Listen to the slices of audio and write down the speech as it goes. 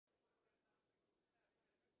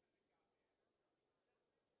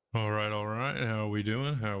All right, all right. How are we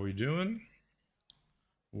doing? How are we doing?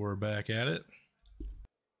 We're back at it.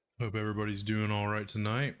 Hope everybody's doing all right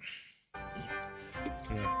tonight.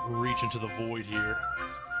 Gonna reach into the void here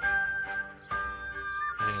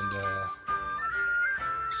and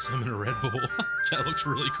summon a Red Bull. That looks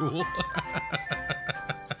really cool.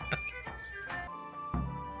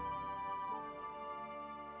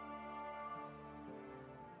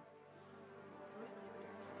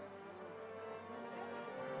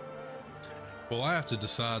 Well, I have to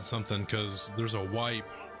decide something because there's a wipe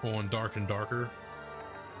on Dark and Darker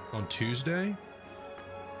on Tuesday,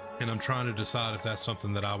 and I'm trying to decide if that's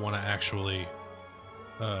something that I want to actually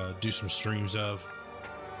do some streams of.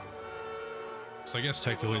 So I guess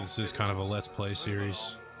technically this is kind of a Let's Play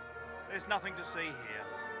series. There's nothing to see here.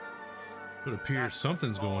 It appears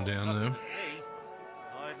something's going down though.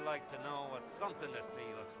 I'd like to know what something to see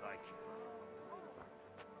looks like.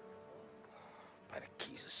 By the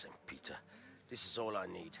keys of St. Peter, this is all I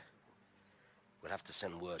need. We'll have to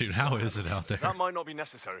send word. Dude, how is it out there? That might not be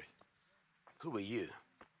necessary. Who are you?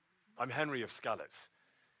 I'm Henry of Skalitz,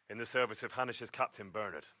 in the service of Hanish's Captain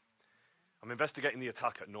Bernard. I'm investigating the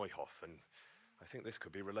attack at Neuhof, and I think this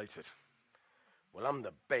could be related. Well, I'm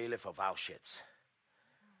the bailiff of Auschwitz.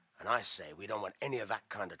 And I say we don't want any of that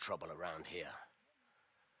kind of trouble around here.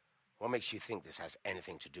 What makes you think this has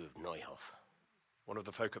anything to do with Neuhof? One of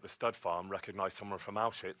the folk at the stud farm recognized someone from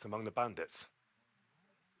Auschwitz among the bandits.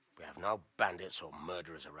 We have no bandits or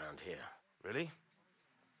murderers around here. Really?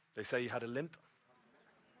 They say he had a limp?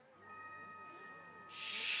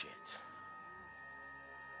 Shit.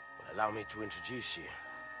 Well, allow me to introduce you.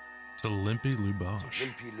 To Limpy Lubosh. To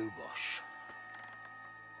Limpy Lubosh.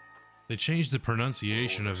 They changed the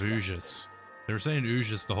pronunciation of Auschwitz. They were saying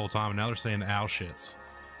Auschwitz the whole time, and now they're saying Auschwitz.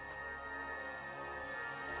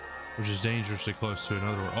 Which is dangerously close to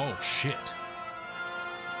another word. Oh, shit.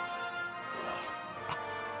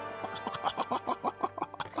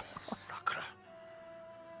 Sacre.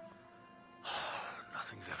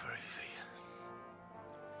 Nothing's ever easy.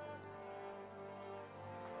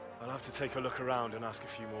 I'll have to take a look around and ask a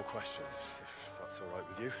few more questions, if that's all right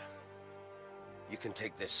with you. You can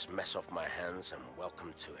take this mess off my hands and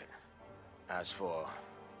welcome to it. As for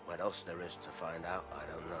what else there is to find out,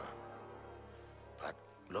 I don't know. But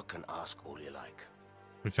look and ask all you like.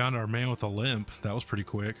 We found our man with a limp. That was pretty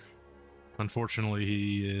quick. Unfortunately,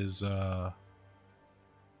 he is, I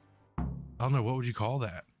don't know, what would you call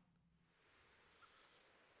that?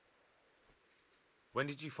 When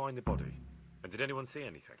did you find the body? And did anyone see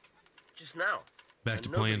anything? Just now. Back to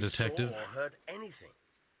And playing nobody detective. saw or heard anything.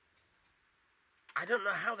 I don't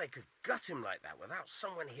know how they could gut him like that without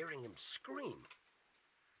someone hearing him scream.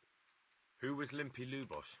 Who was Limpy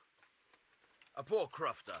Lubosh? A poor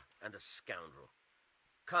crofter and a scoundrel.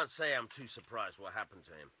 Can't say I'm too surprised what happened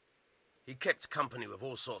to him. He kept company with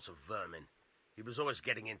all sorts of vermin. He was always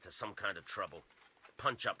getting into some kind of trouble.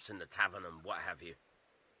 Punch-ups in the tavern and what have you.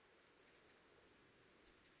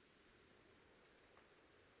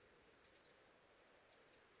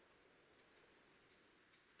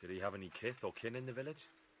 Did he have any kith or kin in the village?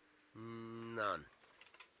 None.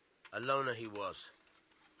 A loner he was.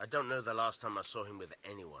 I don't know the last time I saw him with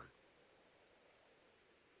anyone.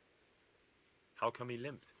 How come he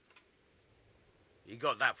limped? He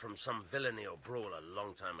got that from some villainy or brawl a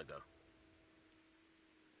long time ago.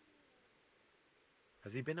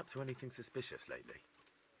 Has he been up to anything suspicious lately?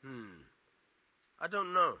 I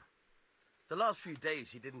don't know. The last few days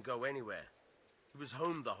he didn't go anywhere. He was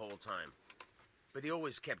home the whole time. But he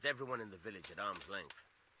always kept everyone in the village at arm's length.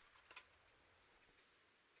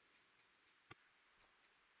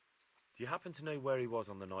 Do you happen to know where he was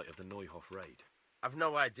on the night of the Neuhof raid? I've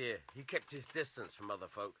no idea. He kept his distance from other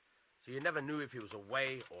folk, so you never knew if he was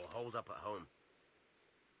away or holed up at home.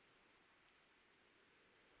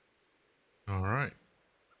 All right.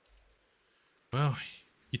 Well,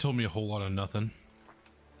 he told me a whole lot of nothing.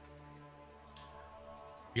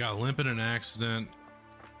 He got a limp in an accident.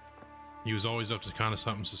 He was always up to kind of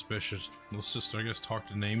something suspicious. Let's just, I guess, talk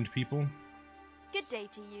to named people. Good day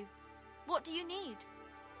to you. What do you need?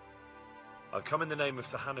 I've come in the name of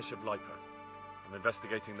Sir Hanish of Lipa. I'm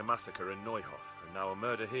investigating the massacre in Neuhof, and now a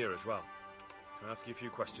murder here as well. Can I ask you a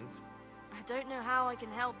few questions? I don't know how I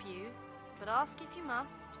can help you, but ask if you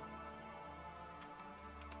must.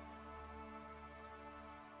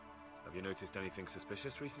 Have you noticed anything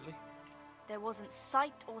suspicious recently? There wasn't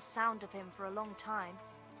sight or sound of him for a long time.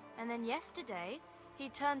 And then yesterday, he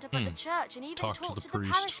turned up at the church and even Talked talked to to the the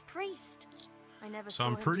priest. parish priest. I never So saw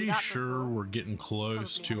I'm him do pretty that sure before. we're getting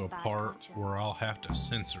close Probably to have a a bad part conscience. where I'll have to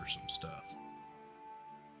censor some stuff.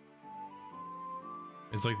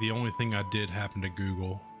 It's like the only thing I did happen to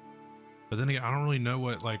Google But then again, I don't really know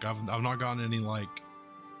what, like, I've not gotten any like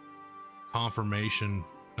confirmation.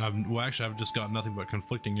 I've just got nothing but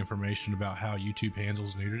conflicting information about how YouTube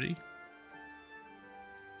handles nudity.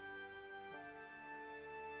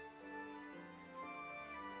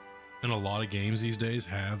 And a lot of games these days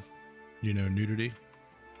have, you know, nudity.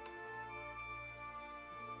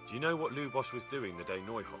 Do you know what Lubosh was doing the day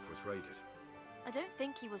Neuhoff was raided? I don't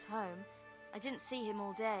think he was home. I didn't see him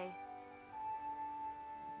all day.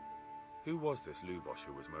 Who was this Lubosh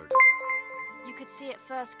who was murdered? You could see at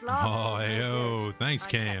first glance. Oh, he was hey, no good. thanks, I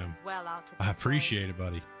kept Cam. well out of I his appreciate way. it,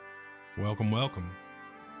 buddy. Welcome, welcome.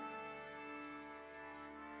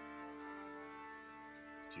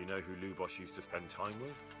 Do you know who Lubosh used to spend time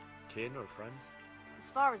with? Kin or friends? As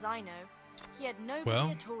far as I know, he had nobody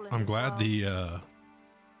Well, at all in I'm his glad world. the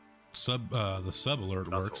sub alert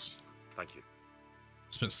That's works. all. Thank you.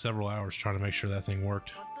 Spent several hours trying to make sure that thing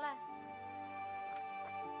worked. God bless.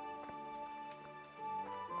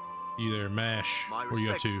 You there, Mash? My Where you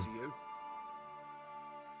up respects to? you.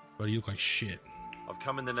 Buddy, you look like shit. I've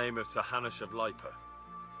come in the name of Sir Hanish of Lipa.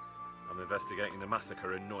 I'm investigating the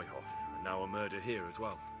massacre in Neuhoff, and now a murder here as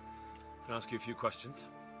well. Can I ask you a few questions?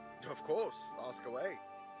 Of course, ask away.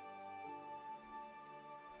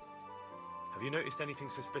 Have you noticed anything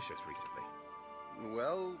suspicious recently?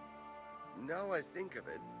 Well, now I think of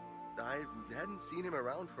it, I hadn't seen him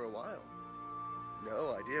around for a while.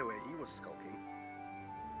 No idea where he was skulking.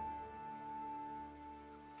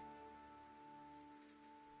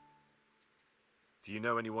 Do you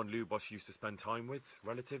know anyone Lubosh used to spend time with?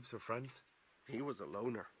 Relatives or friends? He was a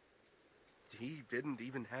loner. He didn't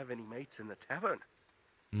even have any mates in the tavern.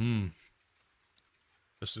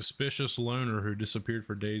 A suspicious loner who disappeared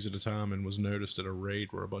for days at a time and was noticed at a raid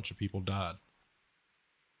where a bunch of people died.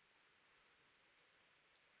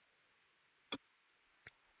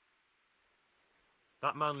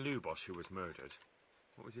 That man Lubosh who was murdered,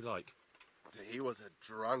 what was he like? He was a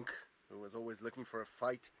drunk who was always looking for a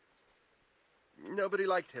fight. Nobody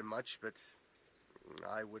liked him much, but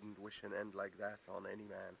I wouldn't wish an end like that on any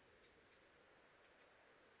man.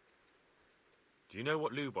 Do you know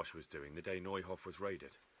what Lubosh was doing the day Neuhoff was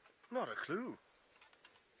raided? Not a clue.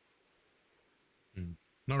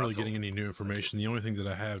 Not really That's getting all. any new information. The only thing that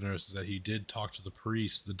I have noticed is that he did talk to the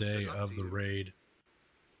priest the day Good luck of to the you. raid.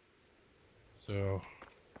 So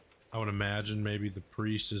I would imagine maybe the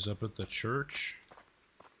priest is up at the church.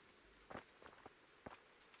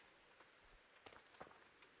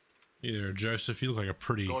 Either Joseph, you look like a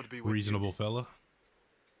pretty God be with reasonable you. fella.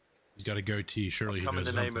 He's got a goatee. Surely I've he come in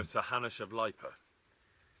knows the name something. of Sir Hanish of Lipa.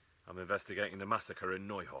 I'm investigating the massacre in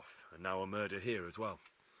Neuhoff, and now a murder here as well.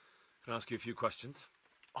 Can I ask you a few questions?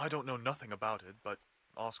 I don't know nothing about it, but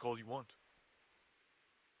ask all you want.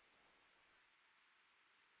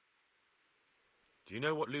 Do you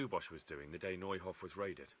know what Lubosh was doing the day Neuhoff was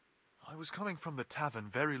raided? I was coming from the tavern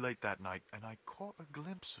very late that night, and I caught a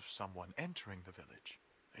glimpse of someone entering the village.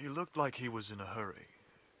 He looked like he was in a hurry.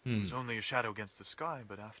 It was only a shadow against the sky,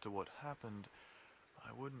 but after what happened,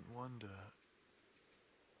 I wouldn't wonder.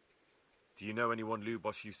 Do you know anyone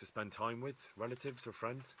Lubosh used to spend time with? Relatives or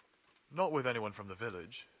friends? Not with anyone from the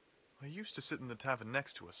village. He used to sit in the tavern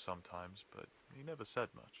next to us sometimes, but he never said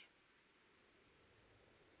much.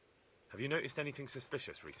 Have you noticed anything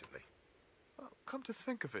suspicious recently? Well, come to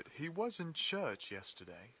think of it, he was in church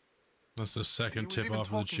yesterday. That's the He second was tip even off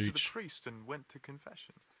of the talking to the cheech. priest and went to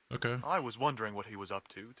confession. Okay. I was wondering what he was up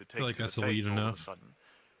to take like to that's the the lead faith all of a enough. sudden.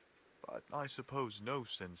 But I suppose no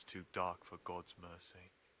sin's too dark for God's mercy.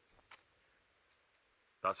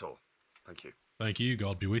 That's all. Thank you. Thank you.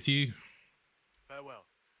 God be with you. Farewell.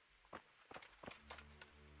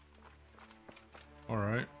 All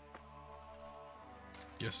right.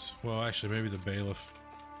 Yes. Well, actually, maybe the bailiff.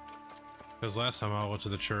 Because last time I went to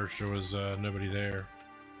the church, there was nobody there.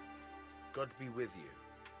 God be with you.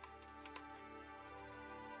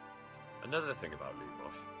 Another thing about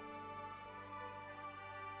Lubosh.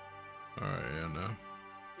 All right. Yeah. No.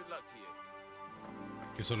 Good luck to you.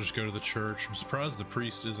 Guess I'll just go to the church. I'm surprised the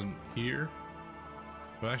priest isn't here.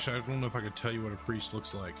 But actually, I don't know if I could tell you what a priest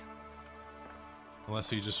looks like.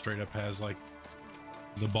 Unless he just straight up has like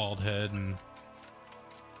the bald head, and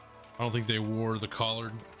I don't think they wore the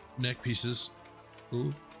collared neck pieces.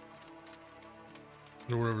 Ooh.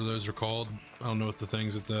 Or whatever those are called. I don't know what the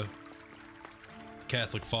things that the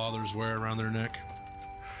Catholic fathers wear around their neck.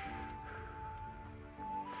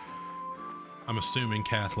 I'm assuming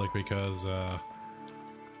Catholic because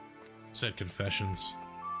said confessions.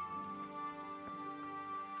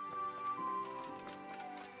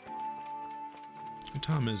 What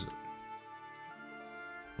time is it?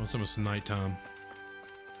 Well, it's almost nighttime.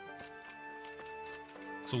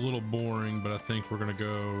 It's a little boring, but I think we're gonna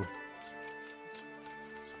go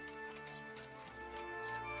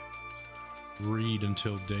read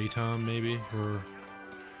until daytime, maybe, or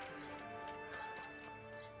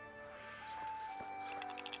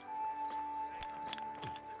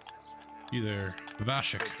you there,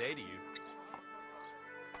 Vashik. Good day to you.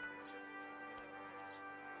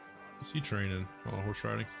 What's he training? Oh, horse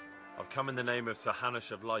riding. I've come in the name of Sir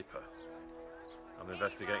Hanish of Leiper. I'm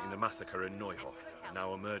investigating the massacre in Neuhof, and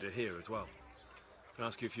now a murder here as well. Can I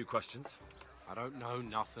ask you a few questions? I don't know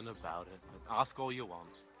nothing about it, but ask all you want.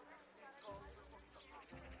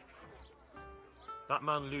 That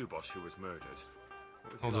man Lubosh who was murdered,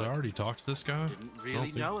 what was he Oh, did I like? already talk to this guy? Didn't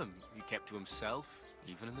really know him. He kept to himself,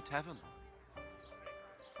 even in the tavern.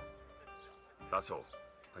 That's all.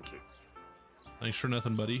 Thank you. Thanks for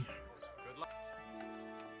nothing, buddy. Good luck.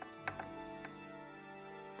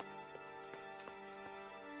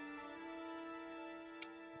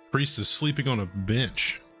 Priest is sleeping on a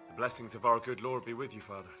bench. The blessings of our good Lord be with you,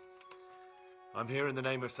 Father. I'm here in the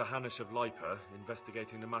name of Sir Hanish of Leiper,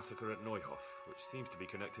 investigating the massacre at Neuhof, which seems to be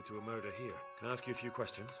connected to a murder here. Can I ask you a few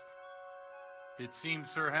questions? It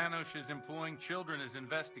seems Sir Hanush is employing children as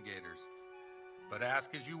investigators. But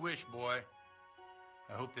ask as you wish, boy.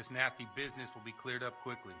 I hope this nasty business will be cleared up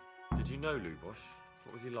quickly. Did you know Lubosh?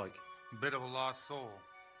 What was he like? A bit of a lost soul.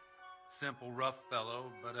 Simple, rough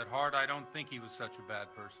fellow, but at heart I don't think he was such a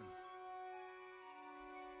bad person.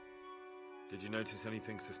 Did you notice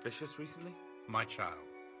anything suspicious recently? My child,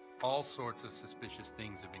 all sorts of suspicious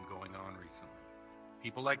things have been going on recently.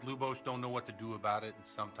 People like Lubosh don't know what to do about it, and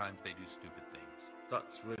sometimes they do stupid things.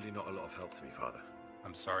 That's really not a lot of help to me, Father.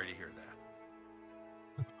 I'm sorry to hear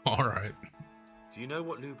that. All right. Do you know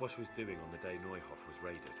what Lubosh was doing on the day Neuhof was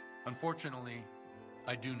raided? Unfortunately,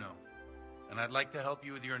 I do know. And I'd like to help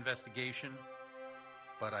you with your investigation,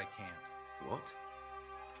 but I can't. What?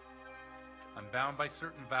 I'm bound by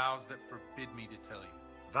certain vows that forbid me to tell you.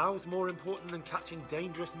 Vows more important than catching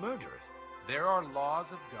dangerous murderers? There are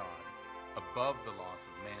laws of God above the laws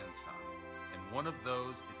of man's son, and one of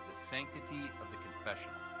those is the sanctity of the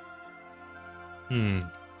confessional.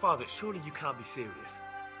 Father, surely you can't be serious.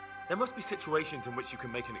 There must be situations in which you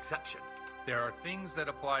can make an exception. There are things that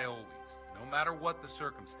apply always, no matter what the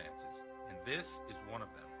circumstances, and this is one of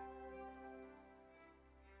them.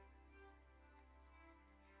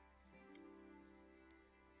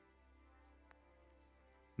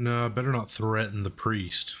 No, I better not threaten the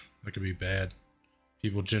priest. That could be bad.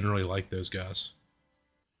 People generally like those guys.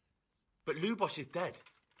 But Lubosh is dead.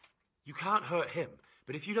 You can't hurt him,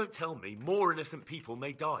 but if you don't tell me, more innocent people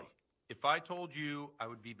may die. If I told you, I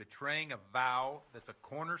would be betraying a vow that's a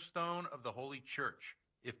cornerstone of the Holy Church.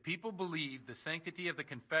 If people believed the sanctity of the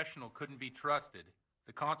confessional couldn't be trusted,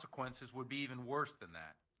 the consequences would be even worse than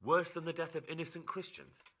that. Worse than the death of innocent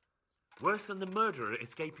Christians? Worse than the murderer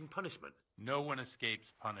escaping punishment? No one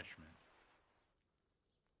escapes punishment.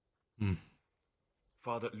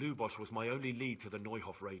 Father, Lubosh was my only lead to the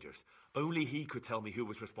Neuhof raiders. Only he could tell me who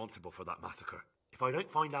was responsible for that massacre. If I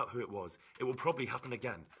don't find out who it was, it will probably happen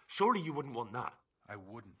again. Surely you wouldn't want that. I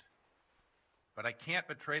wouldn't. But I can't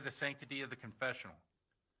betray the sanctity of the confessional.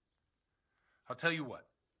 I'll tell you what.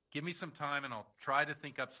 Give me some time and I'll try to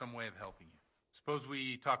think up some way of helping you. Suppose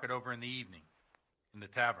we talk it over in the evening, in the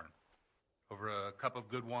tavern, over a cup of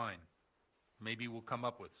good wine. Maybe we'll come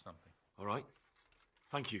up with something. All right.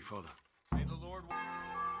 Thank you, Father. May the Lord...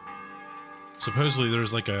 Supposedly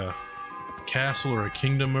there's like a castle or a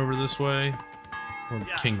kingdom over this way. Well, the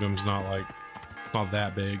kingdom's not like, it's not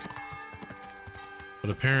that big.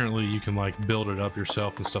 But apparently you can like build it up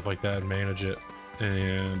yourself and stuff like that and manage it.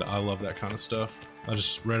 And I love that kind of stuff. I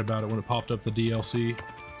just read about it when it popped up the DLC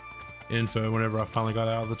info whenever I finally got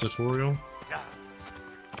out of the tutorial.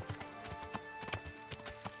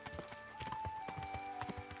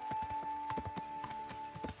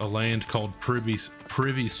 A land called Privy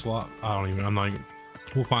Slot. I'm not even,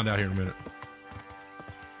 we'll find out here in a minute.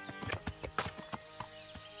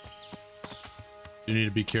 You need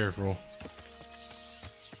to be careful.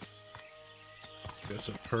 It's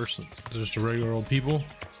a person. Just a regular old people.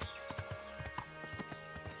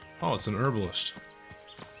 Oh, it's an herbalist.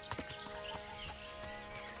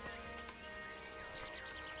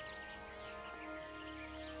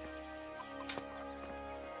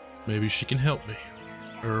 Maybe she can help me.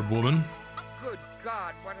 Herb woman. Good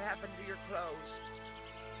God, what happened to your clothes?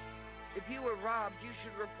 If you were robbed, you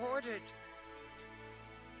should report it.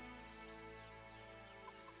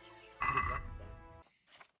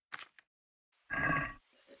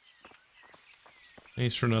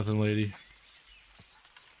 Thanks for nothing, lady.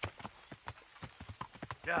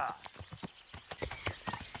 Yeah.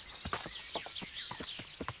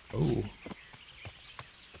 Oh.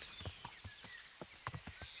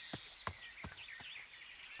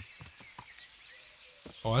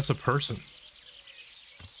 Oh, that's a person.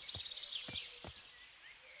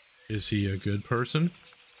 Is he a good person?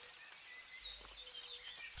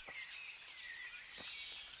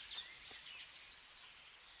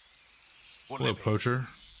 Hello, poacher.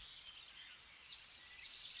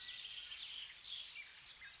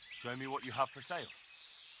 Show me what you have for sale.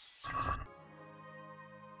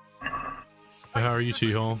 How are you,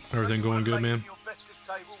 T-Hall? Everything going good, man?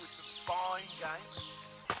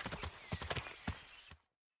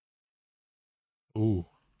 Ooh,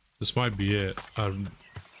 this might be it.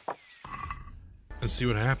 Let's see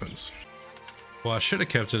what happens. Well, I should have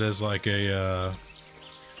kept it as like a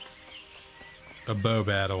bow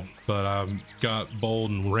battle, but I got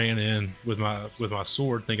bold and ran in with my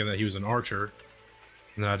sword, thinking that he was an archer,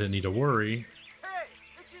 and I didn't need to worry.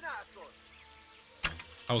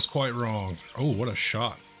 I was quite wrong. Oh, what a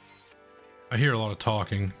shot! I hear a lot of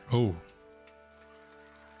talking. Oh,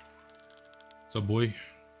 what's up, boy?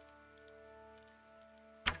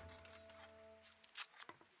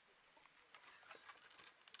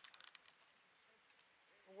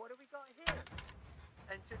 What do we got here?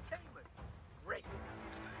 Entertainment. Great.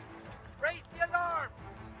 Raise the alarm!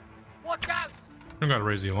 Watch out! I don't gotta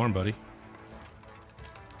raise the alarm, buddy.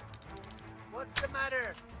 What's the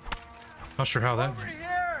matter? Not sure how that. Over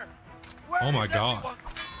here! Where Oh my is god. everyone?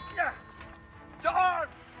 Yeah. The arm!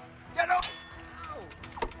 Get up!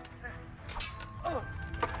 Oh.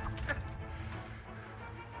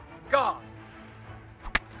 God!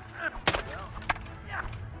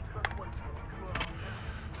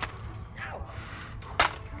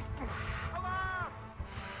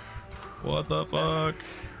 What the fuck?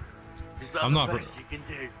 Is that I'm the not. best you can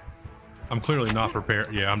do? I'm clearly not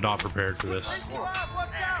prepared. Yeah, I'm not prepared for this. Watch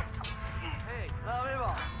out! Hey, la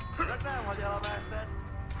viva! Där var jag med sen.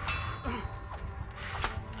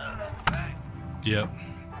 Yep.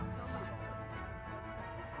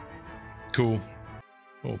 Cool.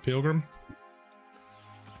 Oh, Pilgrim.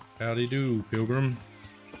 Howdy do, Pilgrim.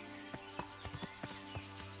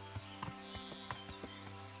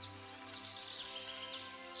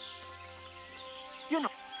 You know,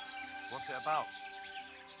 What's it about?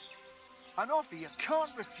 an offer you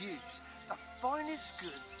can't refuse. The finest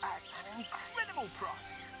goods at an incredible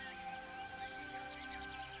price.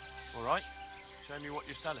 All right. Show me what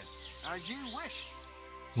you're selling. As you wish.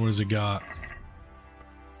 What has it got?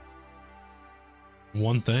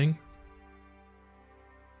 One thing?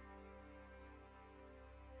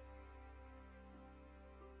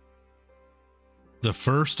 The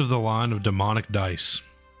first of the line of demonic dice.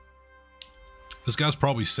 This guy's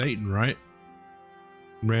probably Satan, right?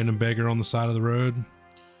 Random beggar on the side of the road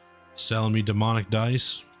selling me demonic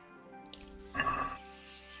dice.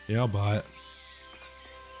 Yeah, I'll buy it.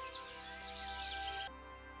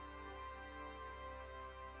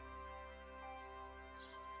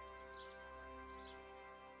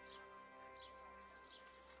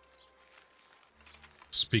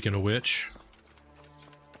 Speaking of which,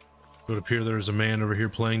 it would appear there's a man over here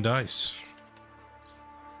playing dice.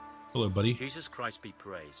 Hello, buddy. Jesus Christ be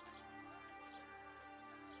praised.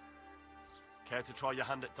 Care to try your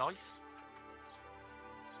hand at dice?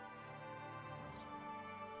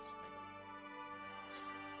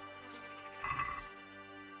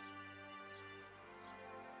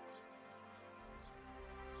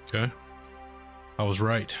 Okay. I was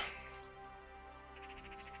right.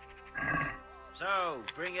 So,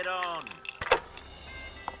 bring it on.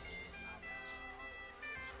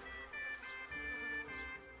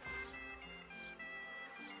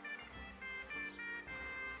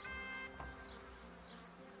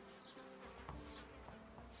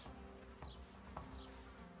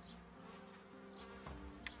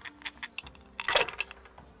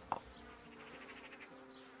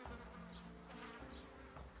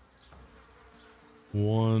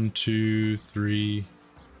 One, two, three.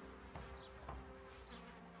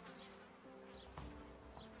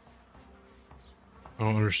 I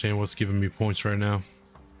don't understand what's giving me points right now.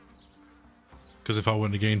 Because if I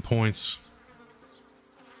wouldn't have gained points.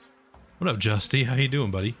 What up, Justy? How you doing,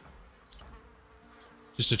 buddy?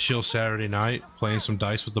 Just a chill Saturday night, playing some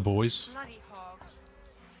dice with the boys. Bloody hogs.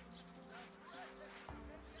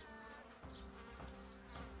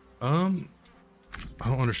 I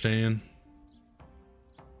don't understand.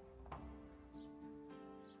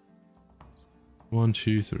 1,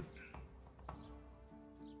 2, 3.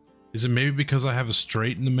 Is it maybe because I have a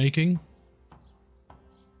straight in the making?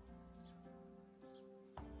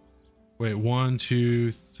 Wait, 1,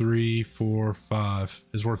 2, 3, 4, 5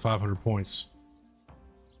 is worth 500 points.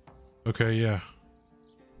 Okay, yeah.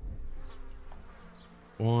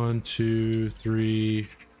 1, 2, 3,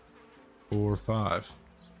 4, 5.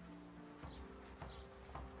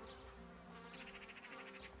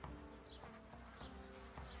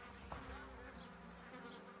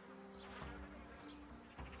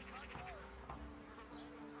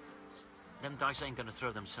 Them dice ain't gonna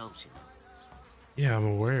throw themselves, you know. Yeah, I'm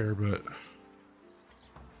aware, but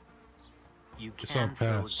You it's all can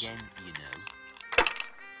throw pass. again, you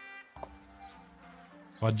know.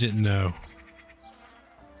 I didn't know.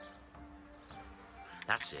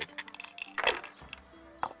 That's it.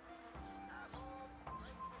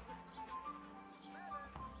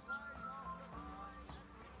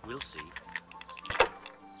 We'll see.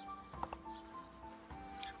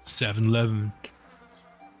 7-11.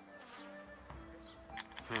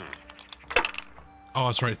 Oh,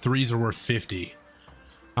 that's right. 3s are worth 50.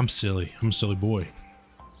 I'm silly. I'm a silly boy.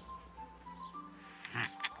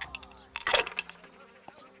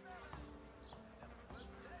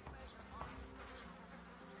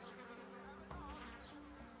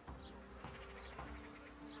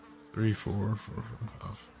 Three, 4, 4,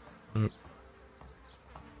 5. Nope.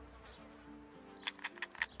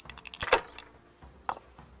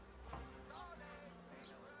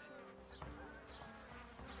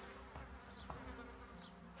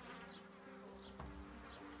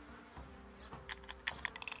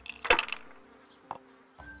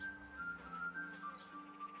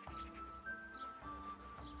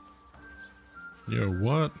 Yo,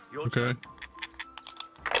 what? Okay.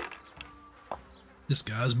 This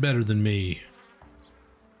guy's better than me.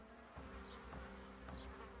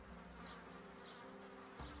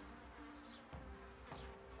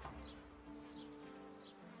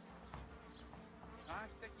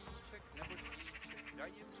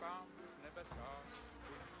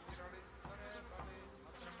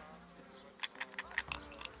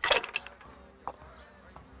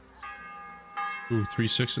 Ooh, 3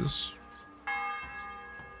 6s.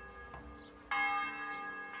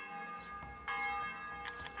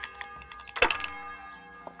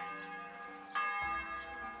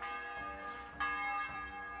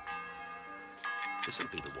 This'll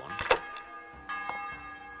be the one.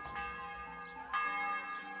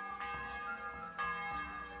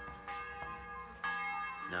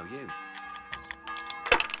 Now you.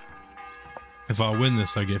 If I win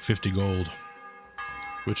this, I get 50 gold.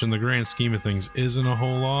 Which in the grand scheme of things isn't a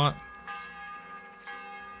whole lot.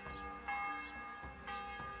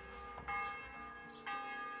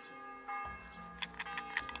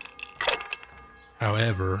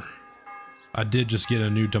 However, I did just get a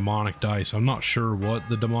new demonic dice. I'm not sure what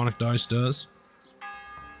the demonic dice does.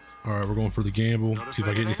 Alright, we're going for the gamble. See if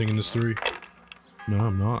I get anything in this 3. No,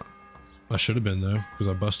 I'm not. I should have been though, because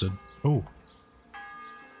I busted. Oh.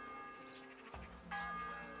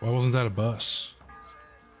 Why wasn't that a bus?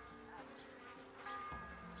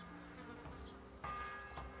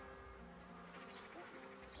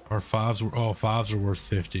 Our 5s were, oh, 5s are worth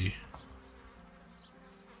 50.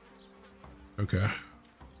 Okay.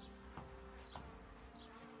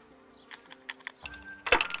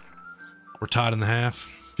 We're tied in the half.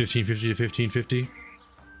 1550 to 1550.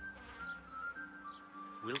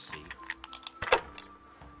 We'll see.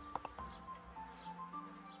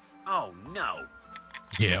 Oh no.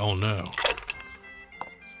 Yeah, oh no.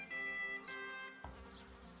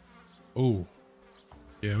 Oh.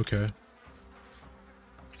 Yeah, okay.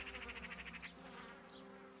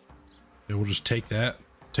 Yeah, we'll just take that.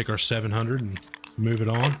 Take our 700 and move it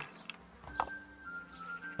on.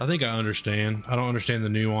 I think I understand. I don't understand the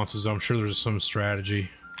nuances. I'm sure there's some strategy.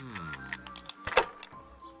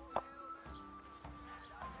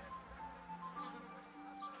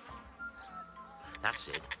 That's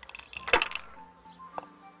it.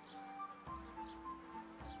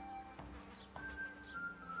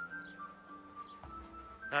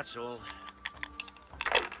 That's all.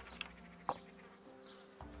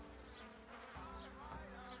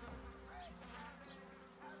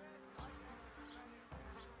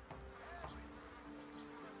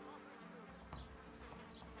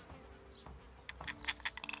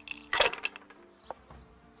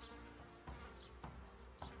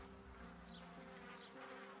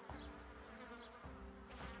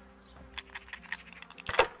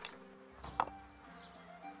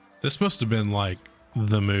 This must have been like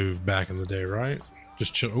the move back in the day, right?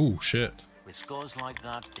 Just chill. Oh, shit. With scores like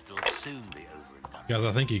that, it'll soon be over and done. Guys,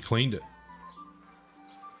 I think he cleaned it.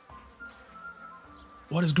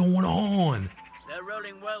 What is going on? They're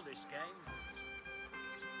rolling well this game.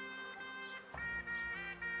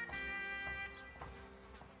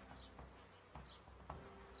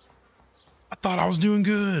 I thought I was doing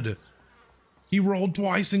good. He rolled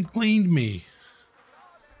twice and cleaned me.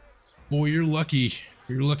 Boy, you're lucky.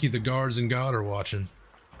 You're lucky the guards and God are watching.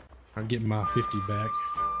 I'm getting my 50 back.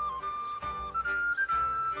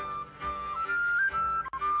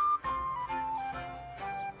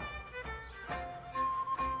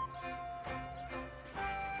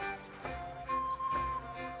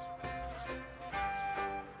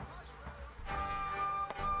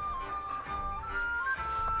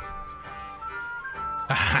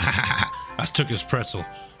 I took his pretzel.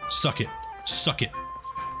 Suck it. Suck it.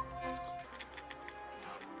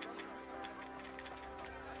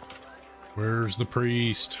 Where's the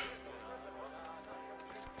priest?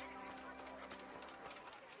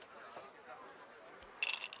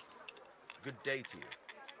 Good day to you.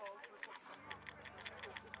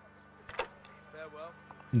 Farewell.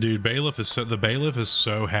 Dude, the bailiff is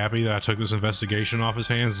so happy that I took this investigation off his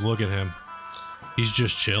hands. Look at him. He's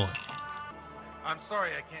just chilling. I'm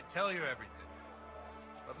sorry I can't tell you everything,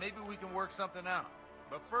 but maybe we can work something out.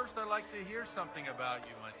 But first, I'd like to hear something about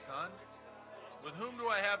you, my son. With whom do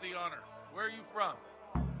I have the honor? Where are you from?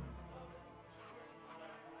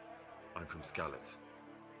 I'm from Skalitz.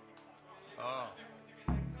 Oh,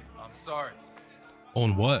 I'm sorry.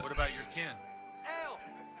 On what? What about your kin?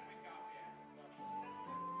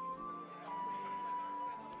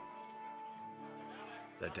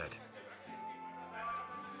 They're dead.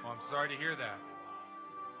 Oh, I'm sorry to hear that.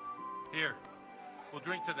 Here, we'll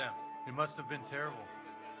drink to them. It must have been terrible.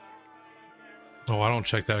 Oh, I don't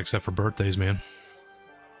check that except for birthdays, man.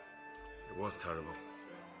 It was terrible.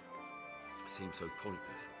 It seemed so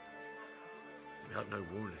pointless. We had no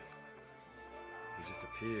warning. They just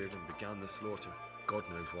appeared and began the slaughter. God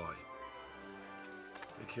knows why.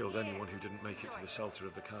 They killed anyone who didn't make it to the shelter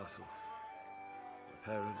of the castle.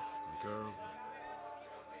 My parents, my girl,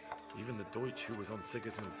 even the Deutsch who was on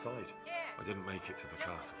Sigismund's side. I didn't make it to the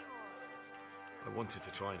castle. I wanted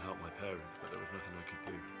to try and help my parents, but there was nothing I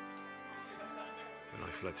could do. Then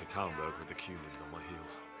I fled to Talmberg with the Cumans on my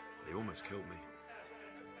heels. They almost killed me.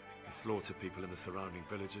 They slaughtered people in the surrounding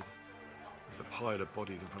villages. There's a pile of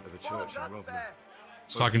bodies in front of the church in Rovno.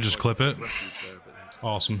 So I can just clip it?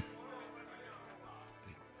 Awesome.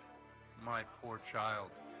 My poor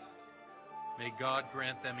child. May God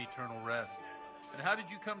grant them eternal rest. And how did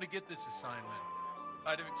you come to get this assignment?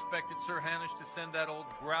 I'd have expected Sir Hanish to send that old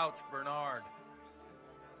grouch, Bernard.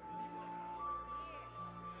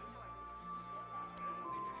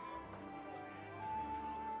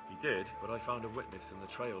 He did, but I found a witness and the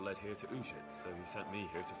trail led here to Ujitz, so he sent me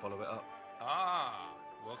here to follow it up. Ah,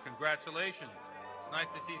 well, congratulations. It's nice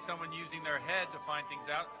to see someone using their head to find things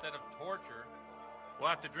out instead of torture. We'll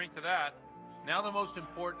have to drink to that. Now the most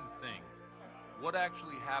important thing. What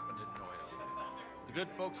actually happened at Noyle? The good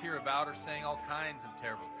folks hereabout are saying all kinds of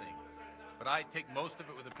terrible things, but I take most of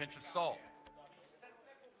it with a pinch of salt.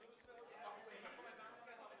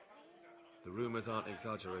 The rumors aren't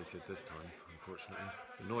exaggerated this time, unfortunately.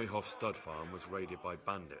 The Neuhof stud farm was raided by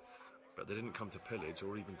bandits, but they didn't come to pillage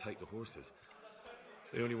or even take the horses.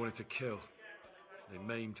 They only wanted to kill. They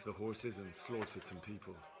maimed the horses and slaughtered some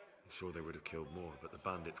people. I'm sure they would have killed more, but the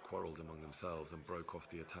bandits quarreled among themselves and broke off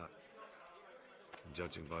the attack. And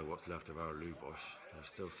judging by what's left of our Lubosh, they're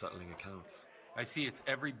still settling accounts. I see it's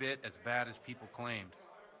every bit as bad as people claimed.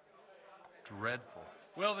 Dreadful.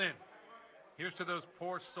 Well then, here's to those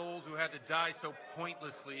poor souls who had to die so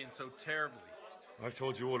pointlessly and so terribly. I've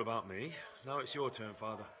told you all about me. Now it's your turn,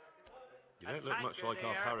 Father. You don't look much like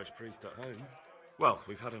our parish priest at home. Well,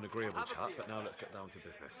 we've had an agreeable chat, but now let's get down to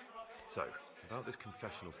business. So, about this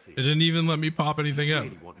confessional scene. It didn't even let me pop anything up. We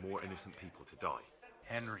really want more innocent people to die.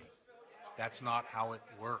 Henry, that's not how it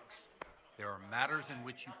works. There are matters in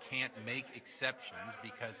which you can't make exceptions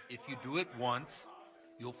because if you do it once,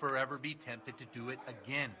 you'll forever be tempted to do it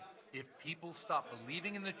again. If people stop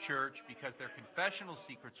believing in the church because their confessional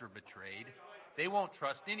secrets are betrayed, they won't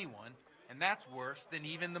trust anyone, and that's worse than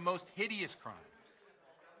even the most hideous crime.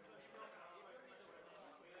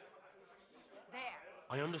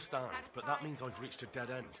 I understand, but that means I've reached a dead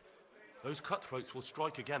end. Those cutthroats will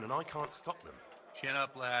strike again, and I can't stop them. Chin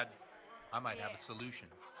up, lad. I might have a solution.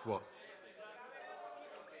 What?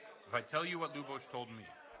 If I tell you what Lubosh told me,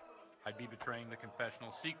 I'd be betraying the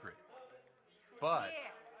confessional secret. But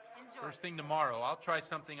first thing tomorrow, I'll try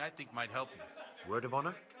something I think might help you. Word of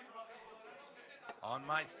honor? On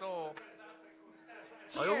my soul.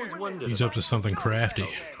 I always wondered. He's up to something crafty.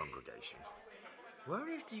 Congregation. Where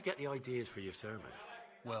do you get the ideas for your sermons?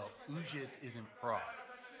 Well, Ujitz isn't Prague.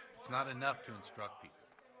 It's not enough to instruct people.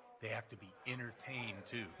 They have to be entertained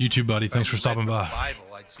too. You too, buddy. Thanks for stopping by.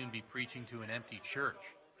 Bible, I'd soon be preaching to an empty church.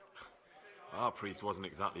 Our priest wasn't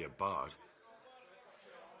exactly a bard.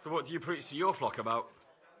 So what do you preach to your flock about?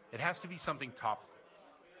 It has to be something topical.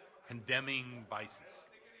 condemning vices,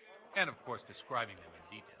 and of course describing them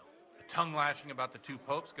in detail. The tongue lashing about the two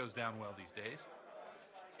popes goes down well these days,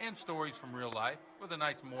 and stories from real life with a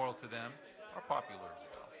nice moral to them are popular as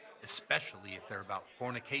well, especially if they're about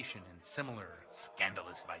fornication and similar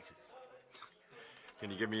scandalous vices. Can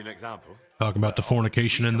you give me an example? Talking about the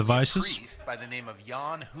fornication and the vices? A priest by the name of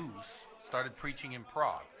Jan Hus started preaching in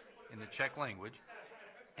Prague in the Czech language,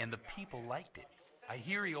 and the people liked it. I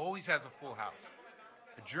hear he always has a full house.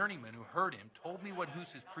 A journeyman who heard him told me what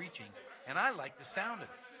Hus is preaching, and I like the sound of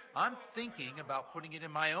it. I'm thinking about putting it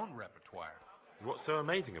in my own repertoire. What's so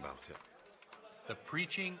amazing about it? The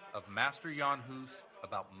preaching of Master Jan Hus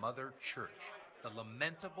about Mother Church, the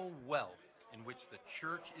lamentable wealth in which the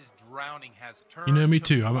church is drowning has turned. You know, me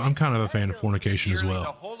too. I'm kind of a fan of fornication as well.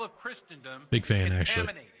 The whole of Christendom big fan,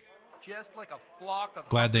 actually. Just like a flock of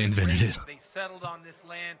glad they invented it. They settled on this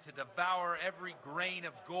land to devour every grain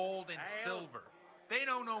of gold and silver. They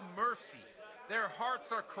know no mercy. Their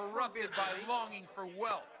hearts are corrupted by longing for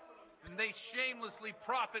wealth, and they shamelessly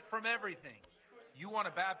profit from everything. You want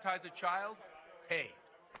to baptize a child? Hey.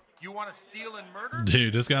 You want to steal and murder?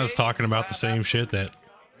 Dude, this guy's talking about the same shit that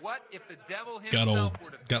what if the devil himself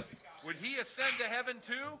got would he ascend to heaven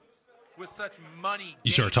too? With such money,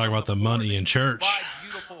 you start talking about the money in church,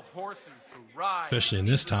 beautiful horses to ride, especially in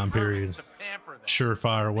this time period.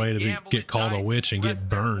 Surefire way to get called a witch and get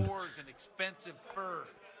burned. And expensive furs,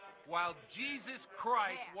 while Jesus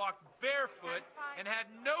Christ walked barefoot and had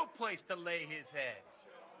no place to lay his head.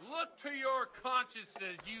 Look to your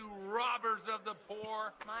consciences, you robbers of the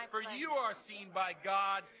poor, for you are seen by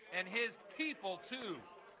God and his people too.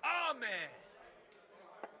 Amen.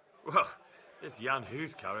 Well, this Jan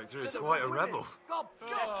Hus character is quite a rebel. Oh,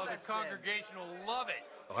 the congregation will love it.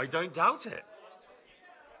 I don't doubt it.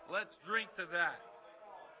 Let's drink to that.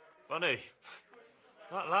 Funny.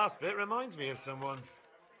 That last bit reminds me of someone.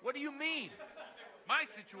 What do you mean? My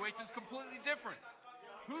situation's completely different.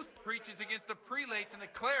 Huth preaches against the prelates and the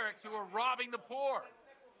clerics who are robbing the poor.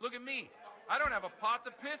 Look at me. I don't have a pot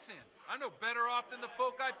to piss in. I'm no better off than the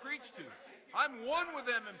folk I preach to. I'm one with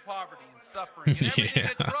them in poverty and suffering and everything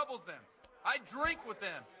that troubles them. I drink with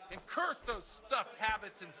them and curse those stuffed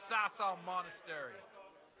habits in Sasau Monastery.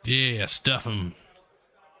 Yeah, stuff them.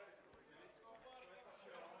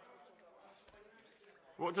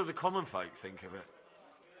 What do the common folk think of it?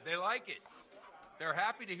 They like it. They're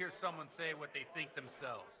happy to hear someone say what they think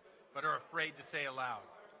themselves, but are afraid to say aloud.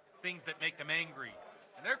 Things that make them angry.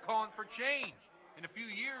 And they're calling for change. In a few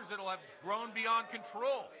years, it'll have grown beyond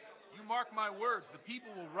control. You mark my words, the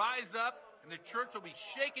people will rise up and the church will be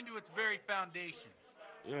shaken to its very foundations.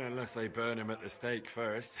 Yeah, unless they burn him at the stake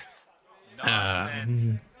first.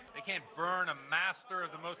 Nonsense. They can't burn a master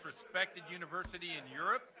of the most respected university in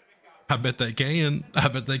Europe. I bet they can. I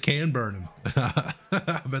bet they can burn him.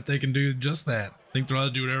 I bet they can do just that. I think they're allowed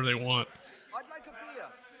to do whatever they want. I'd like a beer.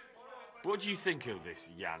 What do you think of this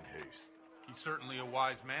Jan Hus? He's certainly a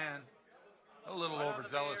wise man. A little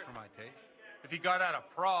overzealous for my taste. If he got out of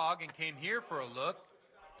Prague and came here for a look,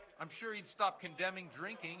 I'm sure he'd stop condemning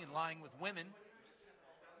drinking and lying with women.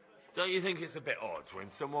 Don't you think it's a bit odd when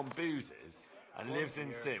someone boozes and lives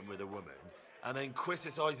in sin with a woman and then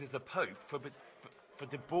criticizes the Pope for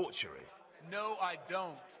debauchery? No, I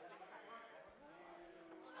don't.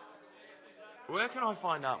 Where can I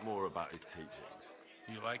find out more about his teachings?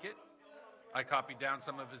 Do you like it? I copied down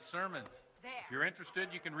some of his sermons. If you're interested,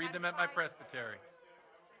 you can read them at my presbytery.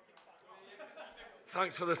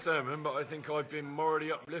 Thanks for the sermon, but I think I've been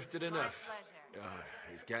morally uplifted enough.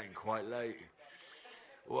 It's getting quite late.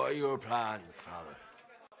 What are your plans, Father?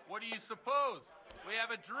 What do you suppose? We have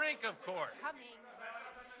a drink, of course.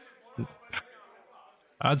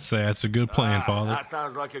 I'd say that's a good plan, Father. That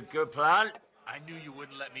sounds like a good plan. I knew you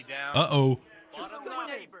wouldn't let me down. Uh-oh.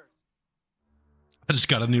 I just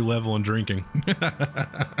got a new level in drinking.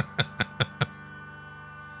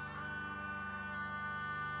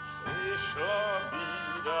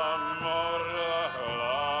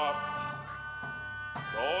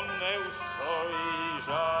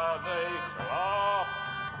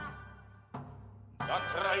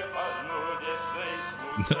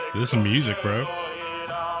 This is music, bro.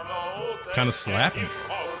 Kind of slapping.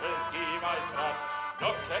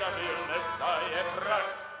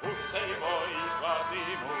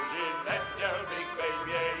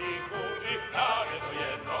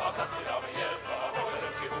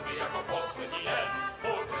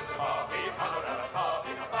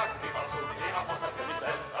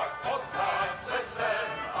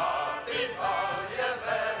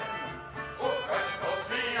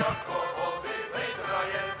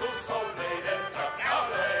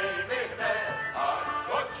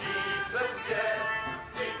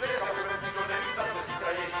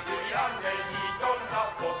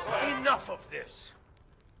 this.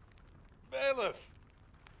 Bailiff,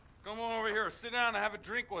 come on over here. Sit down and have a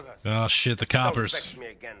drink with us. Oh shit, the coppers. Don't vex me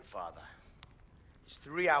again, Father. It's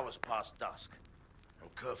 3 hours past dusk,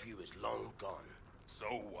 and curfew is long gone.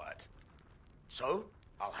 So what? So,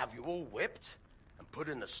 I'll have you all whipped and put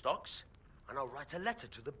in the stocks, and I'll write a letter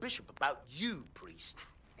to the bishop about you, priest.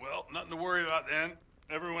 Well, nothing to worry about then.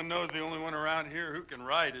 Everyone knows the only one around here who can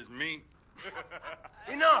write is me.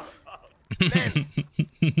 Enough! Men,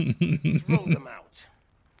 throw them out.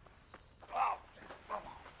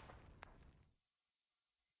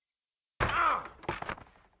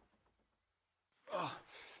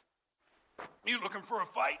 You looking for a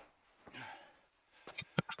fight?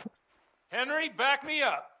 Henry, back me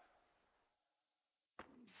up.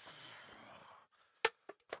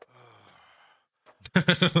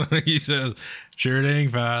 He says, sure dang,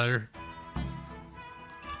 Father.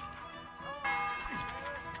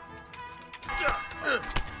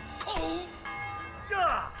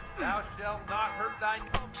 Thou shalt not hurt thine...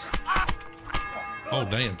 Oh,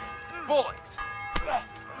 damn. Bullets.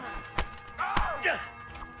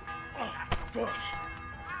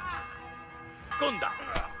 Gunda.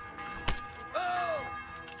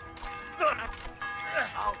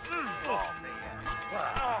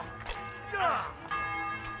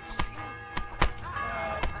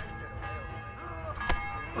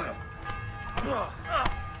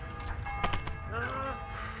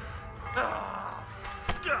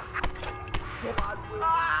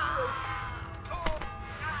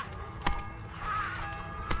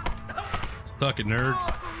 Suck it, nerd.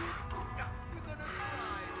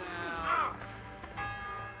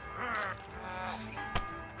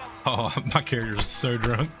 Oh, my character is so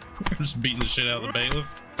drunk. I'm just beating the shit out of the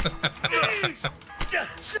bailiff.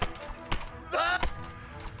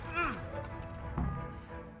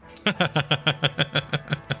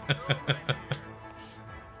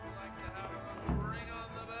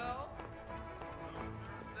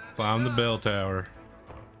 Climb the bell tower.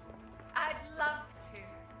 I'd love to.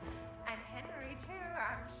 And Henry, too,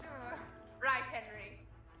 I'm sure. Right, Henry.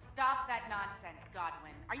 Stop that nonsense,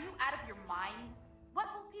 Godwin. Are you out of your mind? What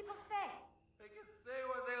will people say? They can say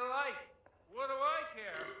what they like. What do I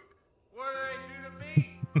care? What do they do to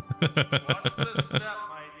me? Watch the step,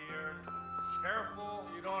 my dear. Careful,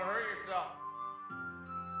 you don't hurt yourself.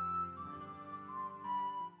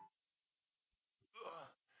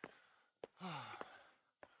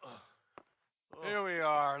 Here we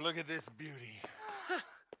are. Look at this beauty.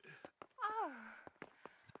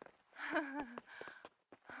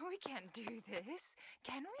 We can't do this,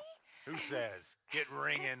 can we? Who says? Get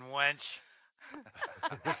ringing, wench.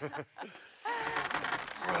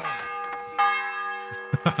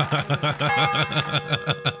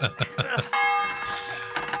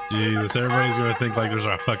 Jesus, everybody's gonna think like there's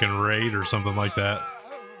a fucking raid or something like that.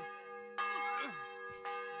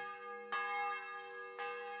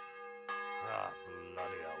 Ah,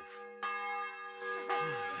 bloody oath.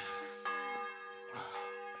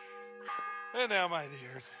 And now, my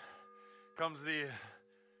dears, comes the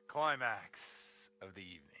climax of the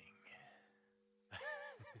evening.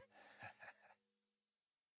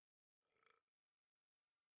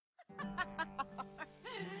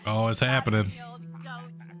 Oh, it's happening.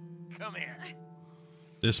 Come here.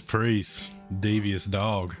 This priest, devious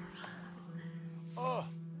dog. Oh.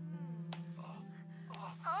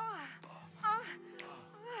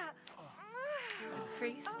 The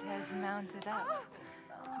priest has mounted up.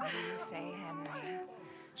 What do you say, Henry?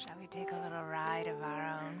 Shall we take a little ride of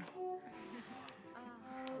our own?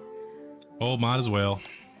 Oh, might as well.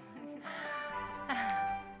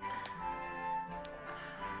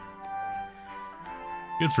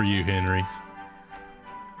 Good for you, Henry.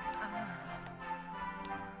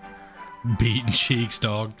 Beating cheeks,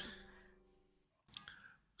 dog.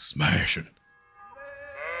 Smashing.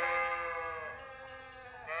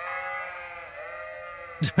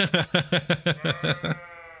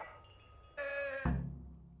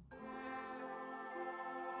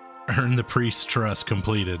 Earn the priest's trust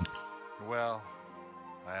completed. Well,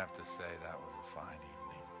 I have to say that was a fine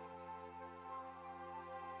evening.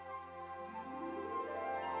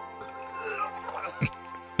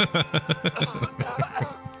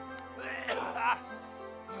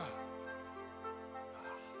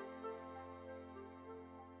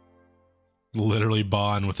 Literally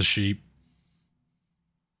bond with the sheep.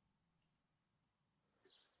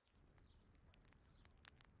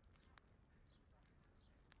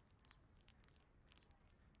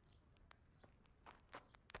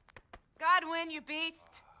 Godwin, you beast!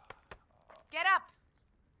 Get up!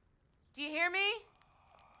 Do you hear me?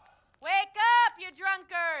 Wake up, you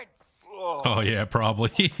drunkards! Oh yeah,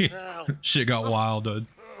 probably. Shit got wild, dude.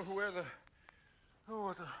 Where Oh,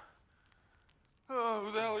 what the... Oh,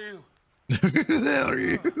 who the hell are you? Who the hell are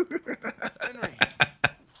you? Henry.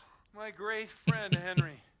 My great friend,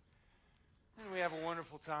 Henry. And we have a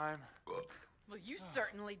wonderful time. Well, you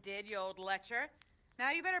certainly did, you old lecher.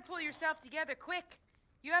 Now you better pull yourself together quick.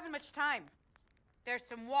 You haven't much time. There's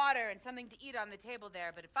some water and something to eat on the table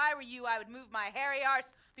there, but if I were you, I would move my hairy arse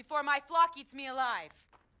before my flock eats me alive.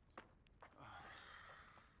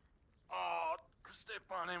 Oh, step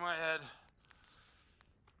on in my head.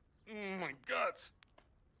 Oh, my guts.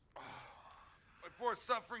 Oh, my poor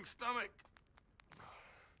suffering stomach.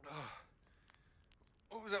 Oh,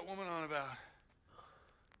 what was that woman on about?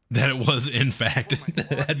 That it was, in fact.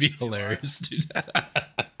 That'd be hilarious, dude.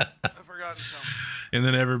 I've forgotten something. And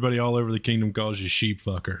then everybody all over the kingdom calls you sheep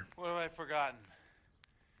fucker. What have I forgotten?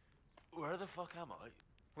 Where the fuck am I?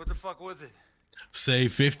 What the fuck was it?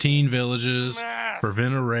 Save 15 villages, Math.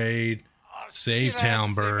 prevent a raid, save Shit, I have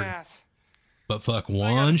to say Townburg, math. but fuck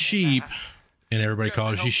one sheep, math. and everybody You gotta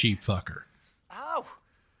calls you help. sheep fucker. Ow!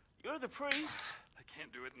 You're the priest. I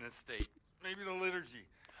can't do it in this state. Maybe the liturgy.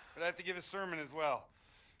 But I have to give a sermon as well.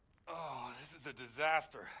 Oh, this is a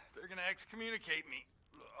disaster. They're gonna excommunicate me.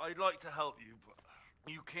 I'd like to help you,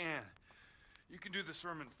 but you can. You can do the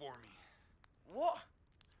sermon for me. What?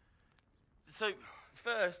 So,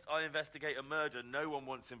 first I investigate a murder no one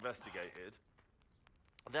wants investigated.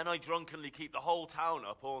 Then I drunkenly keep the whole town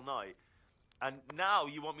up all night. And now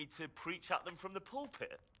you want me to preach at them from the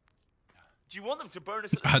pulpit? Do you want them to burn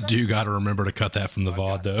us at the I stake? do got to remember to cut that from the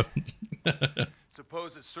VOD, though.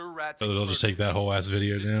 Suppose that Sir Rat's So it'll just take that whole ass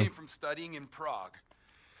video just down. came from studying in Prague.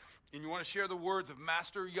 And you want to share the words of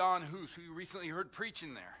Master Jan Hus, who you recently heard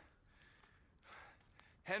preaching there.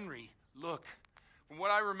 Henry, look, from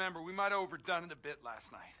what I remember, we might have overdone it a bit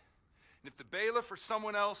last night. And if the bailiff or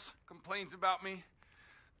someone else complains about me,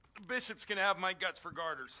 the bishop's gonna have my guts for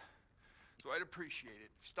garters. So I'd appreciate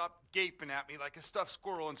it. Stop gaping at me like a stuffed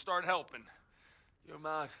squirrel and start helping. You're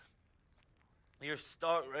mad. You're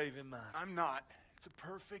stark raving mad. I'm not. It's a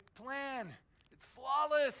perfect plan. It's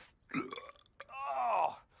flawless.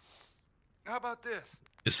 Oh. How about this?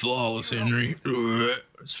 It's flawless, Henry.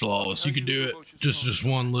 It's flawless. You can do it. Just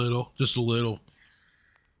one little. Just a little.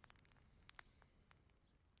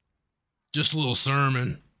 Just a little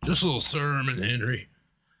sermon. Just a little sermon, Henry.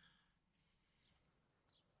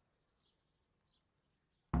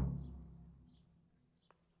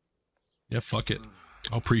 Yeah, fuck it.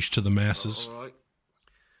 I'll preach to the masses. All right.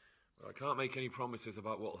 Well, I can't make any promises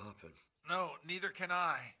about what'll happen. No, neither can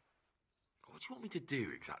I. What do you want me to do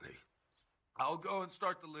exactly? I'll go and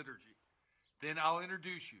start the liturgy. Then I'll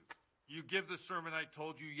introduce you. You give the sermon I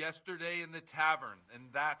told you yesterday in the tavern, and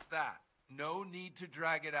that's that. No need to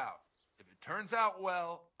drag it out. If it turns out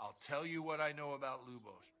well, I'll tell you what I know about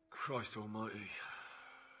Lubos. Christ almighty.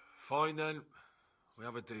 Fine then. We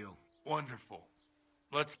have a deal. Wonderful.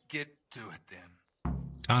 Let's get to it then.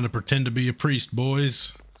 Time to pretend to be a priest,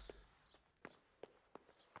 boys.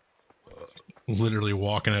 Literally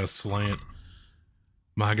walking at a slant.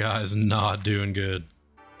 My guy is not doing good.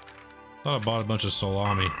 Thought I bought a bunch of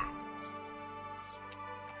salami.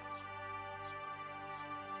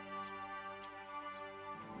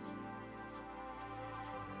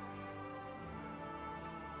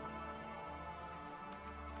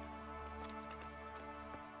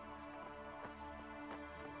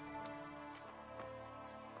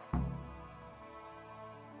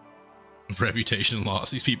 Reputation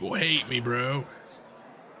loss. These people hate me, bro.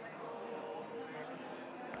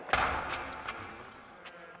 I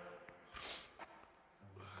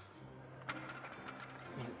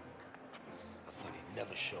thought he'd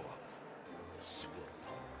never show up. The swill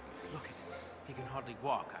dog. Look at him. He can hardly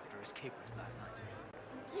walk after his capers last night.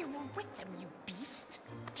 You were with them, you beast.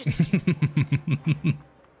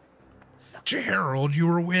 Gerald, you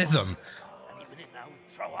were with him. Any minute now,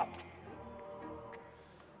 throw up.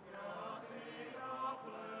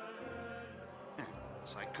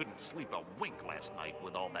 So I couldn't sleep a wink last night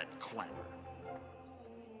with all that clamor.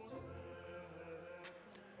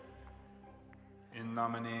 In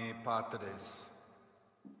nomine Patris,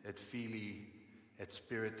 et Filii, et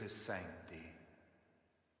Spiritus Sancti.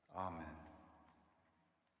 Amen.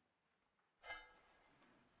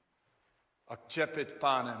 Accepit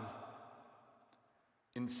panem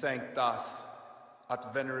in sanctas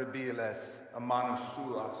at venerabiles a manus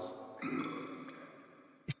suas.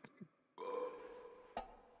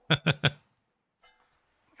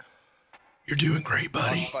 You're doing great,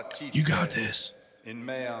 buddy. You got this. In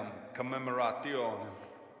meam commemorationem.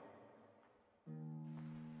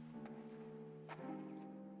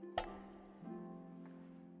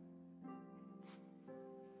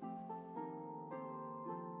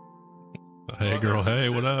 Hey, girl. Hey,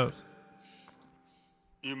 what up?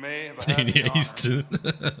 You may have had the Yeah, he's honor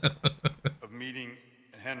of meeting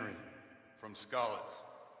Henry from Skalitz,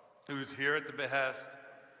 who is here at the behest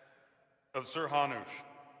of Sir Hanush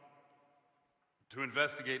to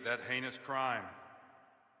investigate that heinous crime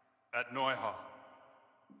at Neuhof.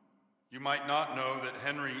 You might not know that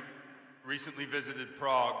Henry recently visited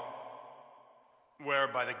Prague, where,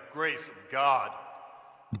 by the grace of God,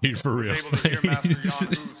 Dude, for real.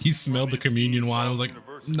 He smelled the communion wine. I was like,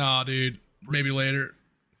 nah, dude. Maybe later.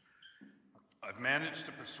 I've managed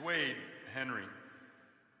to persuade Henry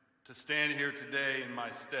to stand here today in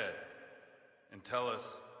my stead and tell us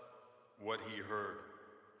what he heard.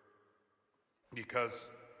 Because,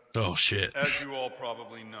 oh shit, as you all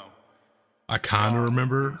probably know, I kind of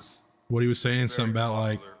remember what he was saying. Something about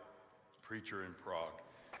like preacher in Prague.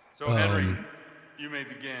 So Henry, you may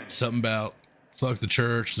begin. Something about fuck the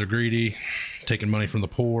church, they're greedy, taking money from the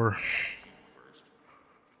poor.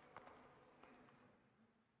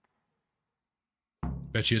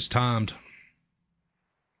 Bet you it's timed.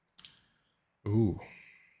 Ooh.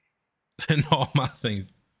 And all my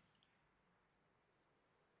things.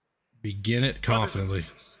 Begin it confidently.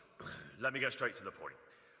 Let me get straight to the point.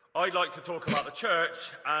 I'd like to talk about the church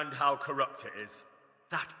and how corrupt it is.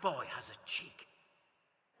 That boy has a cheek.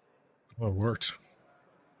 Oh, it worked.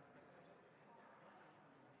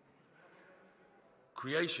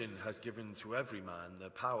 Creation has given to every man the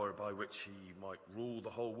power by which he might rule the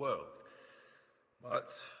whole world. But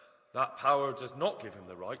that power does not give him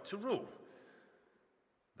the right to rule.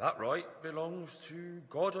 That right belongs to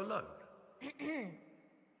God alone.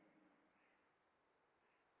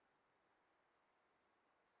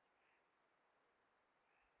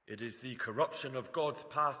 It is the corruption of God's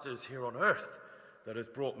pastors here on earth that has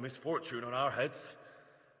brought misfortune on our heads.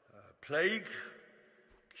 Plague,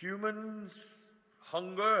 humans,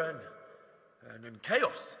 hunger, and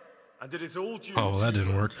chaos. And it is all due to... Oh, that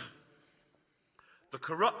didn't work. The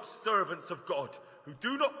corrupt servants of God who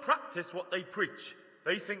do not practice what they preach.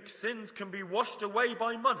 They think sins can be washed away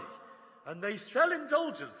by money. And they sell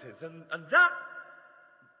indulgences. And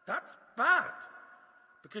that's bad.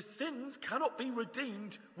 Because sins cannot be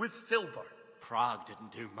redeemed with silver. Prague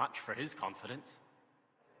didn't do much for his confidence.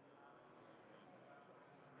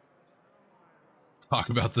 Talk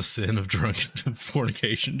about the sin of drunken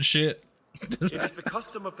fornication shit. It is the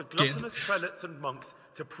custom of the gluttonous prelates and monks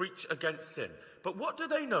to preach against sin. But what do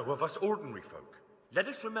they know of us ordinary folk? Let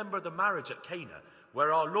us remember the marriage at Cana,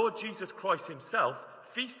 where our Lord Jesus Christ himself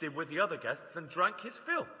feasted with the other guests and drank his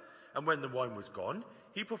fill. And when the wine was gone,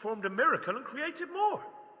 he performed a miracle and created more.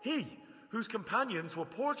 He, whose companions were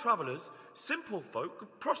poor travelers, simple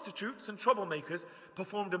folk, prostitutes and troublemakers,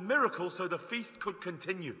 performed a miracle so the feast could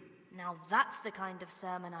continue. Now that's the kind of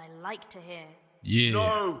sermon I like to hear. Yeah.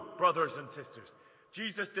 No, brothers and sisters.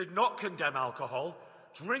 Jesus did not condemn alcohol.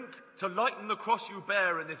 Drink to lighten the cross you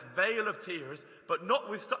bear in this vale of tears, but not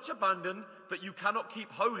with such abandon that you cannot keep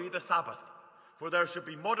holy the Sabbath. For there should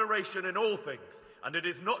be moderation in all things, and it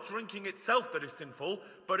is not drinking itself that is sinful,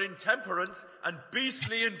 but intemperance and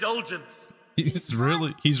beastly indulgence. He's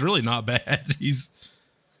really not bad. He's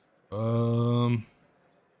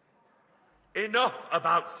Enough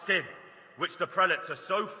about sin, which the prelates are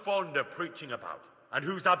so fond of preaching about, and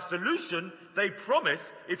whose absolution they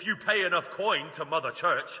promise if you pay enough coin to Mother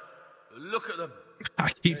Church. Look at them.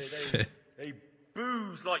 They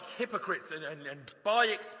booze like hypocrites and buy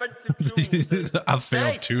expensive jewels. I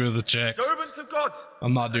failed 2 of the checks. Servants of God.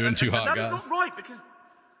 I'm not doing too hot, guys. That is not right,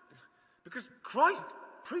 because Christ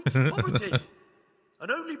preached poverty.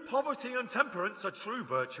 And only poverty and temperance are true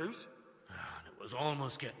virtues. And it was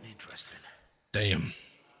almost getting interesting. Damn.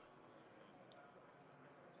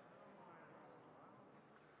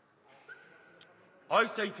 I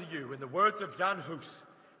say to you, in the words of Jan Hus,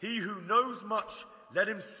 he who knows much, let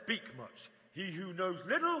him speak much. He who knows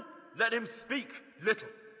little, let him speak little.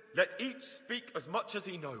 Let each speak as much as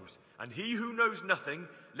he knows. And he who knows nothing,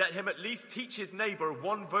 let him at least teach his neighbor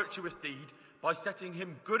one virtuous deed by setting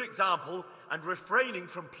him good example and refraining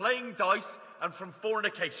from playing dice and from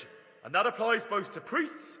fornication. And that applies both to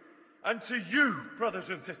priests and to you, brothers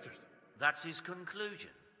and sisters. That's his conclusion.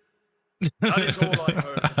 That is all I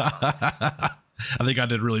heard. I think I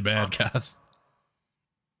did really bad, guys.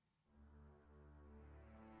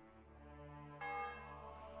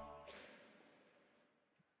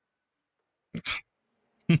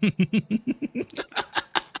 Have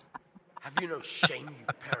you no shame, you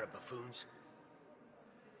pair of buffoons?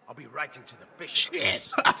 I'll be writing to the bishop. Shit,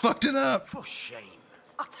 I fucked it up. For shame.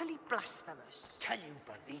 Utterly blasphemous. Can you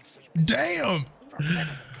believe such... Damn.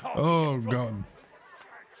 Oh, God.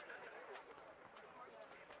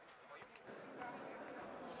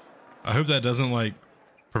 I hope that doesn't like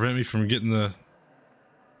prevent me from getting the.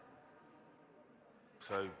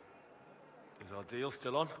 So, is our deal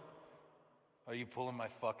still on? Are you pulling my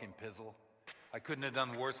fucking pizzle? I couldn't have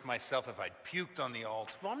done worse myself if I'd puked on the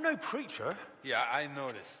altar. Well, I'm no preacher. Yeah, I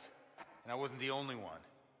noticed. And I wasn't the only one.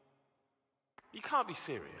 You can't be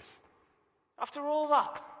serious. After all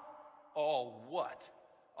that? All what?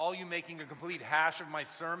 All you making a complete hash of my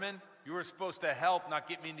sermon? You were supposed to help, not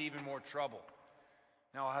get me into even more trouble.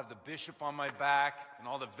 Now I'll have the bishop on my back and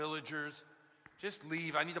all the villagers. Just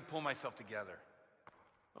leave. I need to pull myself together.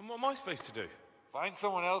 And what am I supposed to do? Find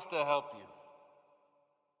someone else to help you.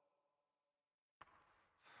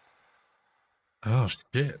 Oh,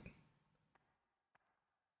 shit.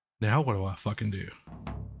 Now what do I fucking do?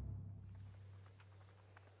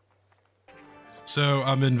 So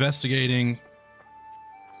I'm investigating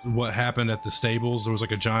what happened at the stables. There was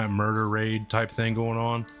like a giant murder raid type thing going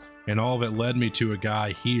on, and all of it led me to a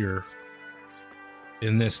guy here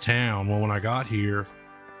in this town. Well, when I got here,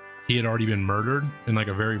 he had already been murdered in like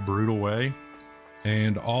a very brutal way,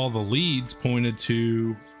 and all the leads pointed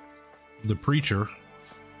to the preacher,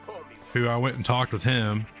 who I went and talked with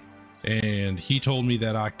him, and he told me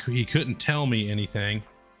that he couldn't tell me anything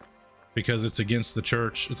because it's against the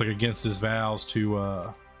church. It's like against his vows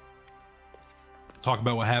to talk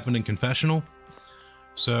about what happened in confessional.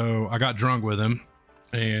 So I got drunk with him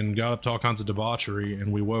and got up to all kinds of debauchery,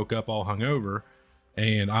 and we woke up all hungover,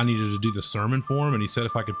 and I needed to do the sermon for him, and he said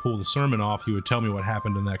if I could pull the sermon off, he would tell me what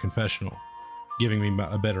happened in that confessional, giving me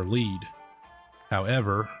a better lead.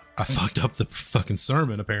 However, I fucked up the fucking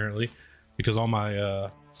sermon apparently because all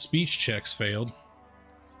my speech checks failed.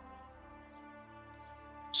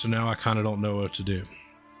 So now I kind of don't know what to do.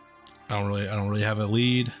 I don't really have a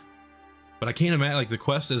lead, but I can't imagine, like, the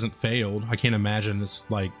quest isn't failed. I can't imagine it's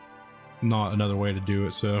like not another way to do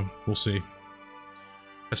it. So we'll see.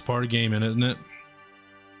 That's part of gaming, isn't it?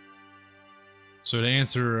 So to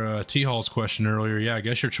answer T-Hall's question earlier, yeah, I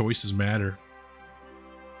guess your choices matter.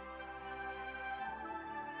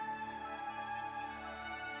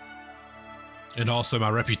 And also my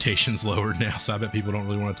reputation's lowered now, so I bet people don't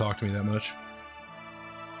really want to talk to me that much.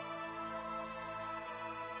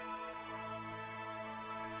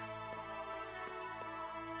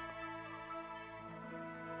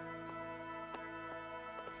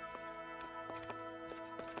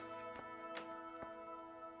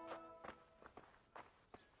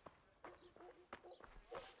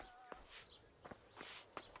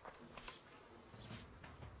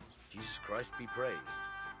 Jesus Christ be praised.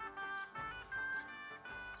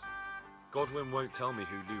 Godwin won't tell me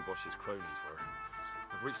who Lubosh's cronies were.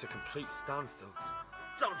 I've reached a complete standstill.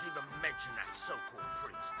 Don't even mention that so-called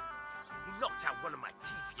priest. He knocked out one of my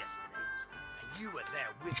teeth yesterday, and you were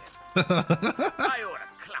there with him. I ought to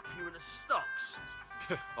clap you in the stocks.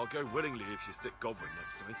 I'll go willingly if you stick Godwin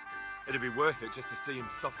next to me. It'd be worth it just to see him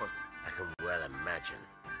suffer. I can well imagine.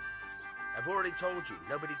 I've already told you,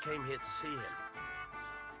 nobody came here to see him.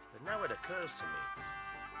 But now it occurs to me,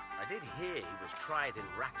 I did hear he was tried in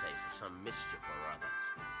Rattay for some mischief or other.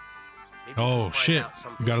 Maybe oh shit,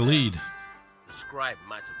 you got a lead. The scribe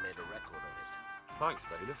might have made a record of it. Thanks,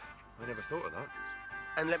 bailiff. I never thought of that.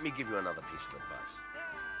 And let me give you another piece of advice.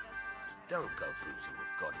 Don't go boozing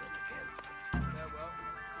with Godwin again.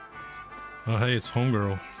 Oh hey, it's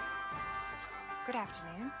homegirl. Good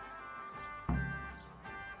afternoon.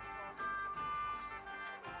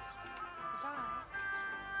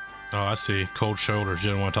 Oh, I see. Cold shoulders. She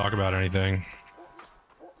didn't want to talk about anything.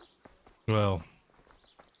 Well,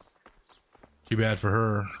 too bad for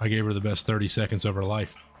her. I gave her the best 30 seconds of her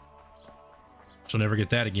life. She'll never get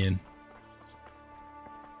that again.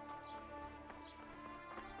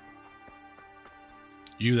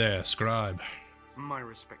 You there, scribe. My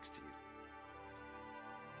respects to you.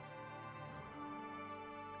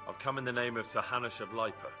 I've come in the name of Sir Hanush of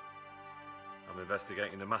Leiper. I'm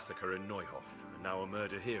investigating the massacre in Neuhof, and now a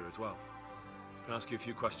murder here as well. Can I ask you a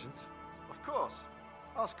few questions? Of course.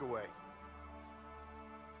 Ask away.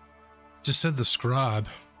 Just said the scribe.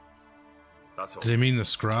 That's all. Do they mean the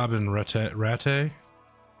scribe in Rattay?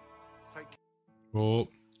 Well,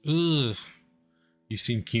 ugh. You've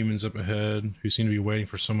seen humans up ahead who seem to be waiting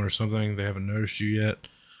for someone or something. They haven't noticed you yet.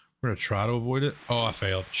 We're gonna try to avoid it. Oh, I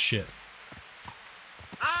failed. Shit.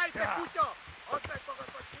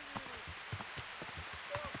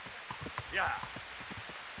 Yeah.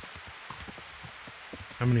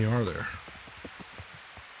 How many are there?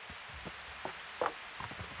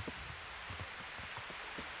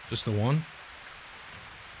 Just the one?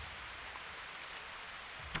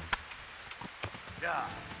 Yeah.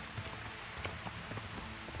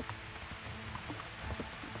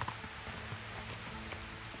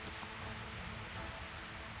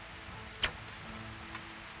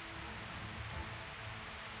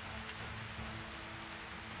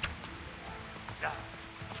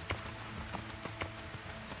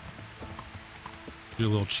 Do a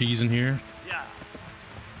little cheese in here. Yeah.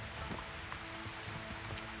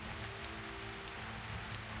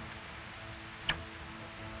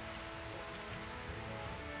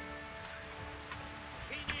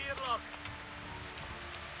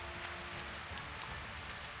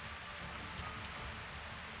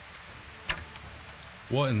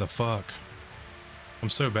 What in the fuck? I'm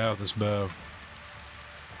so bad with this bow.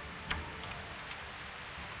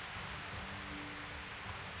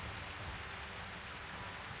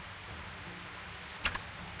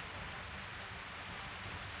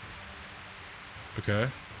 Okay.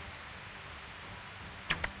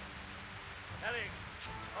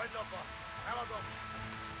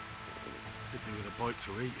 Could do with a bite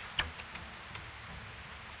to eat.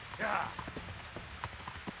 Yeah.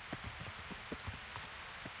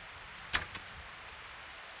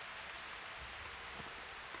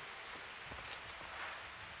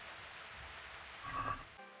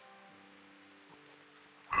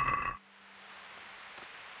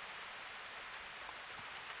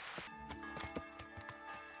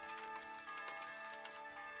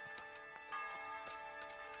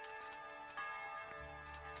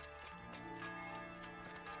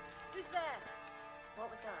 Who's there? What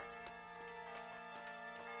was that?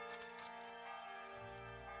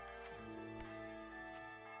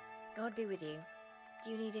 God be with you.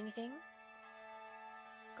 Do you need anything?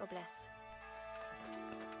 God bless.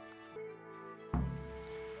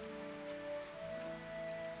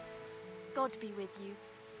 God be with you.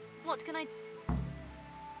 What can I...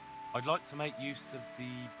 I'd like to make use of the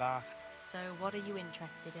bath. So, what are you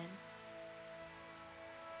interested in?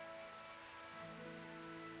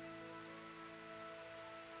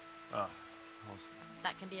 Ah,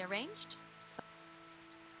 That can be arranged.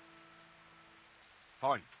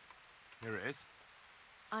 fine. Here it is.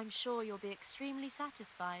 I'm sure you'll be extremely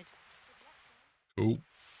satisfied. Cool.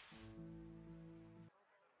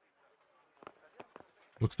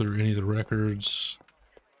 Look through any of the records.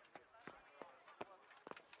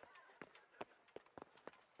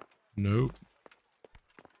 Nope.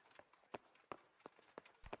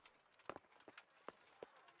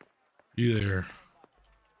 You there.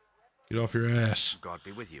 Get off your ass. God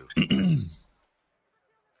be with you.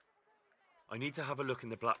 I need to have a look in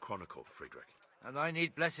the Black Chronicle, Friedrich. And I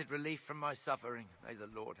need blessed relief from my suffering. May the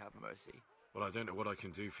Lord have mercy. Well, I don't know what I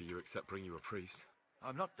can do for you except bring you a priest.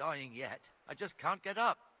 I'm not dying yet. I just can't get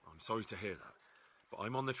up. I'm sorry to hear that. But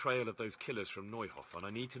I'm on the trail of those killers from Neuhof, and I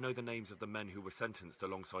need to know the names of the men who were sentenced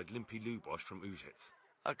alongside Limpy Lubosch from Ujitz.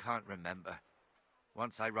 I can't remember.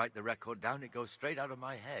 Once I write the record down, it goes straight out of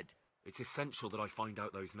my head. It's essential that I find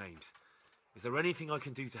out those names. Is there anything I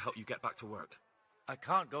can do to help you get back to work? I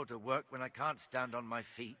can't go to work when I can't stand on my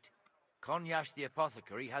feet. Konyash the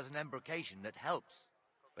apothecary has an embrocation that helps,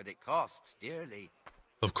 but it costs dearly.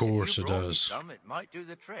 Of course it If you brought me does. some, it might do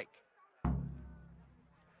the trick.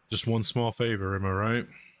 Just one small favor, am I right?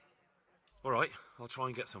 All right, I'll try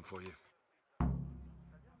and get some for you.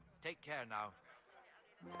 Take care now.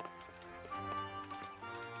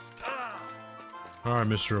 All right,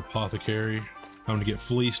 Mr. Apothecary. I'm gonna get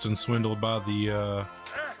fleeced and swindled by the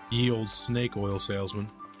ye old snake oil salesman.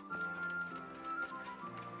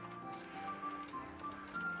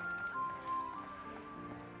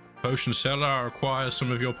 Potion seller, I require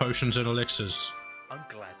some of your potions and elixirs. I'm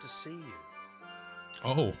glad to see you.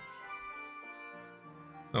 Oh.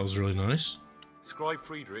 That was really nice. Scribe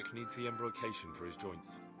Friedrich needs the embrocation for his joints.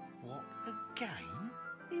 What, again?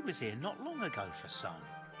 He was here not long ago for some.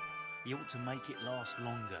 He ought to make it last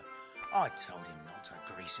longer. I told him not to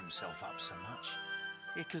grease himself up so much.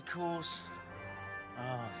 It could cause...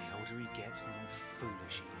 Ah, the older he gets, the more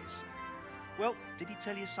foolish he is. Well, did he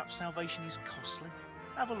tell you such salvation is costly?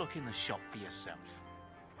 Have a look in the shop for yourself.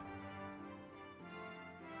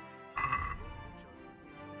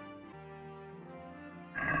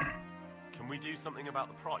 Can we do something about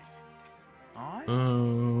the price? Aye?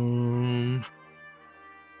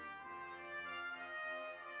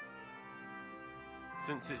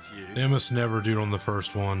 Since it's you... They must never do it on the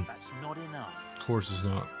first one. That's not enough. Of course it's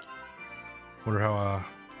not. Wonder how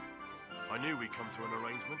I knew we'd come to an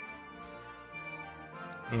arrangement.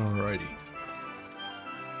 Alrighty.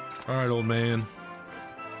 Alright, old man.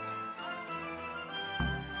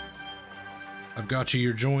 I've got you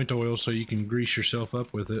your joint oil so you can grease yourself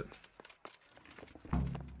up with it.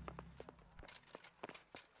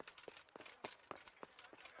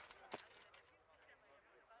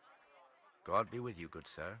 God be with you, good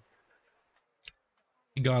sir.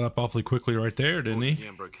 He got up awfully quickly right there, didn't he? The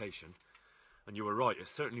embrocation. And you were right, it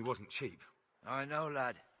certainly wasn't cheap. I know,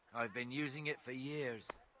 lad. I've been using it for years.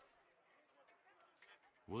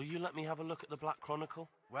 Will you let me have a look at the Black Chronicle?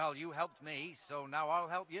 Well, you helped me, so now I'll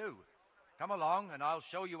help you. Come along, and I'll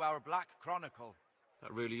show you our Black Chronicle.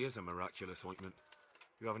 That really is a miraculous ointment.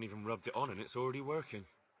 You haven't even rubbed it on and it's already working.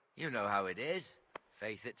 You know how it is.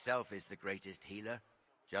 Faith itself is the greatest healer.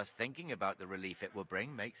 Just thinking about the relief it will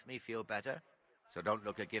bring makes me feel better. So don't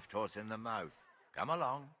look a gift horse in the mouth. Come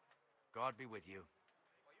along. God be with you.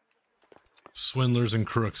 Swindlers and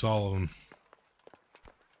crooks, all of them.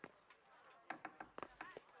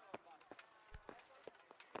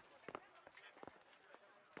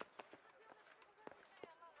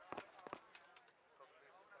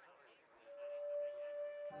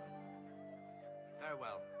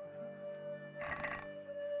 Farewell.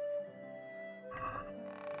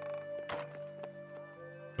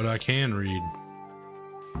 But I can read.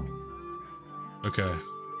 Okay.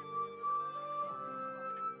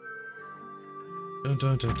 Dun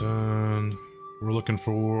dun dun dun. We're looking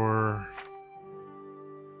for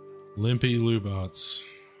Limpy Lubots.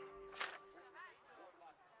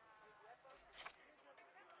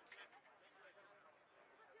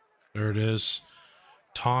 There it is.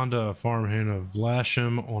 Tonda, a farmhand of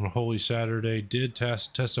Lasham on a Holy Saturday, did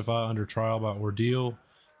testify under trial by ordeal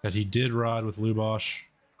that he did ride with Lubosh,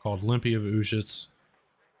 called Limpy of Ushitz,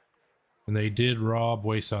 and they did rob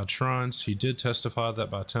wayside shrines. He did testify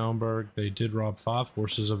that by Talmberg they did rob 5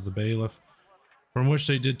 horses of the bailiff, from which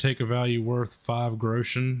they did take a value worth 5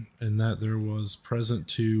 groschen, and that there was present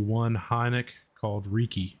to 1 Heineck called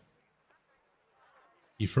Riki.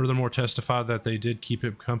 He furthermore testified that they did keep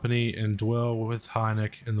him company and dwell with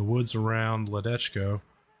Heineck in the woods around Ledechko.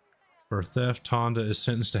 For theft, Tonda is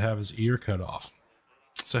sentenced to have his ear cut off.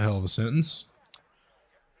 It's a hell of a sentence.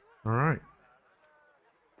 Alright.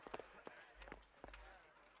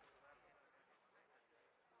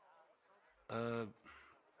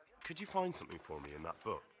 Could you find something for me in that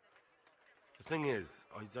book? The thing is,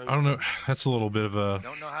 I don't know. That's a little bit of a...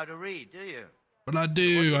 Don't know how to read, do you? But I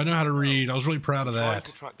do. I know how to read. I was really proud of I'm trying that.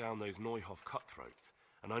 to track down those Neuhoff cutthroats,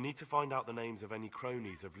 and I need to find out the names of any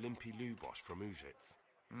cronies of Limpy Lubosh from Ushitz.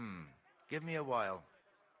 Give me a while.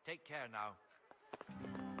 Take care now.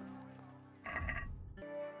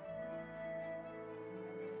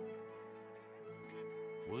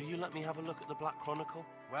 Will you let me have a look at the Black Chronicle?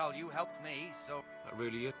 Well, you helped me, so... That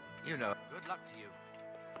really is... You know. Good luck to you.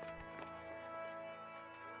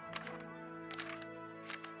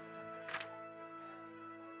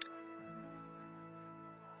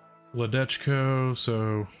 Ledechko,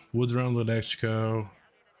 so woods around Ledechko.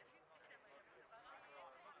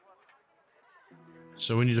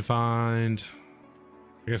 So we need to find...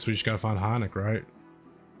 I guess we just gotta find Heineck, right?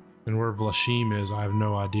 And where Vlashim is, I have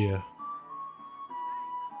no idea.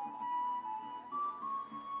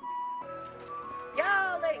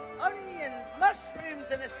 Garlic, onions, mushrooms,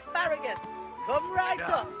 and asparagus. Come right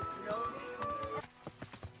up.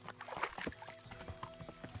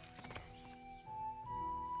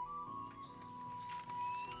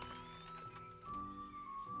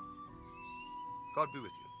 God be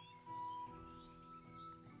with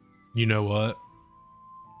you. You know what?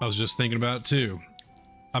 I was just thinking about it too.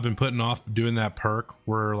 I've been putting off doing that perk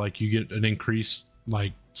where like you get an increased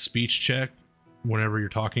like speech check whenever you're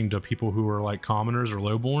talking to people who are like commoners or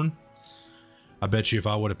lowborn. I bet you if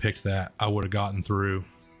I would have picked that, I would have gotten through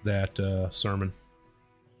that sermon.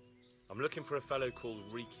 I'm looking for a fellow called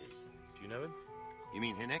Riki. Do you know him? You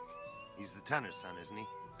mean Hinnick? He's the tanner's son, isn't he?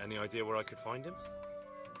 Any idea where I could find him?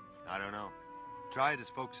 I don't know. Try at his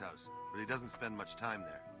folks' house, but he doesn't spend much time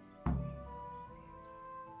there.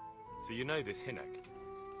 So you know this Hinnick.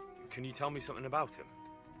 Can you tell me something about him?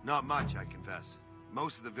 Not much, I confess.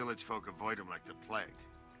 Most of the village folk avoid him like the plague.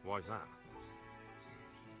 Why's that?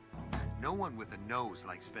 No one with a nose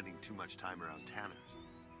likes spending too much time around tanners.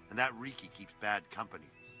 And that Riki keeps bad company.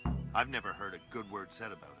 I've never heard a good word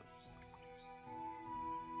said about him.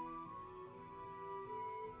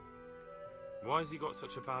 Why has he got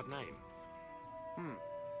such a bad name?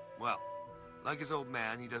 Well, like his old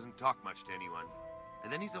man, he doesn't talk much to anyone.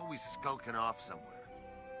 And then he's always skulking off somewhere.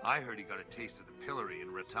 I heard he got a taste of the pillory in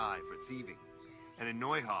Ratai for thieving. And in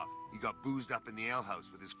Neuhoff, he got boozed up in the alehouse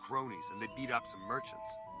with his cronies, and they beat up some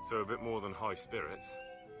merchants. So a bit more than high spirits.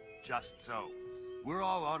 Just so. We're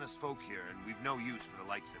all honest folk here, and we've no use for the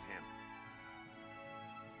likes of him.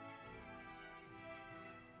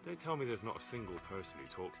 Don't tell me there's not a single person who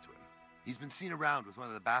talks to him. He's been seen around with one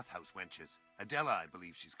of the bathhouse wenches. Adela, I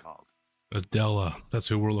believe she's called. Adela, that's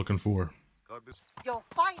who we're looking for. You'll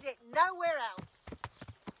find it nowhere else.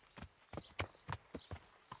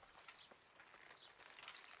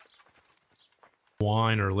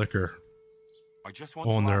 Wine or liquor I just want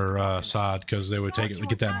on to their side because they would take it to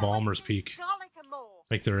get that Balmer's Peak. Garlic and more.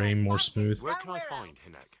 Make their aim more smooth. Where can I find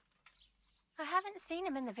Hinek? I haven't seen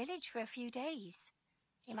him in the village for a few days.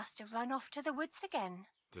 He must have run off to the woods again.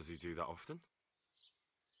 Does he do that often?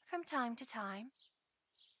 From time to time.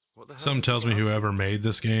 What the hell? Something tells me whoever made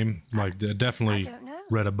this game, like, definitely I don't know.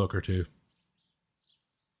 read a book or two.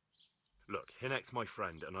 Look, Hinek's my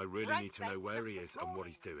friend, and I really need to know where he is and what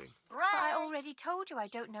he's doing. But I already told you I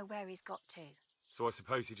don't know where he's got to. So I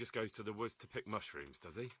suppose he just goes to the woods to pick mushrooms,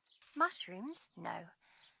 does he? Mushrooms? No.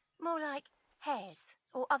 More like hares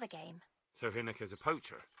or other game. So Hinek is a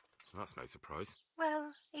poacher? That's no surprise.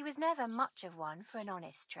 Well, he was never much of one for an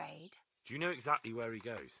honest trade. Do you know exactly where he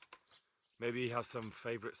goes? Maybe he has some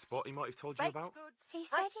favourite spot he might have told you about? He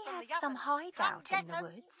said he has some hideout in the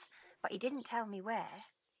woods, but he didn't tell me where.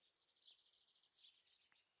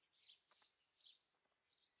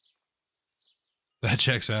 That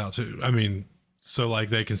checks out too. I mean, so like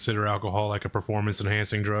they consider alcohol like a performance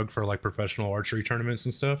enhancing drug for like professional archery tournaments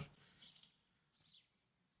and stuff.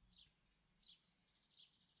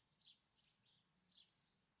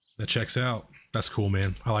 That checks out. That's cool,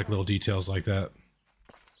 man. I like little details like that.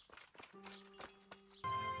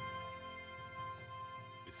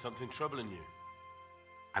 Is something troubling you?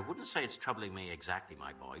 I wouldn't say it's troubling me exactly,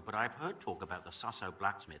 my boy, but I've heard talk about the Sasso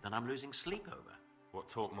blacksmith and I'm losing sleep over. What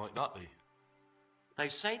talk might that be? They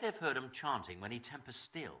say they've heard him chanting when he tempers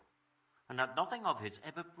steel, and that nothing of his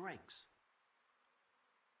ever breaks.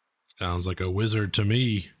 Sounds like a wizard to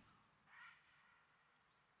me.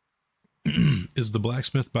 Is the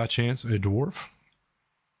blacksmith by chance a dwarf?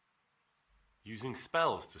 Using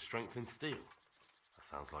spells to strengthen steel? That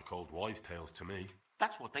sounds like old wives' tales to me.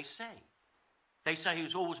 That's what they say. They say he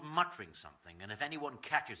was always muttering something, and if anyone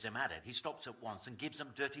catches him at it, he stops at once and gives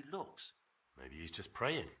them dirty looks. Maybe he's just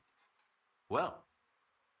praying. Well,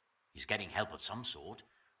 he's getting help of some sort,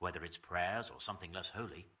 whether it's prayers or something less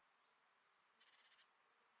holy.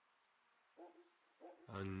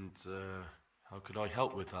 And, how could I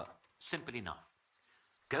help with that? Simple enough.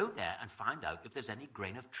 Go there and find out if there's any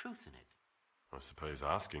grain of truth in it. I suppose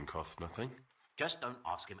asking costs nothing. Just don't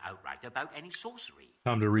ask him outright about any sorcery.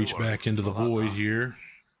 Time to reach back into the void here.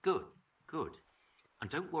 Good, good. And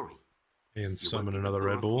don't worry. And summon another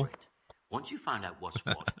Red Bull. Once you find out what's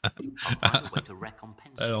what, I'll find a way to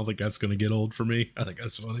recompense I don't think that's going to get old for me. I think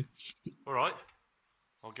that's funny. All right.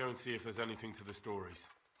 I'll go and see if there's anything to the stories.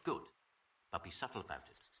 Good. But be subtle about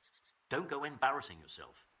it. Don't go embarrassing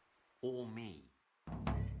yourself. Or me.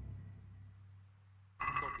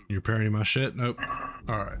 You repairing my shit? Nope.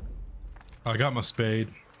 Alright. I got my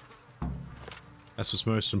spade. That's what's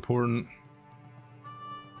most important.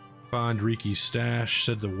 Find Riki's stash.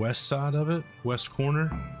 Said the west side of it? West corner?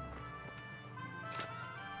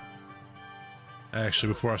 Actually,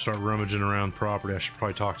 before I start rummaging around property, I should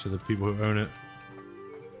probably talk to the people who own it.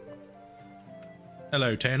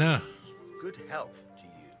 Hello, Tanner. Good health to you.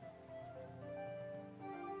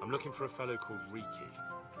 I'm looking for a fellow called Riki.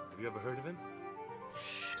 Have you ever heard of him?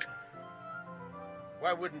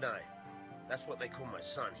 Why wouldn't I? That's what they call my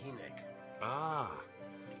son, Hinek. Ah,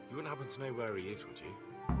 you wouldn't happen to know where he is, would you?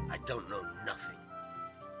 I don't know nothing.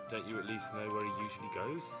 Don't you at least know where he usually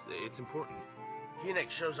goes? It's important. Hinek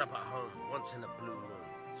shows up at home once in a blue moon,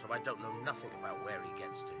 so I don't know nothing about where he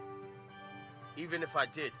gets to. Even if I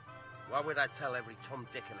did, why would I tell every Tom,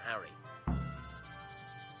 Dick, and Harry?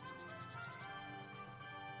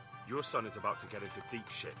 Your son is about to get into deep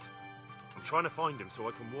shit. I'm trying to find him so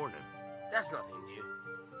I can warn him. That's nothing new.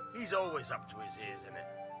 He's always up to his ears in it.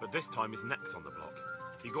 But this time his neck's on the block.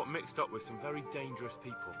 He got mixed up with some very dangerous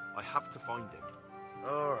people. I have to find him.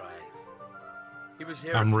 All right. He was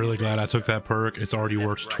here. I'm really glad I took that perk. It's already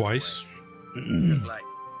worked twice. like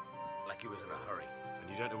he was in a hurry.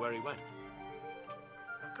 And you don't know where he went?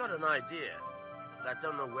 I've got an idea, but I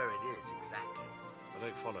don't know where it is exactly. I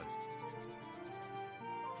don't follow.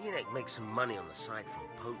 Hinek makes some money on the side from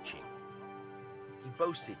poaching. He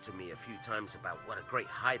boasted to me a few times about what a great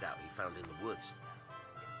hideout he found in the woods,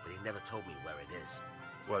 but he never told me where it is.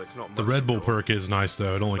 Well, it's not. The Red Bull perk is nice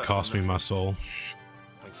though. It only cost me my soul.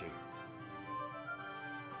 Thank you.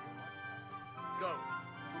 Go.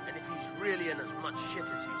 And if he's really in as much shit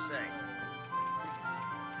as you say.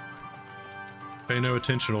 Pay no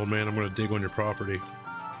attention, old man. I'm going to dig on your property.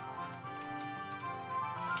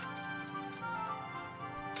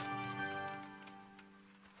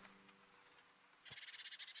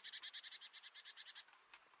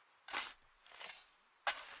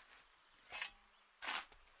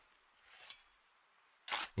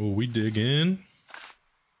 Oh, we dig in.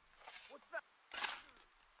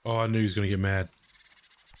 Oh, I knew he was going to get mad.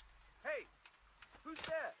 Hey, who's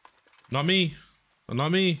there? Not me. Not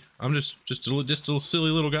me. I'm just a silly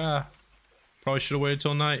little guy. Probably should have waited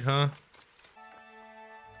till night, huh?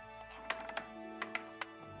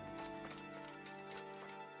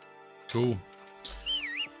 Cool.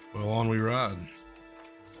 Well, on we ride.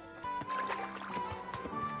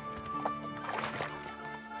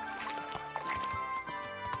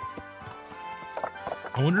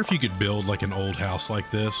 I wonder if you could build like an old house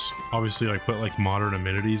like this. Obviously, like put like modern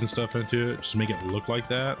amenities and stuff into it, just make it look like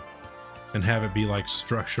that, and have it be like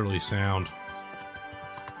structurally sound.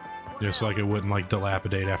 Just like it wouldn't like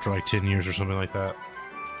dilapidate after like 10 years or something like that.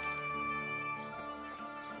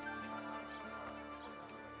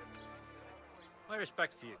 My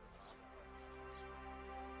respects to you.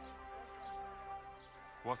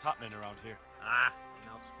 What's happening around here? Ah,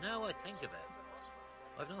 now I think of it.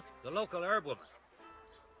 I've not the local herb woman.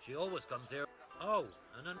 She always comes here. Oh,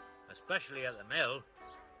 and then, especially at the mill,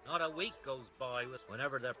 not a week goes by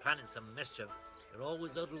whenever they're planning some mischief. They're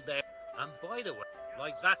always huddled there. And by the way,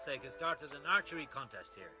 like that sake, has started an archery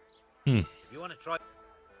contest here. If you want to try...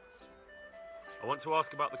 I want to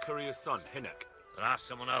ask about the courier's son, Hinnock. I'll ask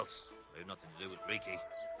someone else. I have nothing to do with Riki.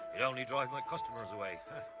 He'd only drive my customers away.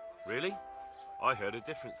 Really? I heard a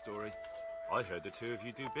different story. I heard the two of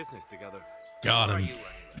you do business together. Got him. Who are you,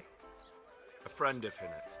 anyway? A friend of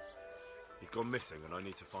Hinnock's. He's gone missing and I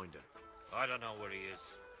need to find him. I don't know where he is.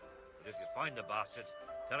 But if you find the bastard,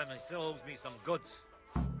 tell him he still owes me some goods.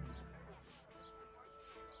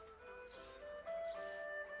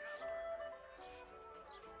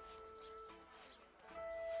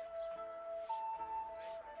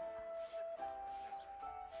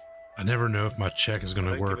 I never know if my check is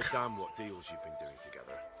gonna I don't work. give a damn what deals you've been doing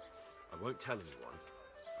together. I won't tell anyone.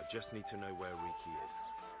 I just need to know where Riki is.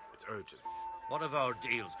 It's urgent. What have our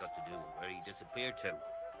deals got to do with where he disappeared to?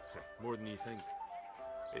 More than you think.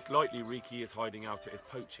 It's likely Riki is hiding out at his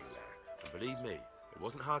poaching lair. And believe me, it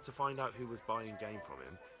wasn't hard to find out who was buying game from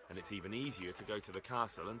him, and it's even easier to go to the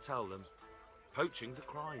castle and tell them. Poaching's a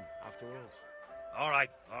crime, after all. All right.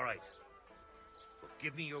 But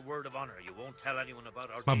give me your word of honor. You won't tell anyone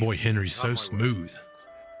about our My deal. boy Henry's so smooth.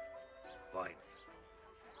 Fine.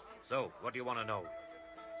 So, what do you want to know?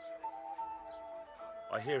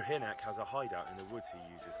 I hear Hinnock has a hideout in the woods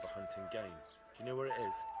he uses for hunting game. Do you know where it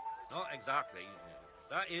is? Not exactly.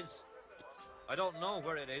 That is... I don't know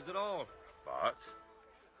where it is at all. But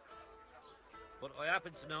I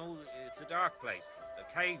happen to know it's a dark place. A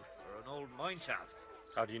cave or an old mine shaft.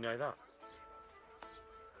 How do you know that?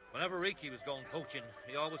 Whenever Riki was going poaching,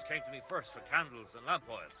 he always came to me first for candles and lamp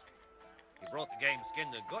oil. He brought the game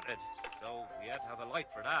skinned and gutted, so he had to have a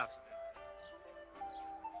light for that.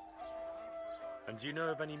 And do you know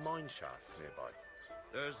of any mine shafts nearby?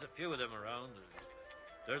 There's a few of them around.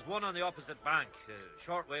 There's one on the opposite bank, a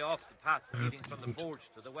short way off the path leading from the forge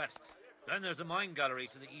to the west. Then there's a mine gallery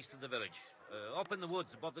to the east of the village, up in the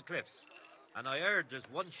woods above the cliffs. And I heard there's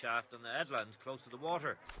one shaft on the headland close to the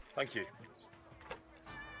water. Thank you.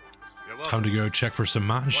 You're welcome. Time to go check for some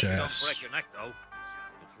mine Watch you shafts. don't break your neck, though.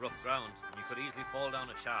 It's rough ground, and you could easily fall down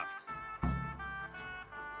a shaft.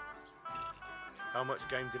 How much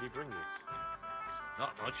game did he bring you?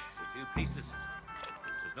 Not much, a few pieces.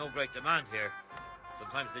 There's no great demand here.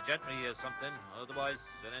 Sometimes the gentry hears something, otherwise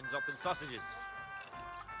it ends up in sausages.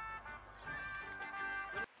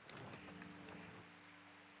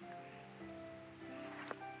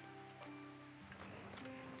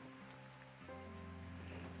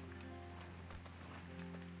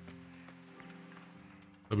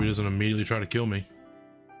 Hope he doesn't immediately try to kill me.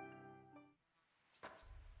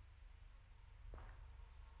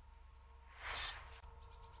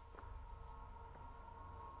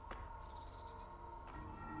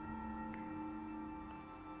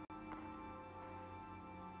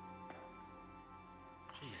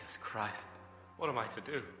 Jesus Christ, what am I to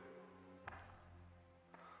do?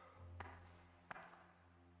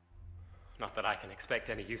 Not that I can expect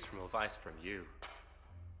any useful advice from you.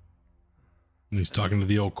 He's talking to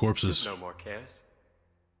the old corpses. No more cares.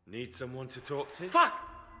 Need someone to talk to? Fuck!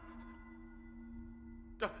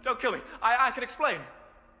 Don't kill me. I can explain.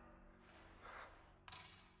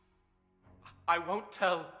 I won't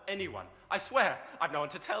tell anyone. I swear. I've no one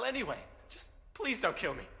to tell anyway. Just please don't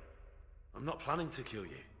kill me. I'm not planning to kill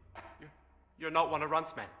you. You're not one of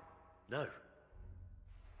Runt's men? No.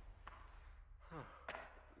 Huh.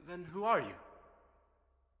 Then who are you?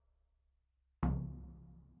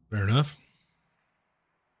 Fair enough.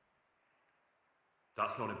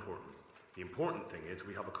 That's not important. The important thing is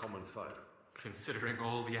we have a common foe. Considering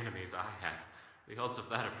all the enemies I have, the odds of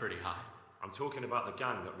that are pretty high. I'm talking about the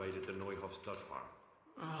gang that raided the Neuhof stud farm.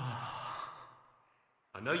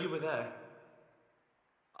 I know you were there.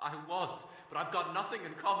 I was, but I've got nothing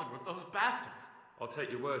in common with those bastards. I'll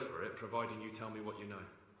take your word for it, providing you tell me what you know.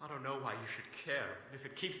 I don't know why you should care. If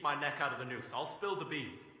it keeps my neck out of the noose, I'll spill the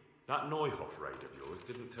beans. That Neuhoff raid of yours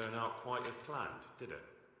didn't turn out quite as planned, did it?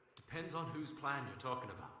 Depends on whose plan you're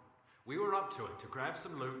talking about. We were up to it to grab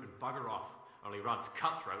some loot and bugger off. Only Runt's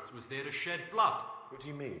cutthroats was there to shed blood. What do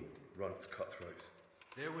you mean, Runt's cutthroats?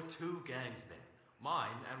 There were two gangs there, mine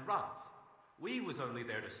and Runt's. We was only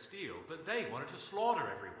there to steal, but they wanted to slaughter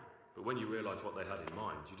everyone. But when you realised what they had in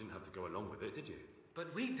mind, you didn't have to go along with it, did you?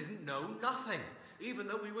 But we didn't know nothing, even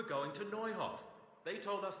though we were going to Neuhoff. They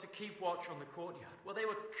told us to keep watch on the courtyard. Well, they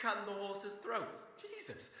were cutting the horses' throats.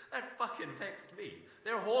 Jesus, that fucking vexed me.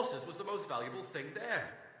 Their horses was the most valuable thing there.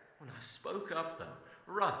 When I spoke up, though,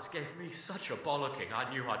 Runt gave me such a bollocking, I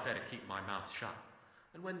knew I'd better keep my mouth shut.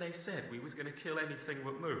 And when they said we was going to kill anything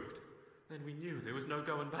that moved, then we knew there was no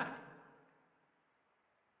going back.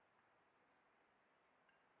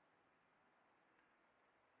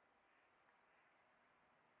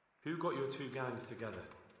 Who got your two gangs together?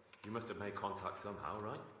 You must have made contact somehow,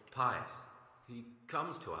 right? Pius. He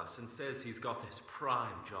comes to us and says he's got this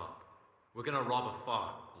prime job. We're going to rob a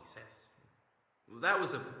farm, he says. That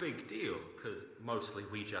was a big deal, because mostly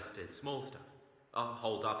we just did small stuff.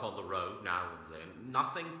 Hold up on the road now and then.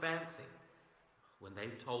 Nothing fancy. When they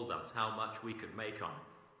told us how much we could make on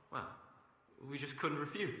it, well, we just couldn't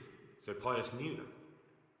refuse. So Pius knew them?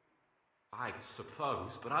 I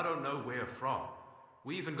suppose, but I don't know where from.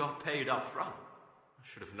 We even got paid up front. I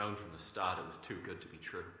should have known from the start it was too good to be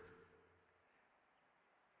true.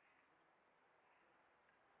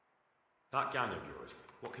 That gang of yours,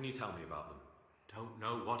 what can you tell me about them? Don't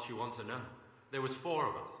know what you want to know. There was 4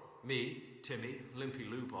 of us. Me, Timmy, Limpy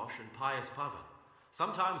Lubosh, and Pius Pavan.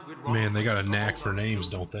 Sometimes we'd rob. Man, they got a knack for names,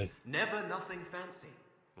 don't they? Never nothing fancy.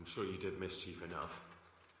 I'm sure you did mischief enough.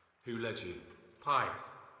 Who led you? Pius.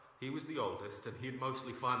 He was the oldest, and he'd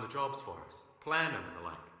mostly find the jobs for us. Plan them and the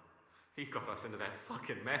like. He got us into that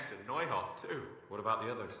fucking mess in Neuhoff, too. What about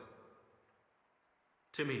the others?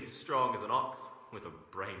 Timmy's strong as an ox, with a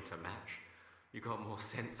brain to match. You got more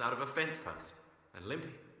sense out of a fence post. And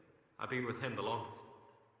Limpy, I've been with him the longest.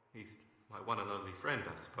 He's my one and only friend,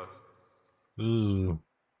 I suppose. Ooh.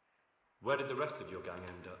 Where did the rest of your gang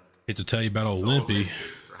end up? Hate to tell you about old Limpy.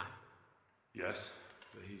 Right. Yes,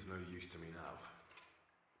 but he's no use to me now.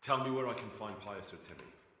 Tell me where I can find Pius or Timmy.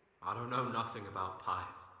 I don't know nothing about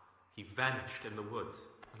Pius. He vanished in the woods,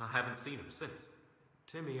 and I haven't seen him since.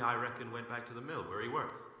 Timmy, I reckon, went back to the mill where he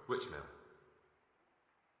works. Which mill?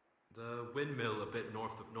 The windmill a bit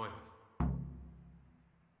north of Neuhoff.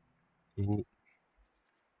 Ooh.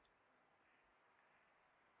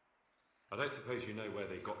 I don't suppose you know where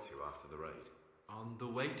they got to after the raid? On the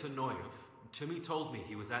way to Neuhoff, Timmy told me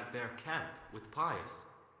he was at their camp with Pius.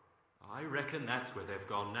 I reckon that's where they've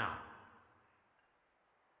gone now.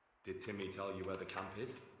 Did Timmy tell you where the camp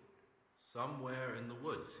is? Somewhere in the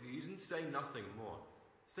woods. He didn't say nothing more.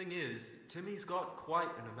 Thing is, Timmy's got quite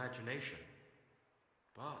an imagination.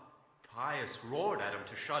 But Pius roared at him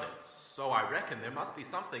to shut it, so I reckon there must be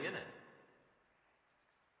something in it.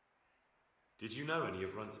 Did you know any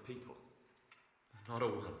of Runt's people? Not a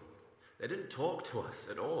one. They didn't talk to us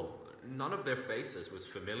at all. None of their faces was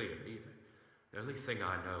familiar either. The only thing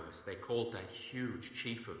I know is they called that huge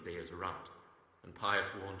chief of theirs Runt, and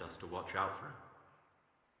Pius warned us to watch out for him.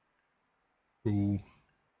 Ooh.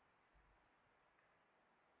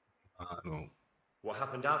 I don't. What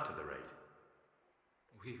happened after the raid?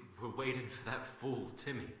 We were waiting for that fool,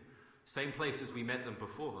 Timmy. Same place as we met them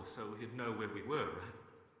before, so he'd know where we were, right?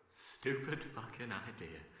 Stupid fucking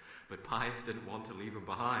idea. But Pius didn't want to leave him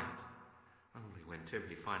behind. Only when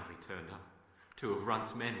Timmy finally turned up, 2 of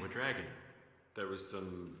Runt's men were dragging him. There was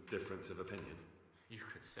some difference of opinion? You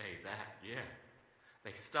could say that, yeah.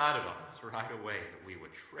 They started on us right away that we were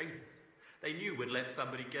traitors. They knew we'd let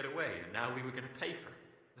somebody get away, and now we were going to pay for it.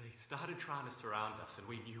 They started trying to surround us, and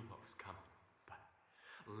we knew what was coming. But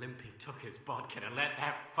Limpy took his bodkin and let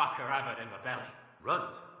that fucker have it in the belly.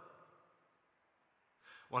 Runt?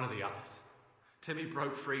 One of the others. Timmy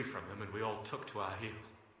broke free from them, and we all took to our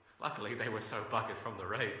heels. Luckily, they were so buggered from the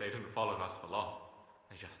raid, they didn't follow us for long.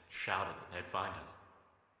 They just shouted that they'd find us.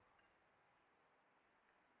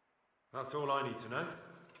 That's all I need to know.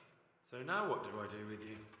 So now what do I do with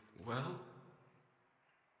you? Well...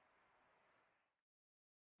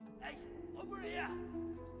 Hey, over here!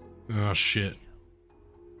 Oh, shit.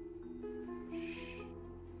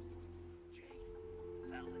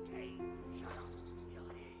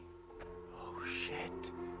 Oh,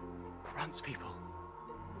 shit. Runt's people.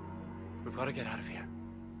 We've got to get out of here.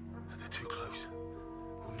 They're too close.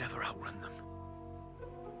 We'll never outrun them.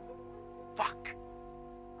 Fuck!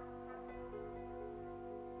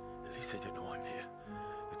 least they don't know I'm here.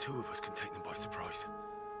 The two of us can take them by surprise.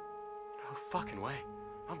 No fucking way.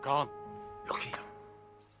 I'm gone. Look here.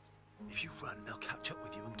 If you run, they'll catch up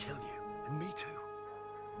with you and kill you. And me too.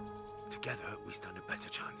 Together, we stand a better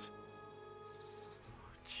chance.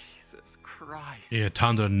 Jesus Christ. Yeah,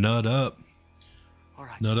 time to nut up. All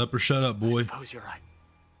right. Nut up or shut up, boy. I suppose you're right.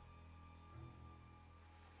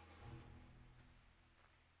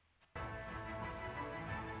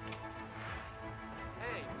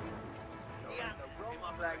 Hey, the answer's in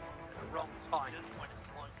my place at the wrong time.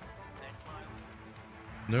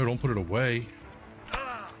 No, don't put it away.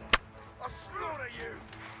 I'll slaughter you!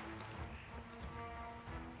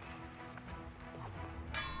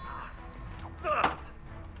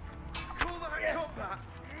 Call that combat!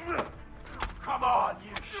 Come on,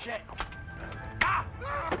 you shit!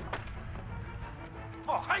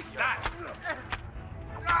 Oh, take that!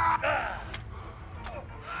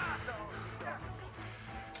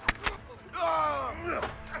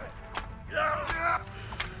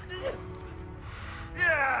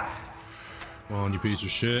 Come on, you piece of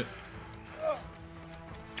shit.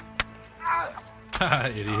 Haha,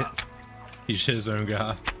 idiot. He shit his own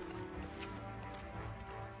guy.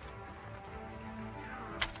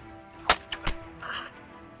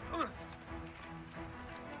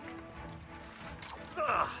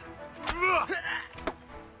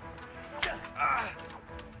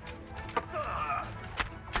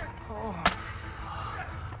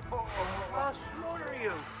 I'll slaughter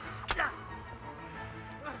you!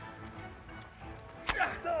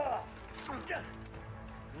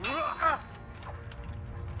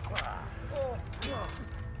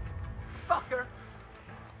 Fucker!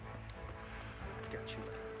 Got you.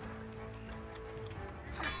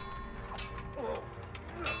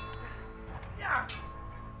 Yeah.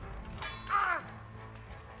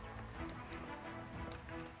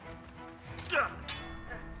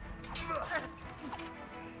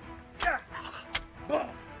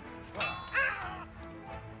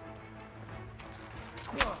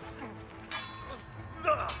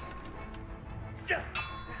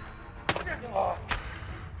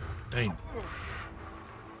 Dang.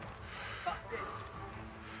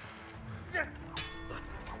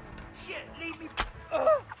 Shit, leave me.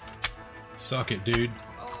 Suck it, dude.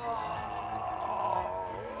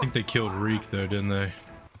 I think they killed Reek though, didn't they?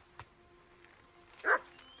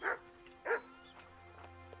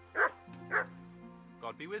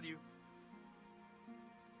 God be with you.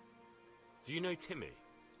 Do you know Timmy?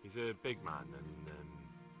 He's a big man and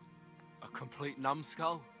A complete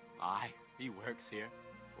numbskull? Aye, he works here.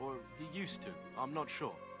 Or he used to, I'm not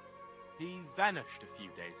sure. He vanished a few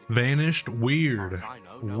days ago. Vanished? Weird. As far as I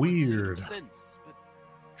know, no Weird. one's seen him since, but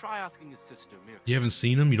try asking his sister, Mira. You haven't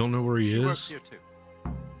seen him? You don't know where he She is? works here too.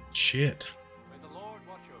 Shit. May the Lord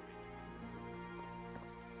watch over you.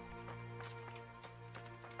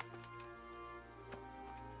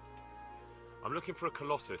 I'm looking for a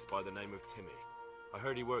colossus by the name of Timmy. I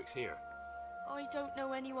heard he works here. I don't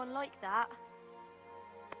know anyone like that.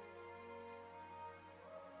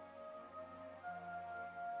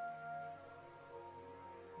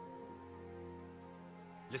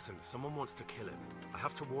 Listen, someone wants to kill him. I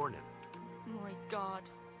have to warn him. My God.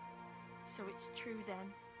 So it's true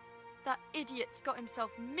then. That idiot's got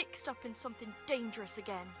himself mixed up in something dangerous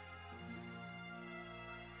again.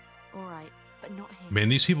 Alright, but not him. Man,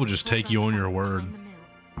 these people just take you on your word.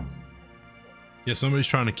 Yeah, somebody's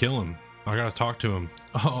trying to kill him. I gotta talk to him.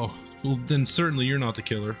 Oh, well then certainly you're not the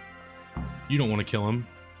killer. You don't want to kill him,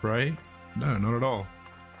 right? No, not at all.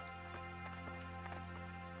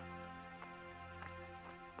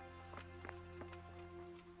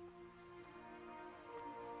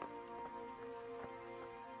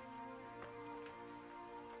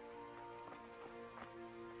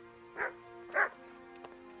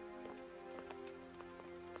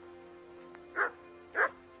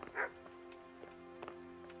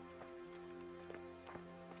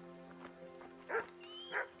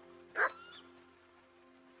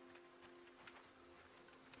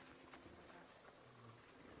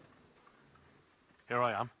 Here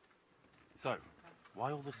I am. So,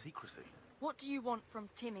 why all the secrecy? What do you want from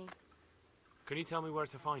Timmy? Can you tell me where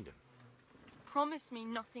to find him? Promise me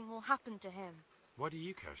nothing will happen to him. Why do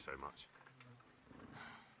you care so much?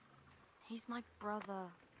 He's my brother.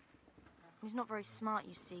 He's not very smart,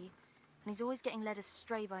 you see, and he's always getting led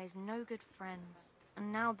astray by his no-good friends.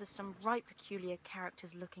 And now there's some right peculiar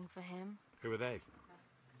characters looking for him. Who are they?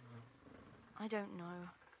 I don't know,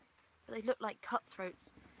 but they look like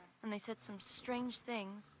cutthroats, and they said some strange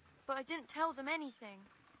things, but I didn't tell them anything.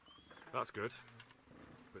 That's good.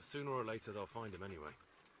 But sooner or later they'll find him anyway.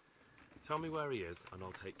 Tell me where he is and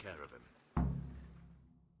I'll take care of him.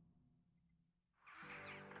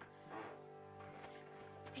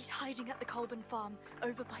 He's hiding at the Colburn farm,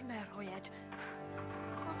 over by Merhoyed.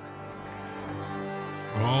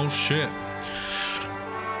 Oh, shit.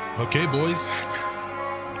 Okay, boys.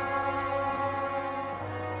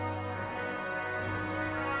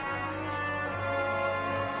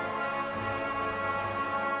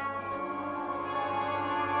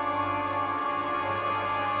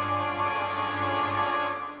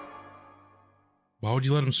 Why would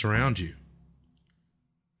you let him surround you?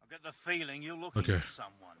 I get the feeling you're looking Okay. for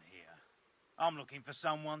someone here. I'm looking for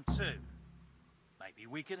someone too. Maybe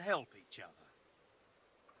we could help each other.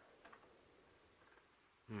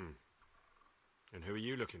 And who are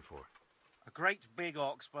you looking for? A great big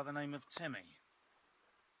ox by the name of Timmy.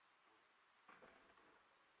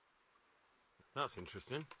 That's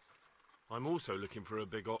interesting. I'm also looking for a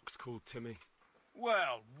big ox called Timmy.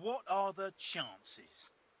 Well, what are the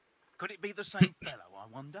chances? Could it be the same fellow, I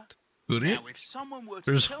wonder? Could it? Now, if someone were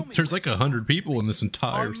to tell me There's like 100 people in this I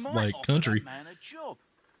entire might like offer country. that man a job.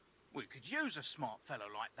 We could use a smart fellow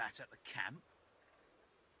like that at the camp.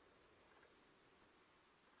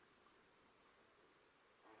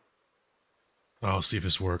 I'll see if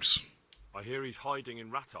this works. I hear he's hiding in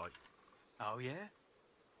Ratai. Oh, yeah?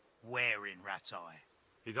 Where in Ratai?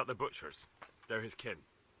 He's at the butcher's. They're his kin.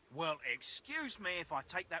 Well, excuse me if I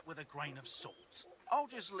take that with a grain of salt. I'll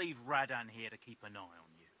just leave Radan here to keep an eye on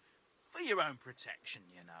you. For your own protection,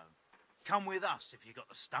 you know. Come with us if you got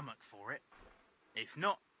the stomach for it. If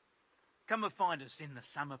not, come and find us in the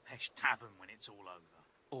Summerpesh Tavern when it's all over.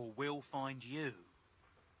 Or we'll find you.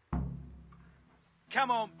 Come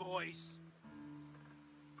on, boys.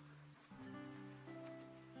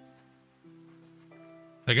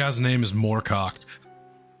 That guy's name is Moorcock.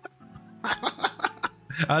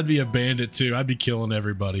 I'd be a bandit too. I'd be killing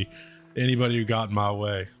everybody. Anybody who got in my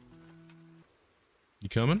way. You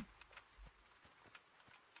coming?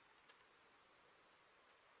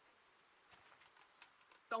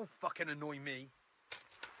 Don't fucking annoy me.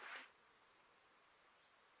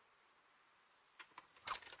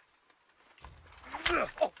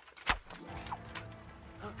 Oh.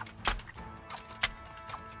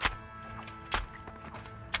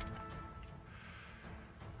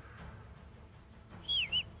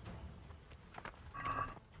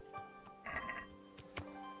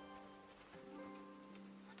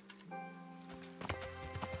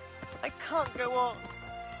 I can't go on.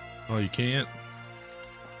 Oh, you can't?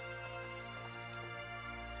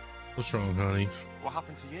 What's wrong, honey? What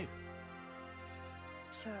happened to you?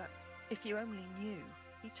 Sir, if you only knew.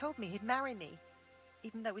 He told me he'd marry me,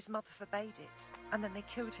 even though his mother forbade it. And then they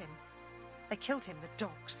killed him. They killed him, the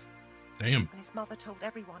dogs. Damn. And his mother told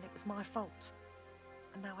everyone it was my fault.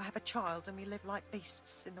 And now I have a child and we live like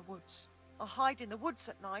beasts in the woods. I hide in the woods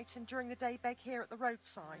at night and during the day beg here at the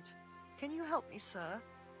roadside. Can you help me, sir?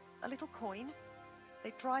 A little coin?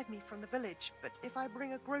 They drive me from the village, but if I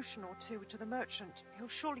bring a groschen or two to the merchant, he'll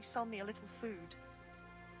surely sell me a little food.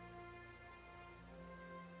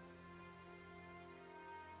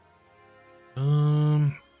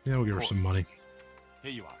 Yeah, we'll give her some money.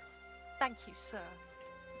 Here you are. Thank you, sir.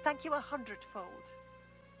 Thank you 100-fold.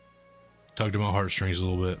 Tugged at my heartstrings a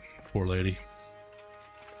little bit. Poor lady.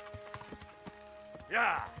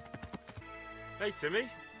 Yeah. Hey, Timmy.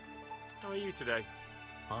 How are you today?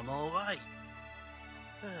 I'm all right.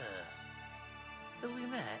 Have we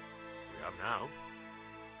met? We have now.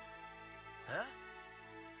 Huh?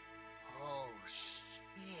 Oh,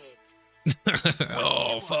 shit.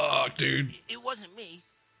 Oh, fuck, dude. It wasn't me.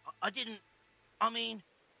 I didn't... I mean...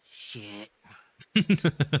 Shit. I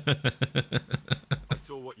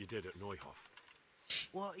saw what you did at Neuhof.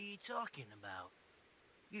 What are you talking about?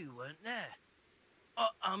 You weren't there.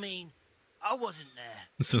 I mean, I wasn't there.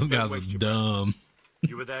 This guy's dumb.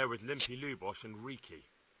 You were there with Limpy Lubosh and Riki.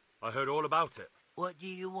 I heard all about it. What do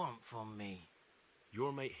you want from me?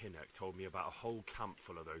 Your mate Hinek told me about a whole camp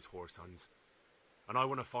full of those horse huns. And I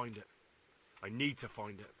want to find it. I need to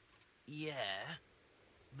find it. Yeah,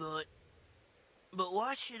 but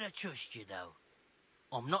why should I trust you, though?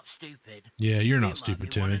 I'm not stupid. Yeah, you're You not might stupid,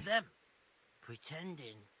 be one Timmy. of them.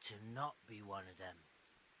 Pretending to not be one of them.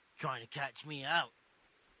 Trying to catch me out.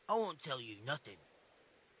 I won't tell you nothing.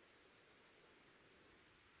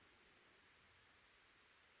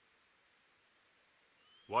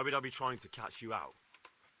 Why would I be trying to catch you out?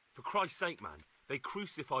 For Christ's sake, man, they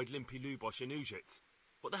crucified Limpy Lubosh in Ujits.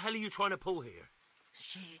 What the hell are you trying to pull here?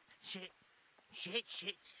 Shit.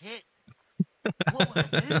 What would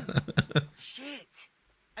I do? Shit.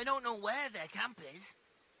 I don't know where their camp is.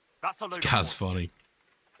 That's a load This of guy's bullshit. funny.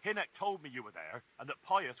 Hinek told me you were there, and that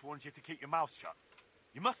Pius warned you to keep your mouth shut.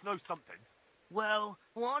 You must know something. Well,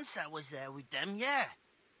 once I was there with them, yeah.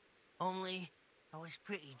 Only I was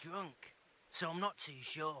pretty drunk, so I'm not too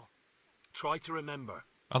sure. Try to remember.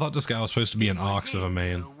 I thought this guy was supposed to be an ox of a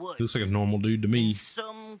man. He looks like a normal dude to me.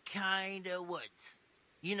 Some kind of woods.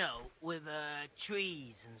 You know, with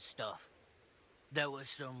trees and stuff. There were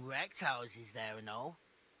some wrecked houses there and all.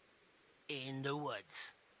 In the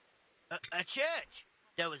woods. A church!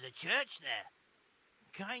 There was a church there.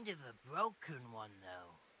 Kind of a broken one,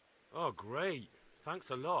 though. Oh, great. Thanks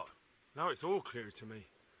a lot. Now it's all clear to me.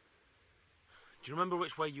 Do you remember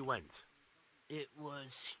which way you went? It was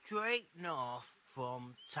straight north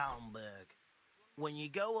from Talmberg. When you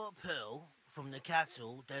go uphill from the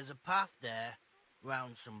castle, there's a path there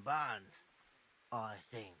round some barns, I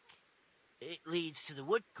think. It leads to the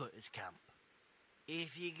woodcutters' camp.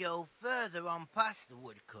 If you go further on past the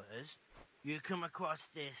woodcutters, you come across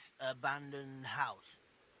this abandoned house.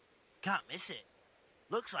 Can't miss it.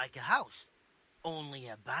 Looks like a house, only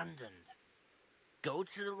abandoned. Go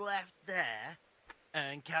to the left there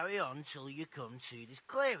and carry on till you come to this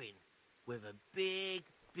clearing with a big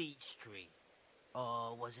beech tree.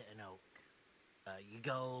 Or was it an oak? You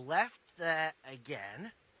go left there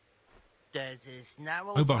again. There's this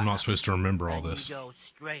narrow I hope I'm path, not supposed to remember all and this. you go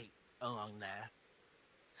straight along there.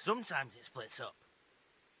 Sometimes it splits up.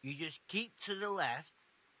 You just keep to the left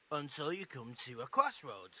until you come to a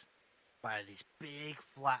crossroads by this big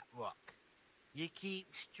flat rock. You keep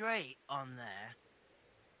straight on there.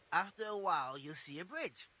 After a while, you'll see a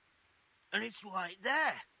bridge. And it's right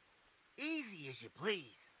there. Easy as you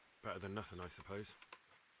please. Better than nothing, I suppose.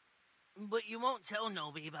 But you won't tell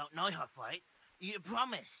nobody about Neuhoff, right? You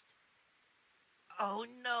promised. Oh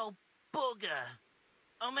no, bugger.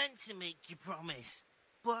 I meant to make you promise,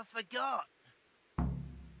 but I forgot.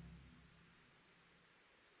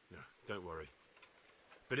 No, don't worry.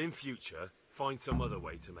 But in future, find some other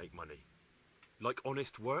way to make money. Like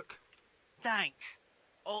honest work? Thanks.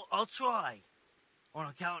 I'll try. On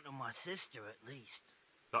account of my sister, at least.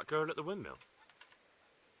 That girl at the windmill?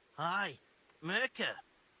 Hi, Merca.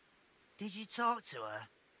 Did you talk to her?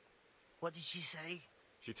 What did she say?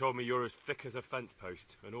 She told me you're as thick as a fence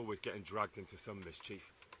post and always getting dragged into some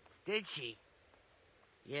mischief. Did she?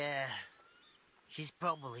 Yeah, she's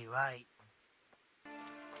probably right.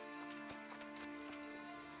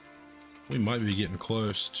 We might be getting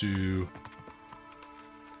close to...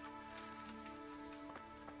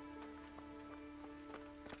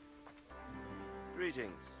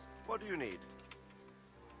 Greetings. What do you need?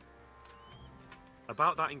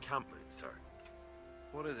 About that encampment, sir.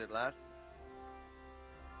 What is it, lad?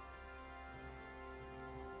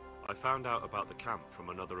 I found out about the camp from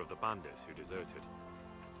another of the bandits who deserted.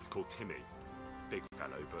 He's called Timmy. Big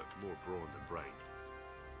fellow, but more brawn than brain.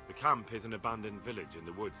 The camp is an abandoned village in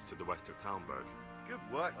the woods to the west of Talmberg. Good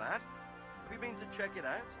work, lad. Have you been to check it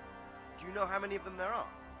out? Do you know how many of them there are?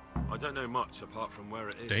 I don't know much apart from where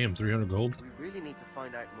it is. Damn, 300 gold. We really need to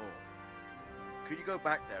find out more. Could you go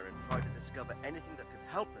back there and try to discover anything that could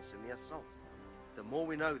help us in the assault? The more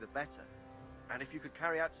we know, the better. And if you could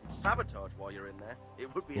carry out some sabotage while you're in there,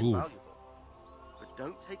 it would be invaluable. But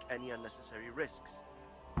don't take any unnecessary risks.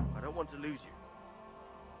 I don't want to lose you.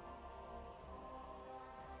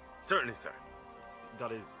 Certainly, sir.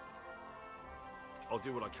 That is... I'll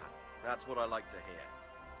do what I can. That's what I like to hear.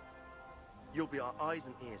 You'll be our eyes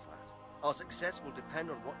and ears, lad. Our success will depend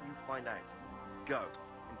on what you find out. Go,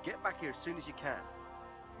 and get back here as soon as you can.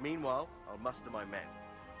 Meanwhile, I'll muster my men.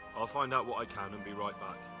 I'll find out what I can and be right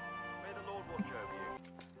back. May the Lord watch over you.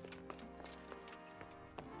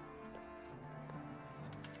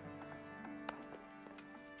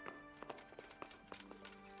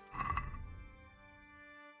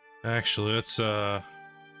 Actually, let's talk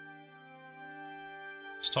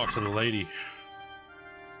to the lady.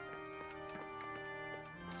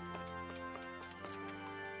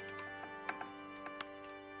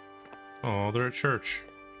 Oh, they're at church.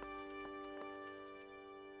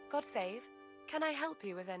 God save. Can I help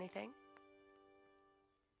you with anything?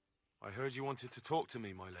 I heard you wanted to talk to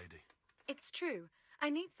me, my lady. It's true.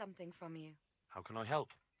 I need something from you. How can I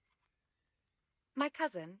help? My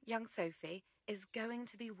cousin, young Sophie, is going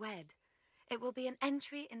to be wed. It will be an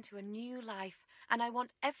entry into a new life, and I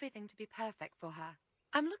want everything to be perfect for her.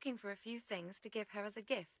 I'm looking for a few things to give her as a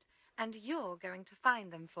gift, and you're going to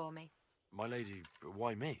find them for me. My lady,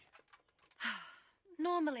 why me?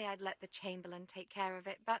 Normally I'd let the Chamberlain take care of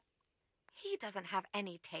it, but he doesn't have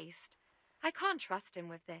any taste. I can't trust him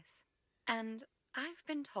with this. And I've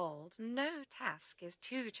been told no task is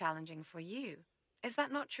too challenging for you. Is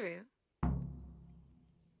that not true?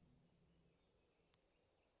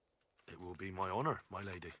 It will be my honor, my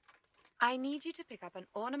lady. I need you to pick up an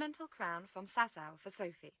ornamental crown from Sasau for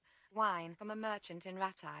Sophie, wine from a merchant in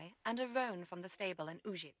Ratai and a roan from the stable in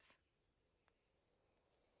Ujits.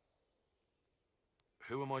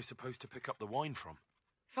 Who am I supposed to pick up the wine from?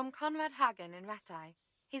 From Conrad Hagen in Ratai.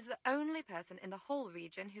 He's the only person in the whole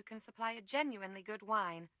region who can supply a genuinely good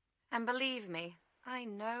wine. And believe me, I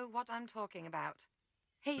know what I'm talking about.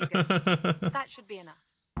 Here you go. That should be enough.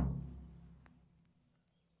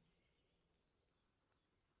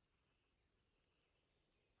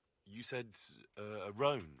 You said a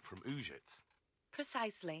roan from Ujits.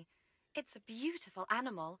 Precisely. It's a beautiful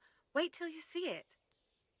animal. Wait till you see it.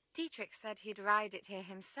 Dietrich said he'd ride it here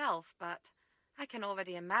himself, but I can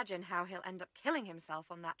already imagine how he'll end up killing himself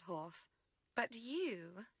on that horse. But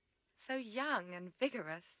you, so young and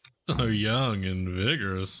vigorous. So young and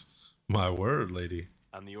vigorous. My word, lady.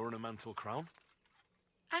 And the ornamental crown?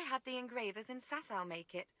 I had the engravers in Sasau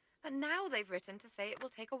make it, but now they've written to say it will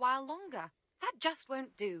take a while longer. That just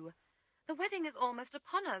won't do. The wedding is almost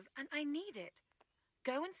upon us, and I need it.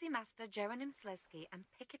 Go and see Master Jeronim Slesky and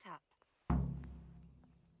pick it up.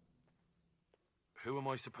 Who am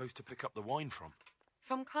I supposed to pick up the wine from?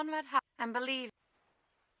 From Conrad and believe...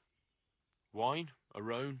 Wine, a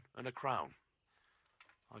roan, and a crown.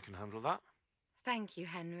 I can handle that. Thank you,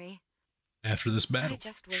 Henry. After this battle, I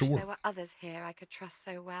just wish sure. there were others here I could trust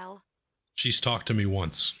so well. She's talked to me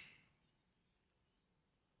once.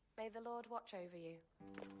 May the Lord watch over you.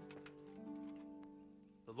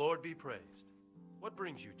 The Lord be praised. What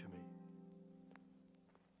brings you to me?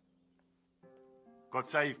 God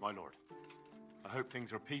save, my lord. I hope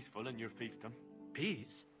things are peaceful in your fiefdom.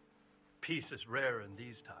 Peace? Peace is rare in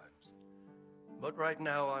these times. But right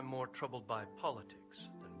now I'm more troubled by politics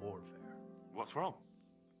than warfare. What's wrong?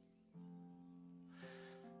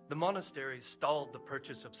 The monastery stalled the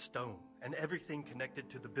purchase of stone and everything connected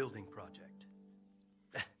to the building project.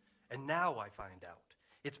 And now I find out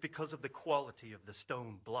it's because of the quality of the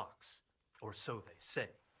stone blocks, or so they say.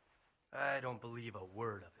 I don't believe a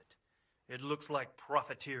word of it. It looks like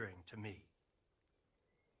profiteering to me.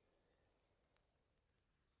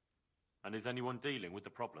 And is anyone dealing with the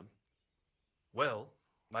problem? Well,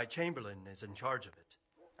 my chamberlain is in charge of it,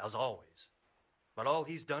 as always. But all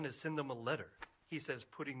he's done is send them a letter. He says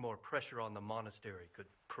putting more pressure on the monastery could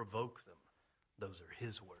provoke them. Those are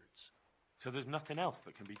his words. So there's nothing else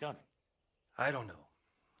that can be done? I don't know.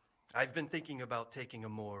 I've been thinking about taking a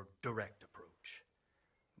more direct approach.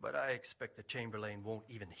 But I expect the chamberlain won't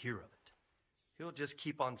even hear of it. He'll just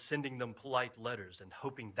keep on sending them polite letters and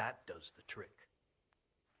hoping that does the trick.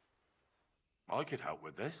 I could help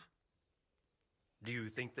with this. Do you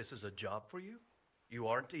think this is a job for you? You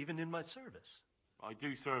aren't even in my service. I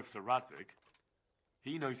do serve Sir Radzig.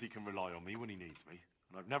 He knows he can rely on me when he needs me,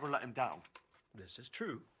 and I've never let him down. This is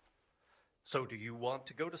true. So do you want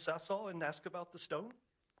to go to Sasau and ask about the stone?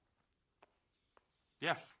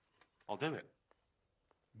 Yes, I'll do it.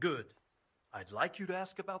 Good. I'd like you to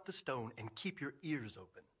ask about the stone and keep your ears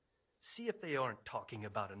open. See if they aren't talking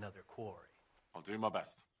about another quarry. I'll do my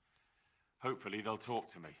best. Hopefully they'll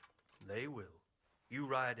talk to me. They will. You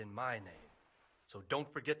ride in my name, so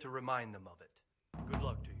don't forget to remind them of it. Good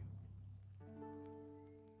luck to you.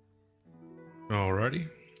 Alrighty.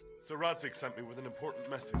 Sir Radzig sent me with an important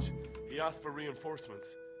message. He asked for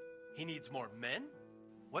reinforcements. He needs more men?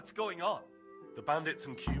 What's going on? The bandits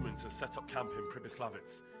and Cumans have set up camp in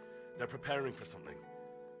Pribyslavitz. They're preparing for something.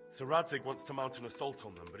 Sir Radzig wants to mount an assault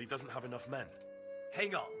on them, but he doesn't have enough men.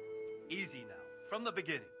 Hang on. Easy now. From the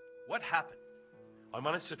beginning. What happened? I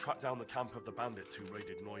managed to track down the camp of the bandits who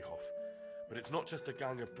raided Neuhof. But it's not just a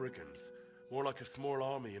gang of brigands. More like a small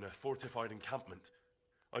army in a fortified encampment.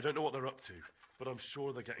 I don't know what they're up to, but I'm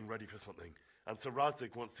sure they're getting ready for something. And Sir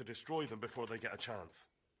Radzig wants to destroy them before they get a chance.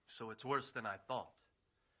 So it's worse than I thought.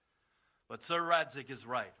 But Sir Radzig is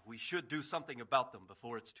right. We should do something about them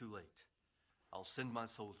before it's too late. I'll send my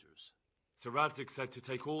soldiers. Sir Radzig said to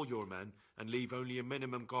take all your men and leave only a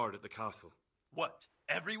minimum guard at the castle. What?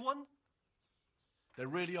 Everyone? There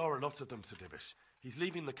really are a lot of them, Sir Divish. He's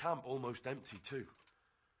leaving the camp almost empty too.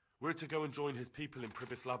 We're to go and join his people in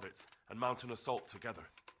Pribyslavitz and mount an assault together.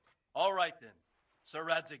 All right then. Sir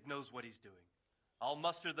Radzig knows what he's doing. I'll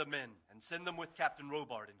muster the men and send them with Captain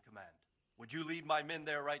Robard in command. Would you lead my men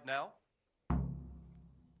there right now?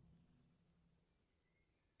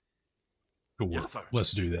 Cool. Yes, sir.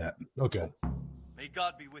 Let's do that. Okay. May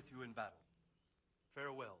God be with you in battle.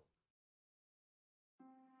 Farewell.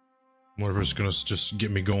 Whatever's gonna just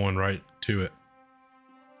get me going right to it.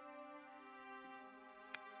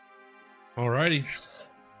 Alrighty.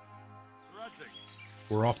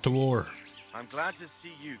 We're off to war. I'm glad to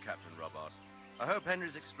see you, Captain Robard. I hope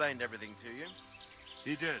Henry's explained everything to you.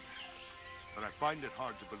 He did, but I find it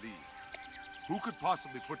hard to believe. Who could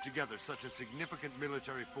possibly put together such a significant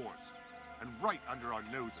military force? And right under our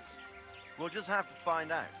noses? We'll just have to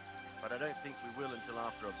find out. But I don't think we will until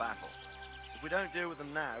after a battle. If we don't deal with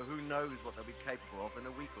them now, who knows what they'll be capable of in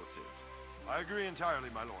a week or two. I agree entirely,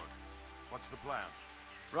 my lord. What's the plan?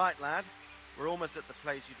 Right, lad. We're almost at the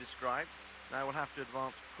place you described. Now we'll have to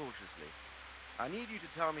advance cautiously. I need you to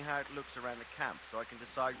tell me how it looks around the camp so I can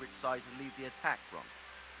decide which side to lead the attack from.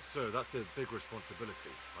 Sir, that's a big responsibility.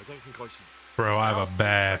 I don't think I should... Bro, I have a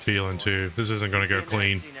bad feeling too. This isn't going to go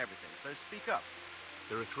clean. Seen everything, so speak up.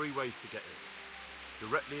 There are 3 ways to get in.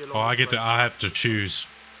 Directly along I have to choose.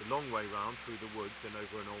 The long way round through the woods and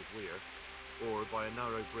over an old weir, or by a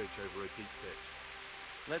narrow bridge over a deep ditch.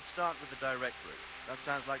 Let's start with the direct route. That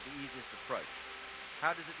sounds like the easiest approach.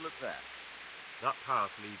 How does it look there? That path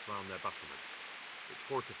leads round their battlements. It's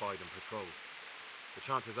fortified and patrolled. The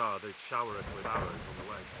chances are they'd shower us with arrows on the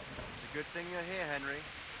way. It's a good thing you're here, Henry.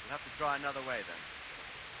 We'll have to try another way then.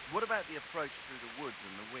 What about the approach through the woods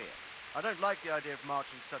and the weir? I don't like the idea of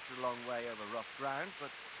marching such a long way over rough ground, but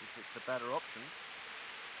if it's the better option...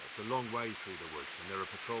 It's a long way through the woods, and there are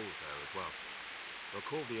patrols there as well. They'll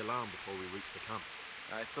call the alarm before we reach the camp.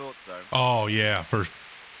 I thought so. Oh, yeah, first.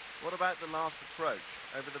 What about the last approach,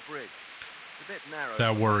 over the bridge? It's a bit narrow.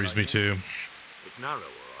 That worries me too. It's narrow,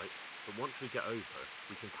 all right, but once we get over,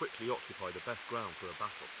 we can quickly occupy the best ground for a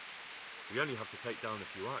battle. We only have to take down a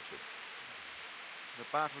few archers. The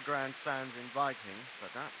battleground sounds inviting, but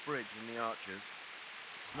that bridge and the archers,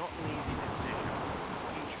 it's not an easy decision.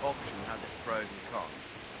 Each option has its pros and cons.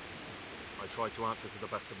 I try to answer to the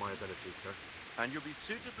best of my ability, sir. And you'll be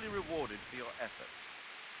suitably rewarded for your efforts.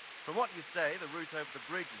 From what you say, the route over the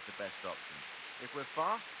bridge is the best option. If we're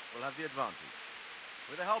fast, we'll have the advantage.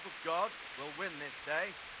 With the help of God, we'll win this day.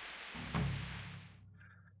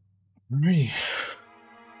 Alrighty.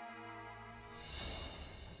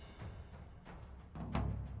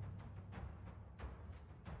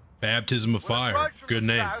 Baptism of Fire. Good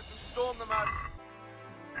name. Storm them out.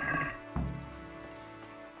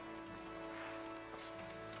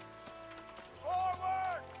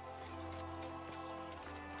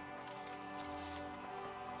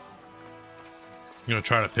 I'm gonna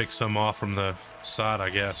try to pick some off from the side, I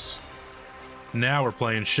guess. Now we're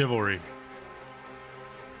playing chivalry.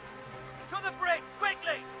 To the bridge,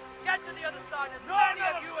 quickly! Get to the other side as many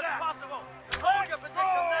of you as possible! Hold your position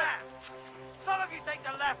there! Some of you take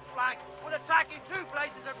the left flank. We'll attack in 2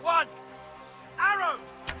 places at once! Arrows!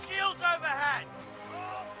 Shields overhead!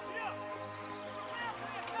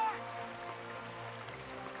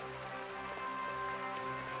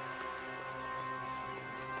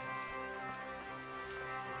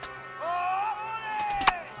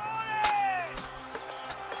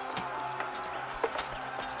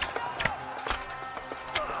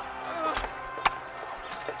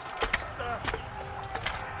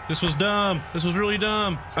 This was dumb. This was really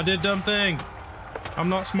dumb. I did dumb thing. I'm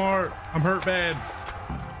not smart. I'm hurt bad.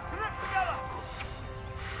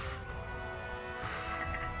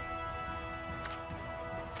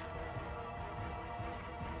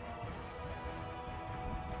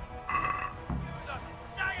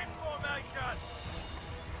 Stay in formation!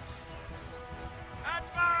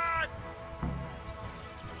 Advance!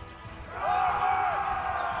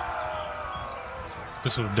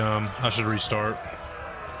 This was dumb. I should restart.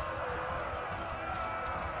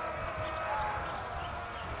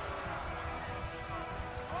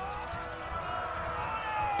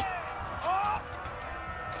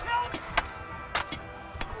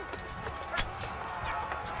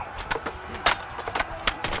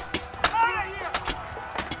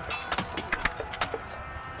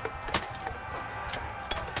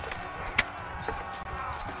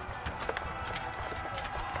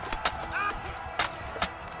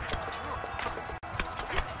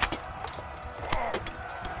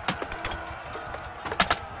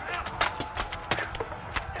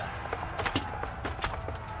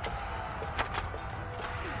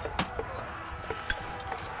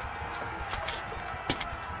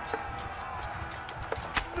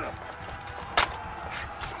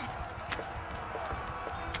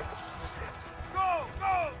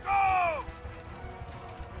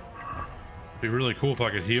 Be really cool if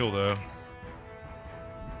I could heal though.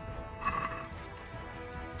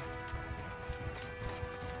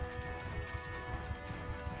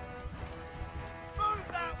 Move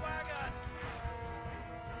that wagon!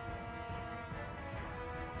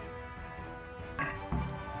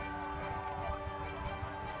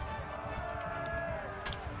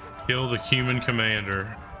 Kill the human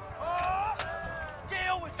commander.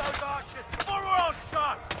 Deal with those archers before we're all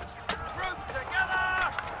shot! Group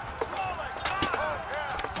together! Forward, fast!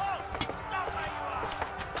 Halt! Stop where you are!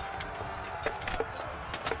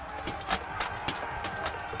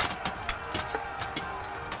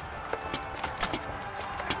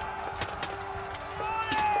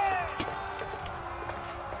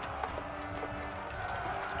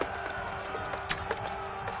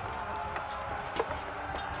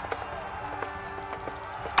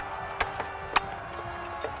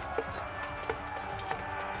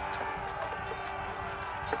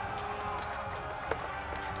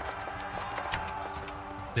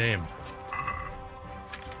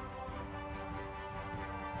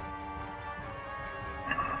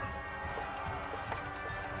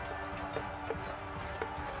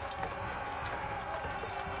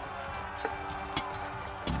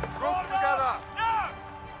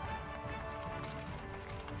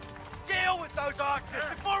 archers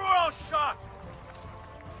before we're all shot!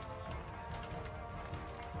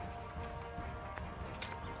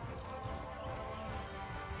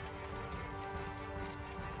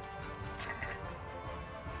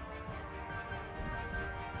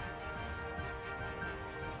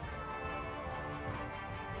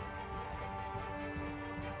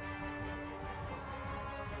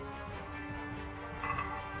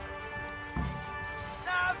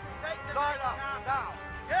 Now to take the Line next up, camp. now.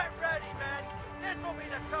 Get ready, men. This will be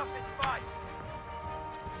the toughest fight.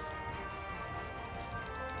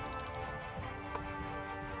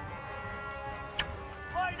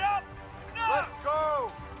 Line up. Now. Let's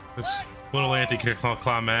go. It's a little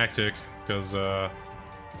anticlimactic because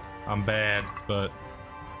I'm bad, but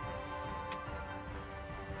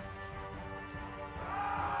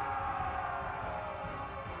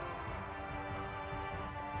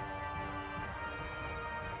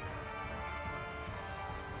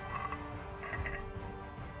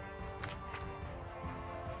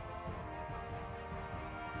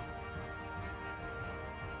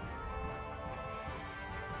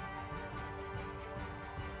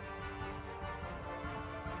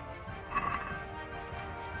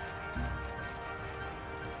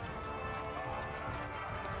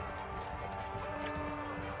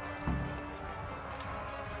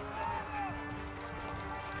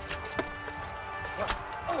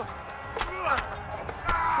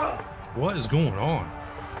what is going on?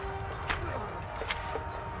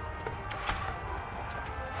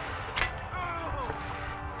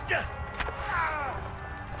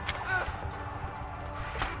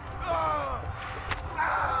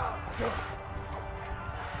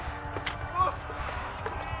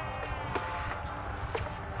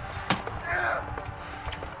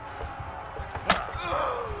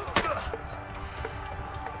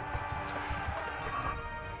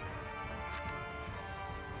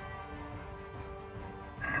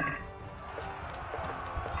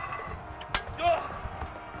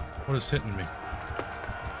 What is hitting me? I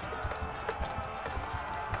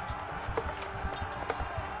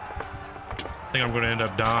think I'm going to end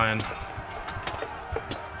up dying.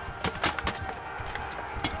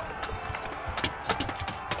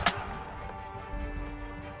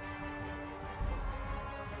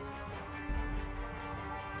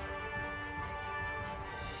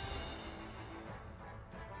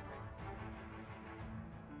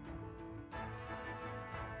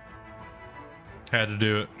 Had to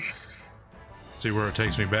do it. See where it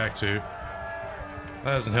takes me back to. That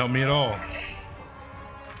doesn't help me at all.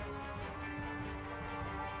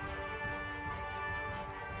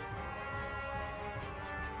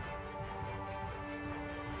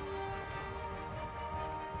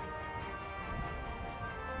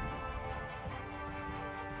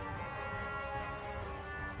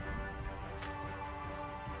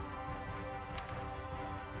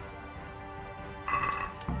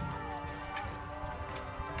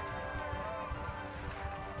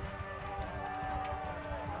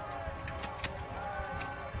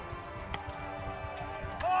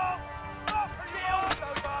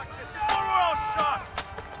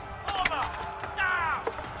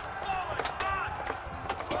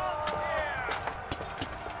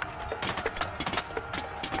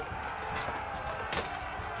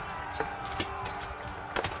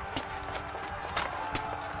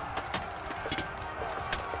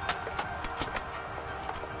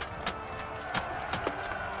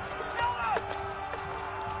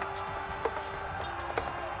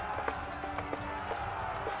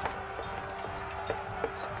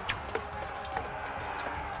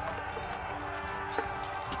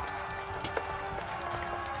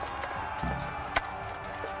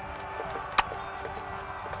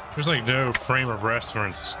 There's like no frame of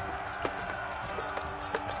reference.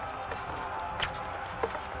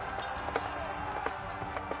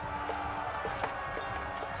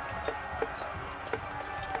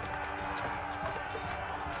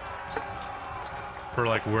 For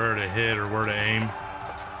like where to hit or where to aim.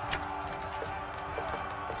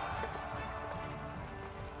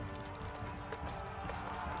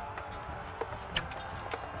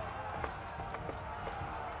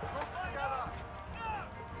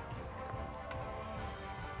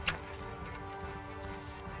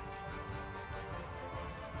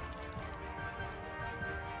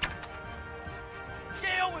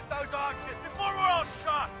 Deal with those archers before we're all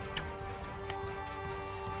shot!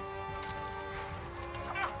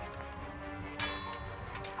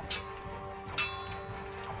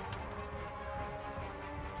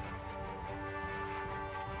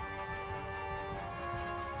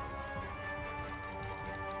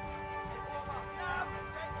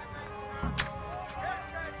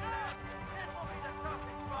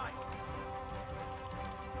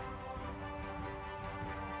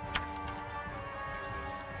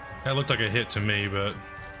 That looked like a hit to me, but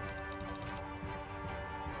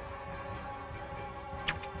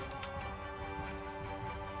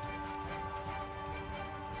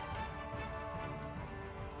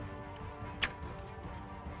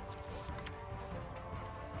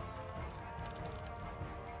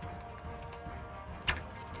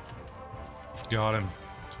got him.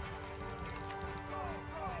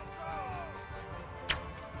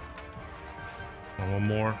 One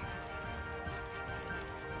more.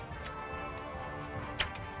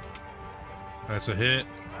 That's a hit.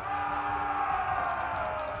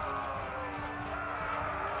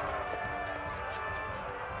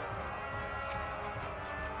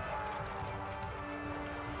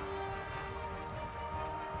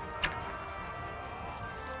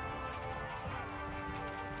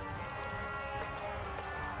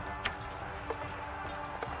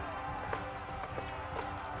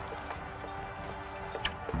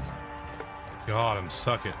 Got him,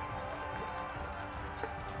 suck it.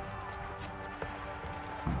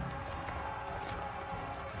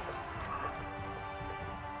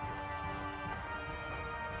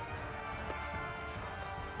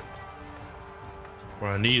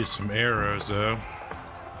 What I need is some arrows, though.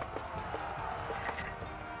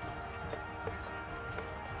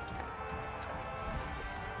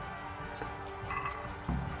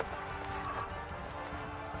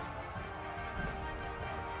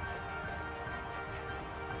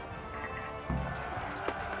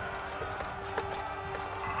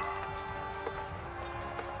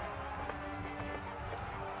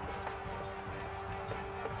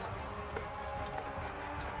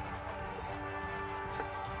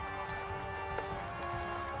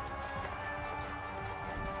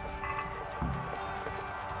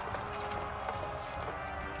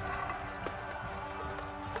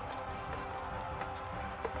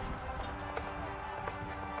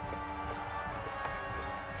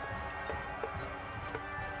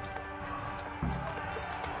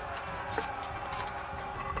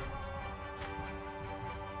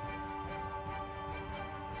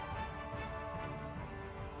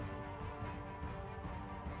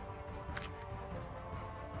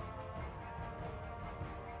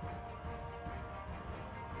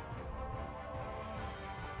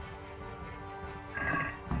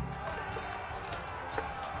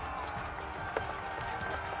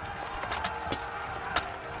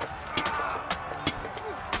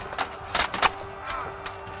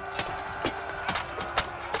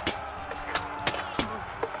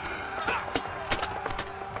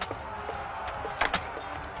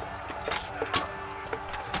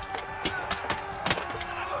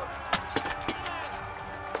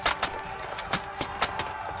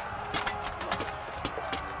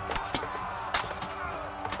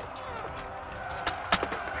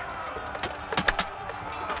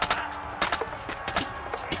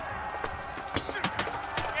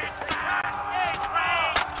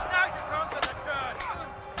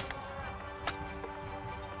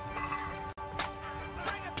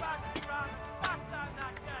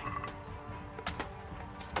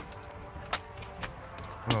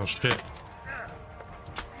 Oh shit.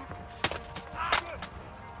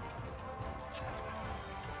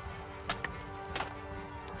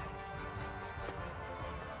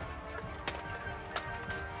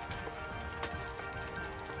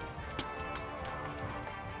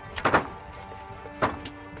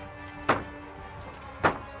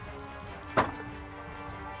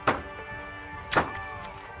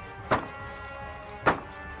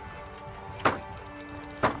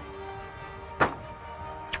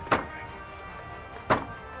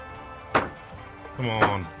 Come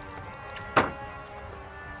on.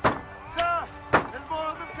 Sir, there's more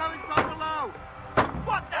of them coming from below.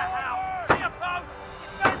 What the hell? See a post?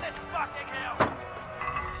 Defend this fucking hill.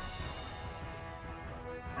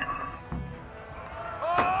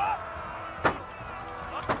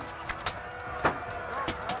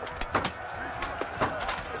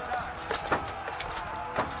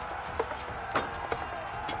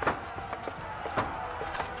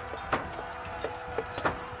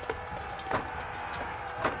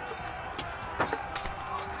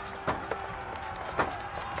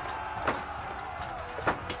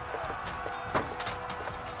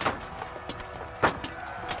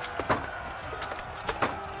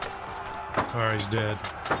 Alright, he's dead.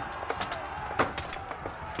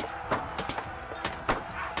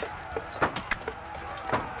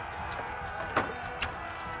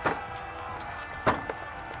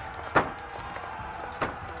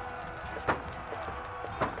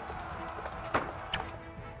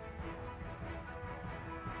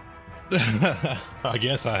 I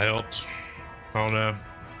guess I helped. I don't know.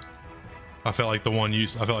 I felt like the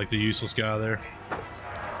useless guy there.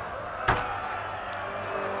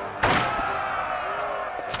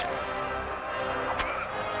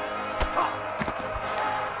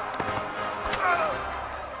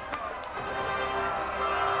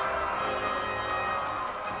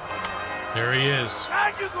 There he is.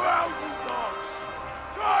 Stand your ground, you dogs!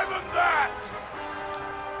 Drive him back!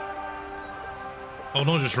 Oh,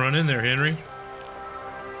 don't just run in there, Henry.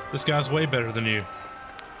 This guy's way better than you.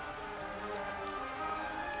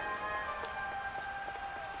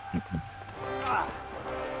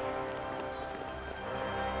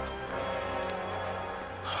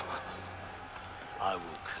 I will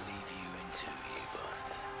cleave you in two, you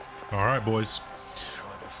bastard. All right, boys.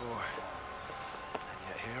 Tried before, and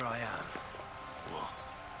yet here I am. What?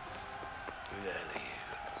 Who the hell are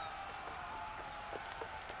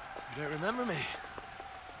you? You don't remember me?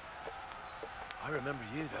 I remember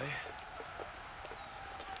you, though.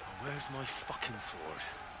 Oh, where's my fucking sword?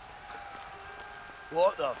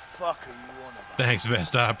 What the fuck are you on about? Thanks,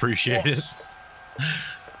 Vest. I appreciate it.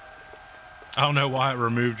 I don't know why it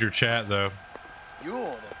removed your chat, though. You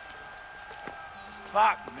on it?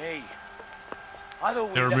 Fuck me. I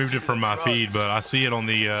thought we It removed left it you from to my the feed, but I see it on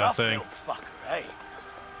the Tough thing. little fucker, eh?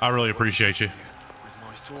 I really appreciate you. With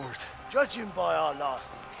my sword. Judging by our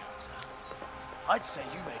last encounter, I'd say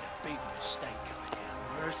you made a big mistake coming here.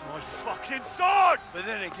 Where's my fucking sword? But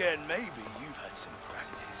then again, maybe you've had some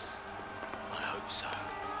practice. I hope so.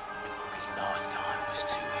 Because last time was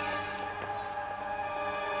too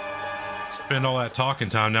easy. Spend all that talking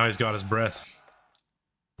time, now he's got his breath.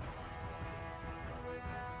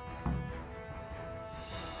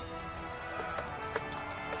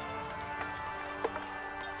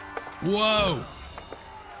 Whoa!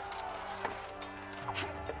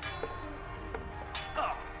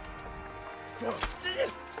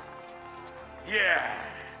 Yeah.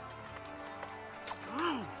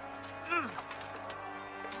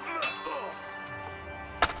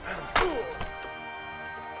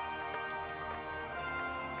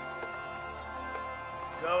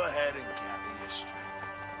 Go ahead and gather your strength.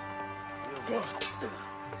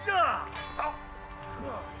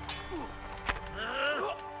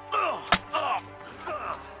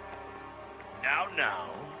 Now.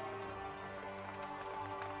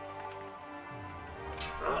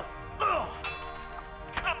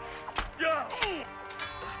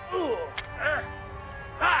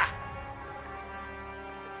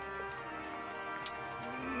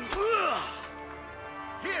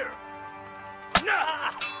 Here.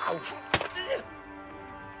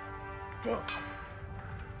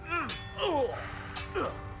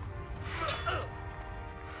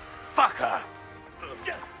 Fucker.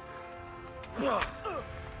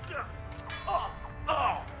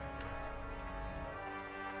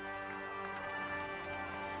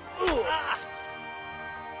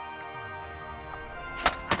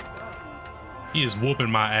 He is whooping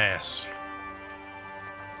my ass.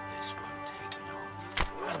 This won't take long.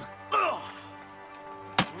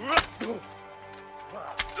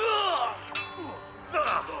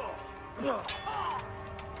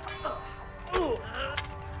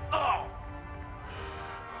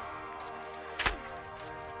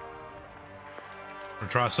 Wanna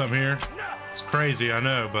try something here? It's crazy, I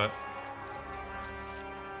know, but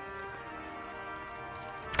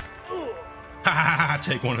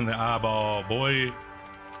take one in the eyeball, boy.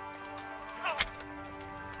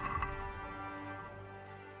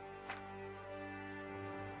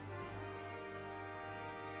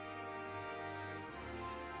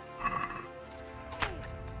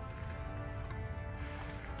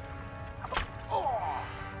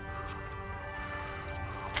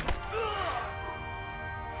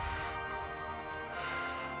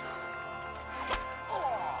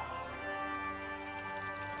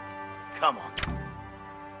 Come on.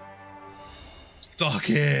 Stock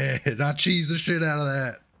it. I cheese the shit out of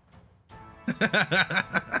that.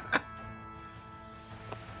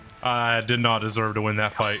 I did not deserve to win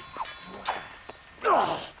that fight.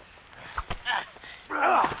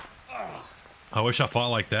 I wish I fought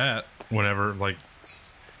like that whenever, like.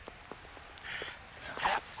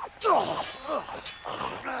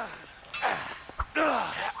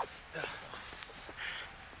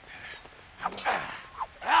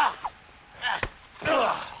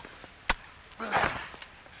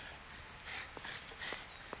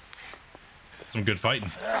 Some good fighting.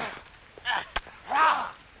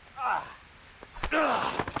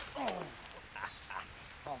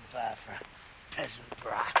 On bad for a peasant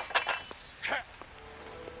brat.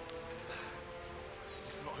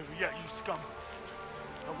 It's not over yet, you scum.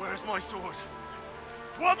 Now where's my sword?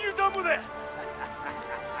 What have you done with it?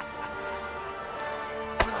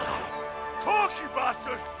 Talk, you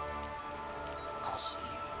bastard! I'll see you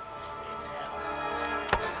in hell.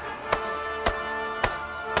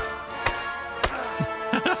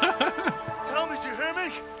 Tell me, do you hear me?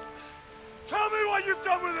 Tell me what you've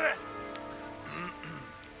done with it!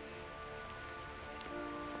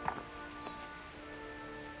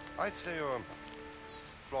 I'd say you're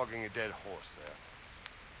flogging a dead horse there.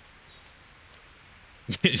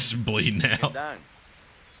 It's bleeding Get out. down.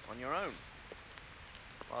 On your own.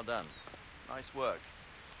 Well done. Nice work.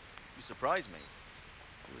 You surprised me.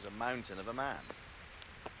 He was a mountain of a man.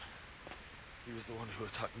 He was the one who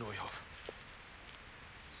attacked Neuhoff.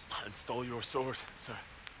 And stole your sword, sir.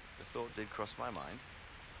 The thought did cross my mind.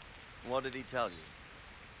 What did he tell you?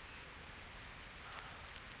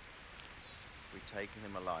 If we'd taken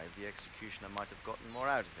him alive, the executioner might have gotten more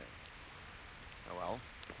out of him. Oh well,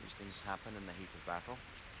 these things happen in the heat of battle.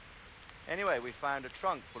 Anyway, we found a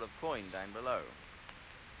trunk full of coin down below.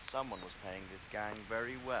 Someone was paying this gang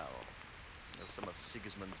very well. There were some of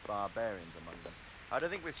Sigismund's barbarians among them. I don't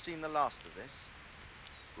think we've seen the last of this.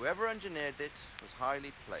 Whoever engineered it was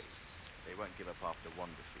highly placed. They won't give up after one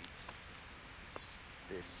defeat.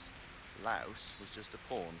 This louse was just a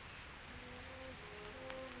pawn.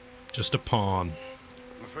 Just a pawn.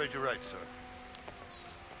 I'm afraid you're right, sir.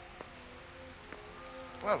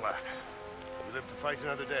 Well, lad, we live to fight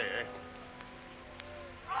another day, eh?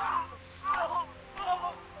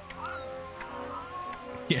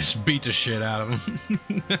 Yes, beat the shit out of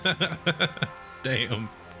him. Damn.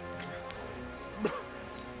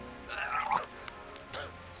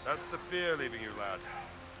 That's the fear leaving you, lad.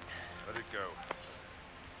 Let it go.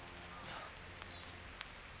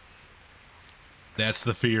 That's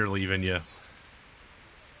the fear leaving you.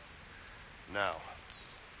 Now,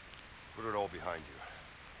 put it all behind you.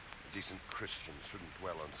 A decent Christian shouldn't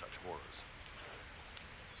dwell on such horrors.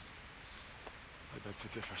 I beg to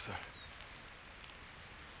differ, sir.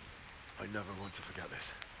 I never want to forget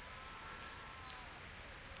this.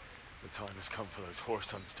 The time has come for those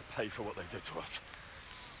whoresons to pay for what they did to us.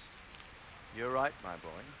 You're right, my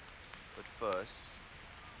boy. But first,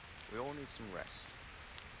 we all need some rest.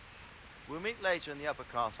 We'll meet later in the upper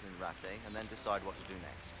castle in Rattay and then decide what to do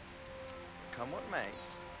next. Come what may,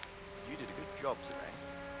 you did a good job today.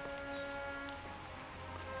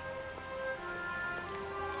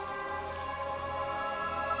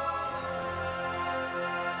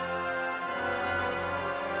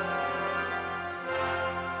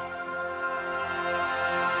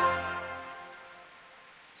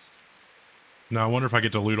 Now, I wonder if I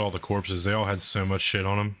get to loot all the corpses. They all had so much shit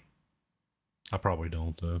on them. I probably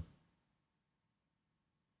don't, though.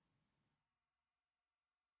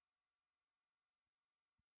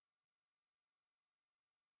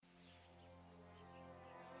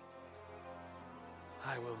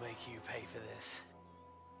 I will make you pay for this.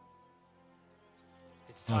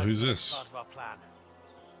 It's Oh, time who's for the this? next part of our plan.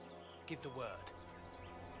 Give the word.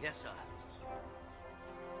 Yes, sir.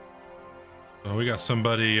 Oh, we got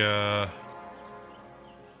somebody,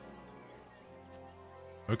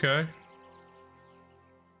 okay.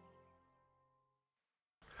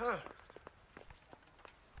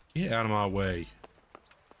 Get out of my way,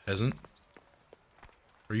 peasant.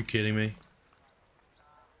 Are you kidding me?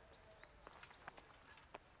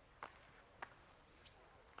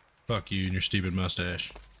 Fuck you and your stupid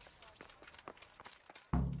mustache.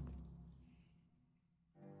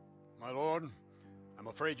 My lord, I'm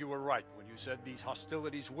afraid you were right when you said these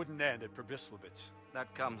hostilities wouldn't end at Pribyslavitz.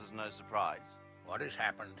 That comes as no surprise. What has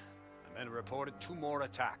happened? The men reported 2 more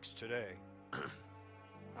attacks today.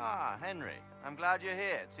 Ah, Henry. I'm glad you're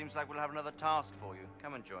here. It seems like we'll have another task for you.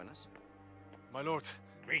 Come and join us. My lord.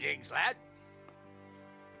 Greetings, lad.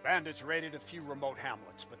 The bandits raided a few remote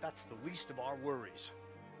hamlets, but that's the least of our worries.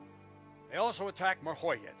 They also attacked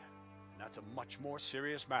Merhoyed, and that's a much more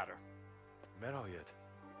serious matter. Merhoyed?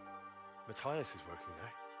 Matthias is working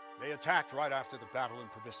there. They attacked right after the battle in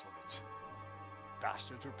Pribyslavitz.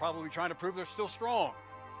 Bastards are probably trying to prove they're still strong.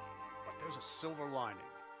 But there's a silver lining.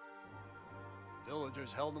 The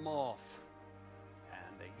villagers held them off,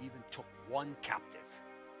 and they even took one captive.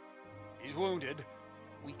 He's wounded,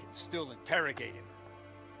 but we can still interrogate him.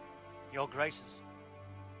 Your Graces,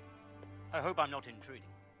 I hope I'm not intruding.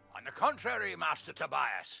 On the contrary, Master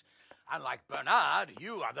Tobias. Unlike Bernard,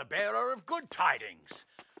 you are the bearer of good tidings.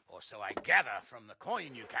 Or so I gather from the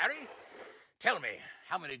coin you carry. Tell me,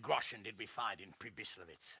 how many groschen did we find in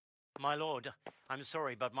Pribyslavitz? My lord, I'm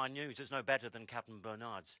sorry, but my news is no better than Captain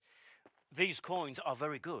Bernard's. These coins are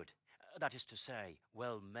very good. That is to say,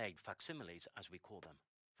 well-made facsimiles, as we call them.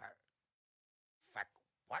 Fac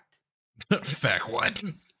what? Fact what?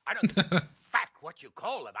 I don't fac what you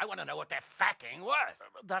call them. I want to know what they're facking worth.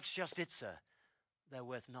 That's just it, sir. They're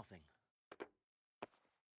worth nothing.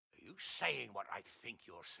 Are you saying what I think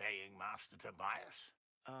you're saying, Master Tobias?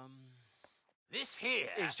 This here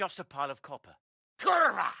is just a pile of copper.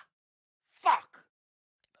 Curva! Fuck!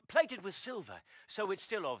 Plated with silver, so it's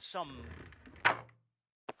still of some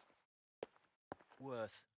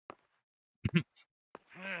worth.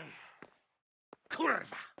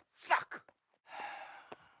 Curva! Fuck!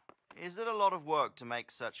 Is it a lot of work to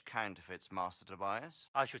make such counterfeits, Master Tobias?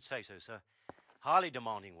 I should say so, sir. Highly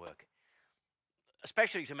demanding work.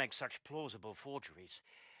 Especially to make such plausible forgeries.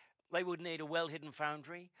 They would need a well-hidden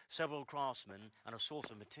foundry, several craftsmen, and a source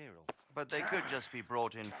of material. But they could just be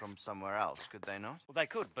brought in from somewhere else, could they not? Well, they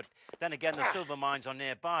could, but then again, the silver mines are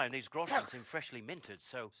nearby, and these groschen seem freshly minted,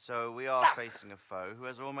 so... So we are facing a foe who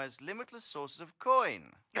has almost limitless sources of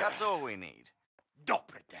coin. That's all we need.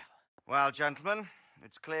 Doppelder. Well, gentlemen,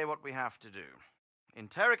 it's clear what we have to do.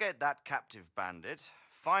 Interrogate that captive bandit,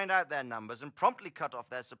 find out their numbers, and promptly cut off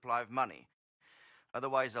their supply of money.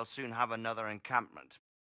 Otherwise, they'll soon have another encampment.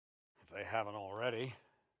 If they haven't already.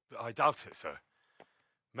 I doubt it, sir.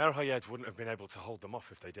 Merhayed wouldn't have been able to hold them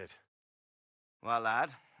off if they did. Well,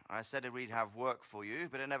 lad, I said we'd have work for you,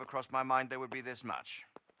 but it never crossed my mind there would be this much.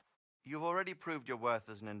 You've already proved your worth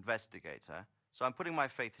as an investigator, so I'm putting my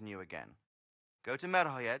faith in you again. Go to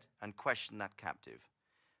Merhayed and question that captive.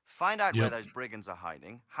 Find out where those brigands are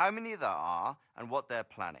hiding, how many there are, and what they're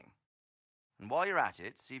planning. And while you're at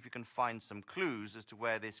it, see if you can find some clues as to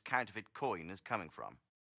where this counterfeit coin is coming from.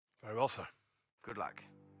 Very well, sir. Good luck.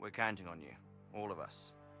 We're counting on you. All of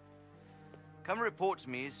us. Come report to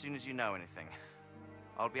me as soon as you know anything.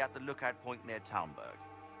 I'll be at the lookout point near Talmberg.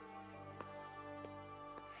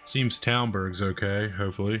 Seems Talmberg's okay,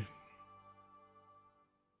 hopefully.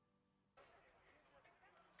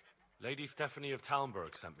 Lady Stephanie of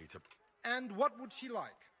Talmberg sent me to... And what would she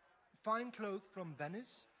like? Fine clothes from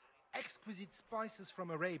Venice? Exquisite spices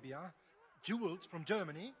from Arabia? Jewels from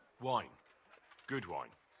Germany? Wine. Good wine.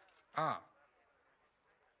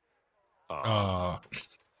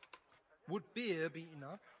 Would beer be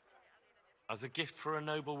enough? As a gift for a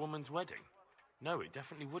noble woman's wedding? No, it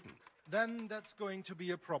definitely wouldn't. Then that's going to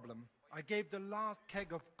be a problem. I gave the last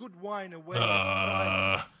keg of good wine away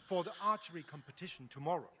for the archery competition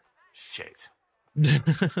tomorrow. Shit.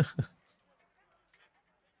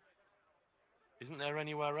 Isn't there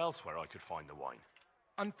anywhere else where I could find the wine?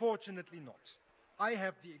 Unfortunately not. I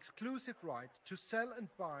have the exclusive right to sell and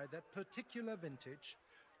buy that particular vintage.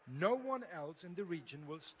 No one else in the region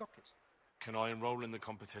will stock it. Can I enroll in the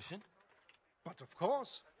competition? But of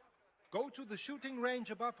course. Go to the shooting range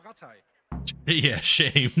above Rattay. Yeah,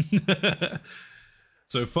 shame.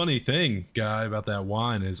 So funny thing, guy, about that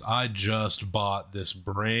wine is I just bought this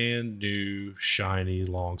brand new shiny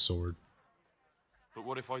longsword. But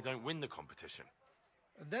what if I don't win the competition?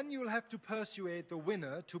 Then you'll have to persuade the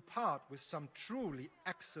winner to part with some truly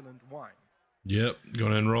excellent wine. Yep,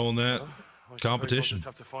 gonna enroll in that I competition. I'll just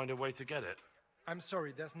have to find a way to get it. I'm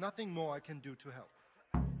sorry, there's nothing more I can do to help.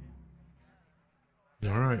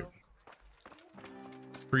 All right.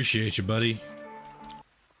 Appreciate you, buddy.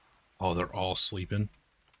 Oh, they're all sleeping.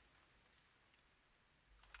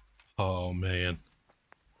 Oh, man.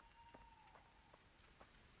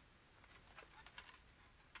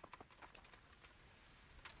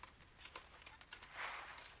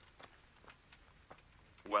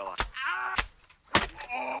 Well,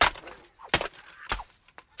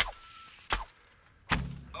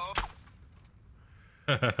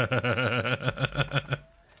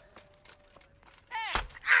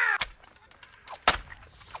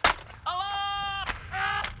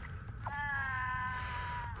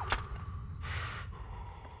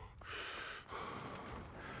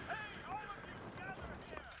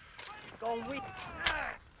 Go with.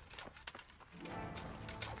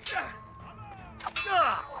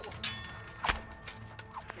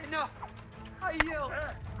 Enough! I yield!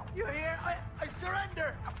 You hear? I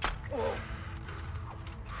surrender! Oh.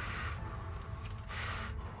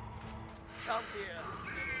 Come here.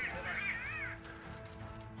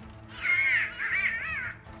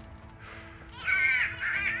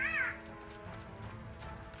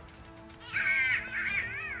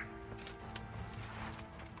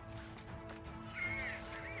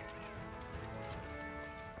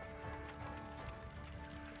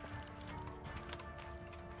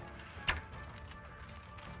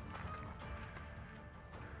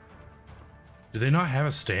 Do they not have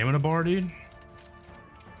a stamina bar, dude?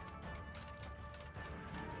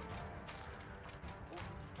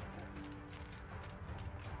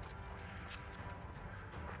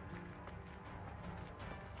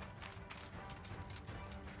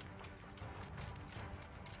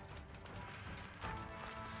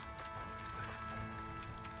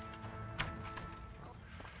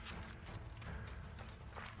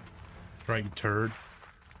 Drink turd.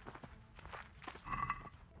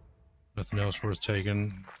 Nothing else worth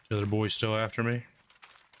taking. The other boy's still after me.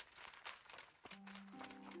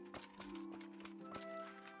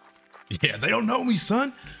 Yeah, they don't know me,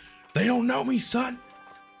 son. They don't know me, son.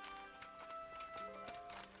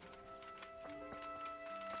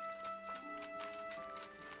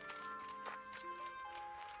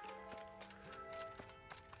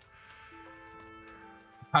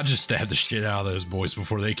 I just stabbed the shit out of those boys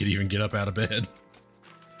before they could even get up out of bed.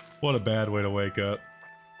 What a bad way to wake up.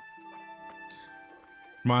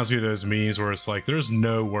 Reminds me of those memes where it's like, there's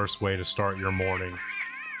no worse way to start your morning. And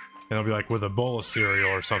it'll be like with a bowl of cereal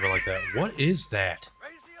or something like that. What is that?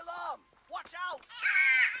 Raise the alarm! Watch out!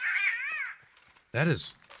 That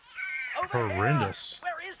is horrendous.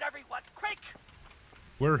 Where is everyone? Quick!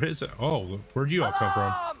 Where is it? Oh, where'd you all come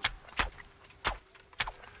from?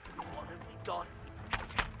 What have we got?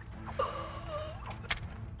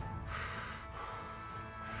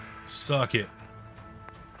 Suck it.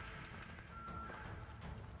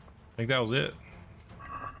 I think that was it.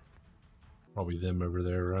 Probably them over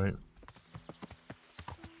there, right?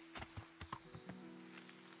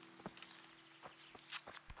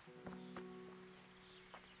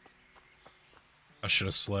 I should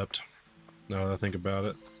have slept. Now that I think about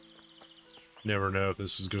it. Never know if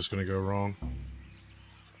this is just going to go wrong.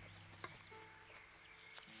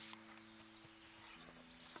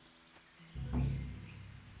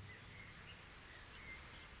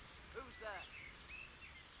 Who's there?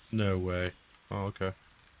 No way. Oh, okay.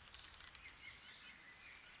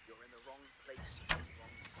 You're in the wrong place.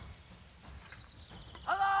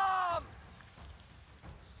 Alarm!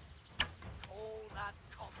 All that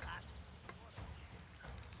combat.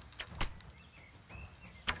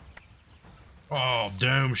 Oh,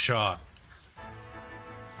 dome shot.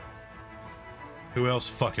 Who else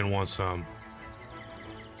fucking wants some?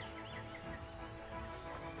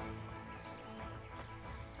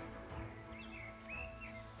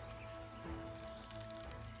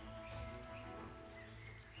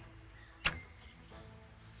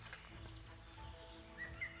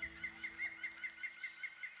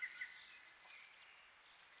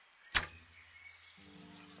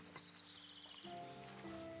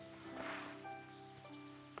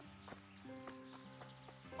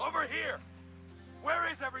 Over here!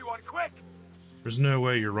 Where is everyone? Quick! There's no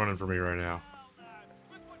way you're running from me right now.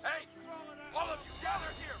 Hey! All of you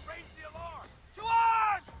gather here! Raise the alarm! To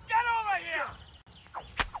arms! Get over here!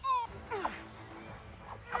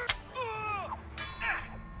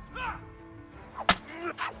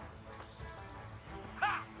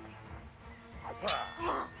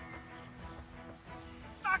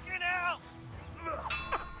 Fucking hell!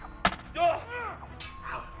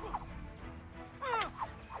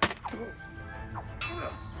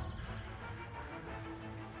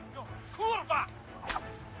 Kurva!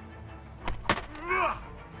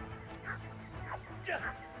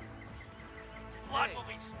 Blood will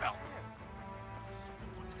be spilled.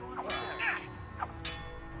 What's going on there?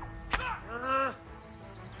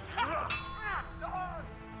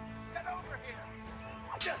 Get over here!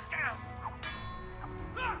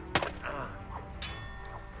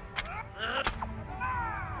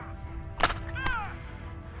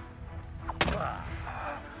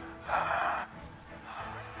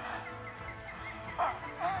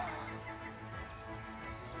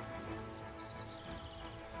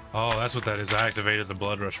 Oh, that's what that is. I activated the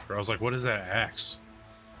blood rush. I was like, what is that axe?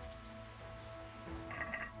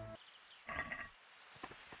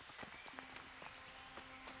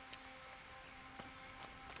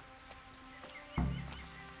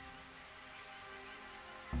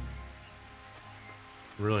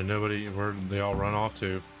 Really, nobody, where did they all run off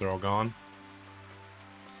to? They're all gone?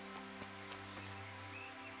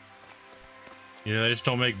 You know, they just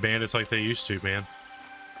don't make bandits like they used to, man.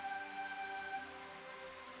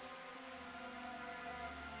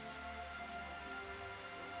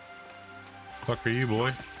 Fuck are you,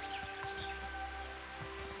 boy?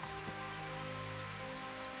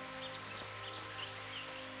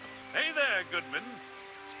 Hey there, Goodman.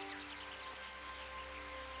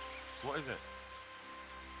 What is it?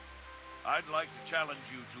 I'd like to challenge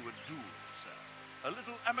you to a duel, sir. A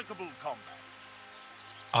little amicable combat.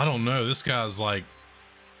 I don't know. This guy's like,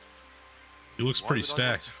 he looks pretty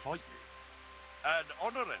stacked. Fight you? An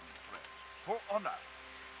honorary threat. For honor.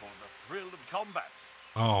 For the thrill of combat.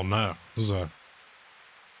 Oh no, this is a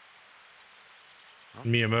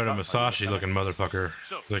Miyamoto Musashi looking motherfucker.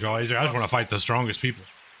 He's like, oh, I just want to fight the strongest people.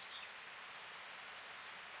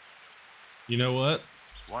 You know what?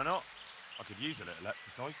 Why not? I could use a little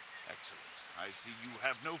exercise. Excellent. I see you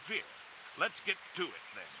have no fear. Let's get to it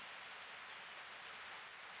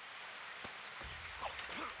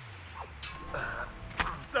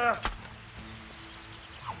then.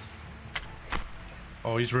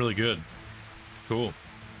 Oh, he's really good. Cool.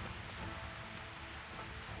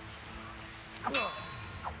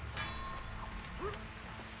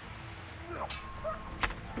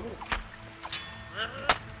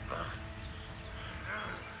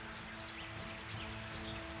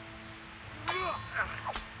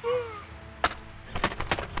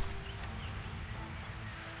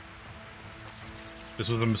 This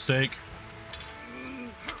was a mistake.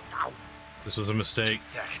 This was a mistake.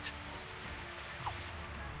 That.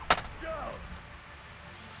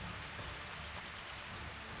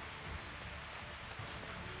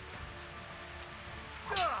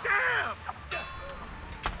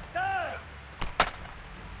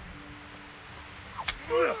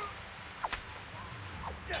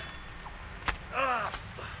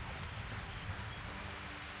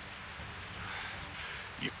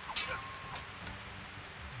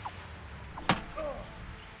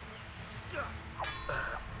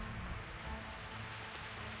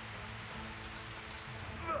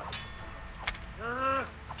 Damn!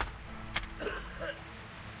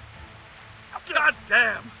 God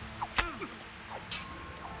damn!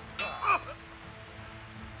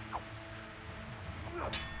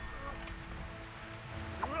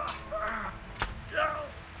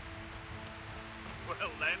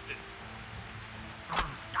 Well landed.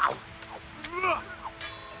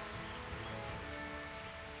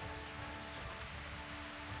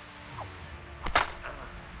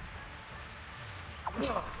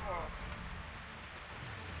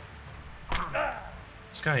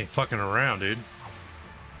 This guy ain't fucking around, dude.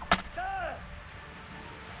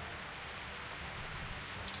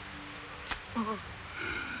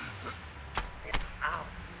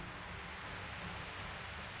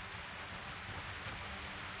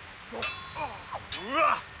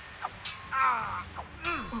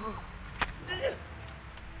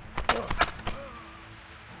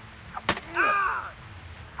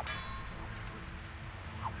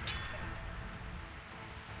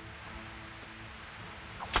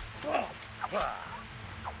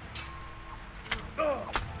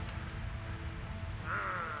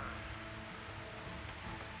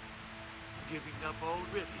 Giving up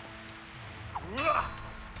already.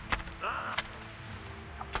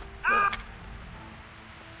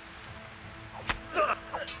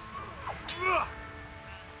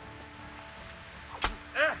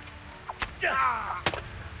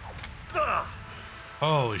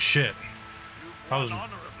 Holy shit. I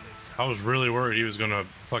was really worried he was gonna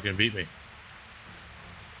fucking beat me.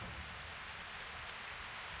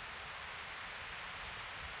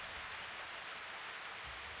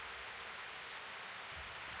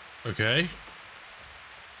 Okay.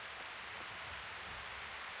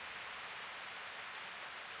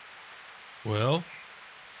 Well.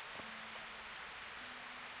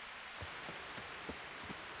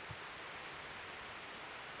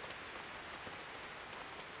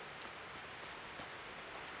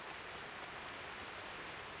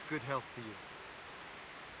 Good health to you.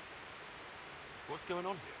 What's going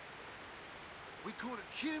on here? We caught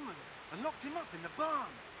a human and locked him up in the barn.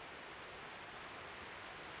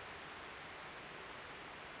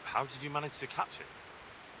 How did you manage to catch him?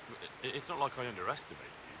 It's not like I underestimate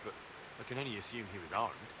you, but I can only assume he was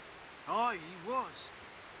armed. Aye, he was.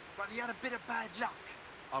 But he had a bit of bad luck.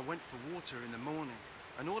 I went for water in the morning,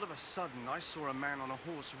 and all of a sudden I saw a man on a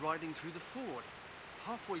horse riding through the ford.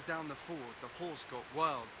 Halfway down the ford, the horse got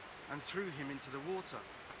wild and threw him into the water.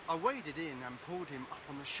 I waded in and pulled him up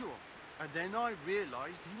on the shore, and then I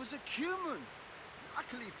realized he was a human.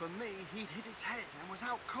 Luckily for me, he'd hit his head and was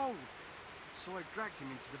out cold, so I dragged him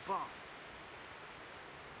into the barn.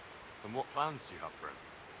 And what plans do you have for him?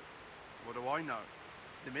 What do I know?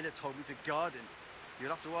 The miller told me to guard him.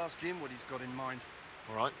 You'll have to ask him what he's got in mind.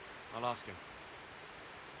 All right, I'll ask him.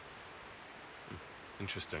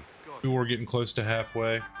 Interesting. We were getting close to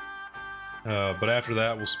halfway. But after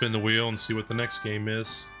that, we'll spin the wheel and see what the next game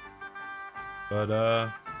is.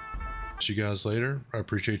 But, see you guys later. I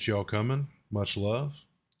appreciate you all coming. Much love.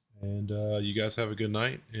 And you guys have a good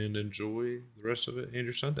night and enjoy the rest of it and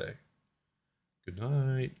your Sunday. Good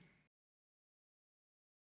night.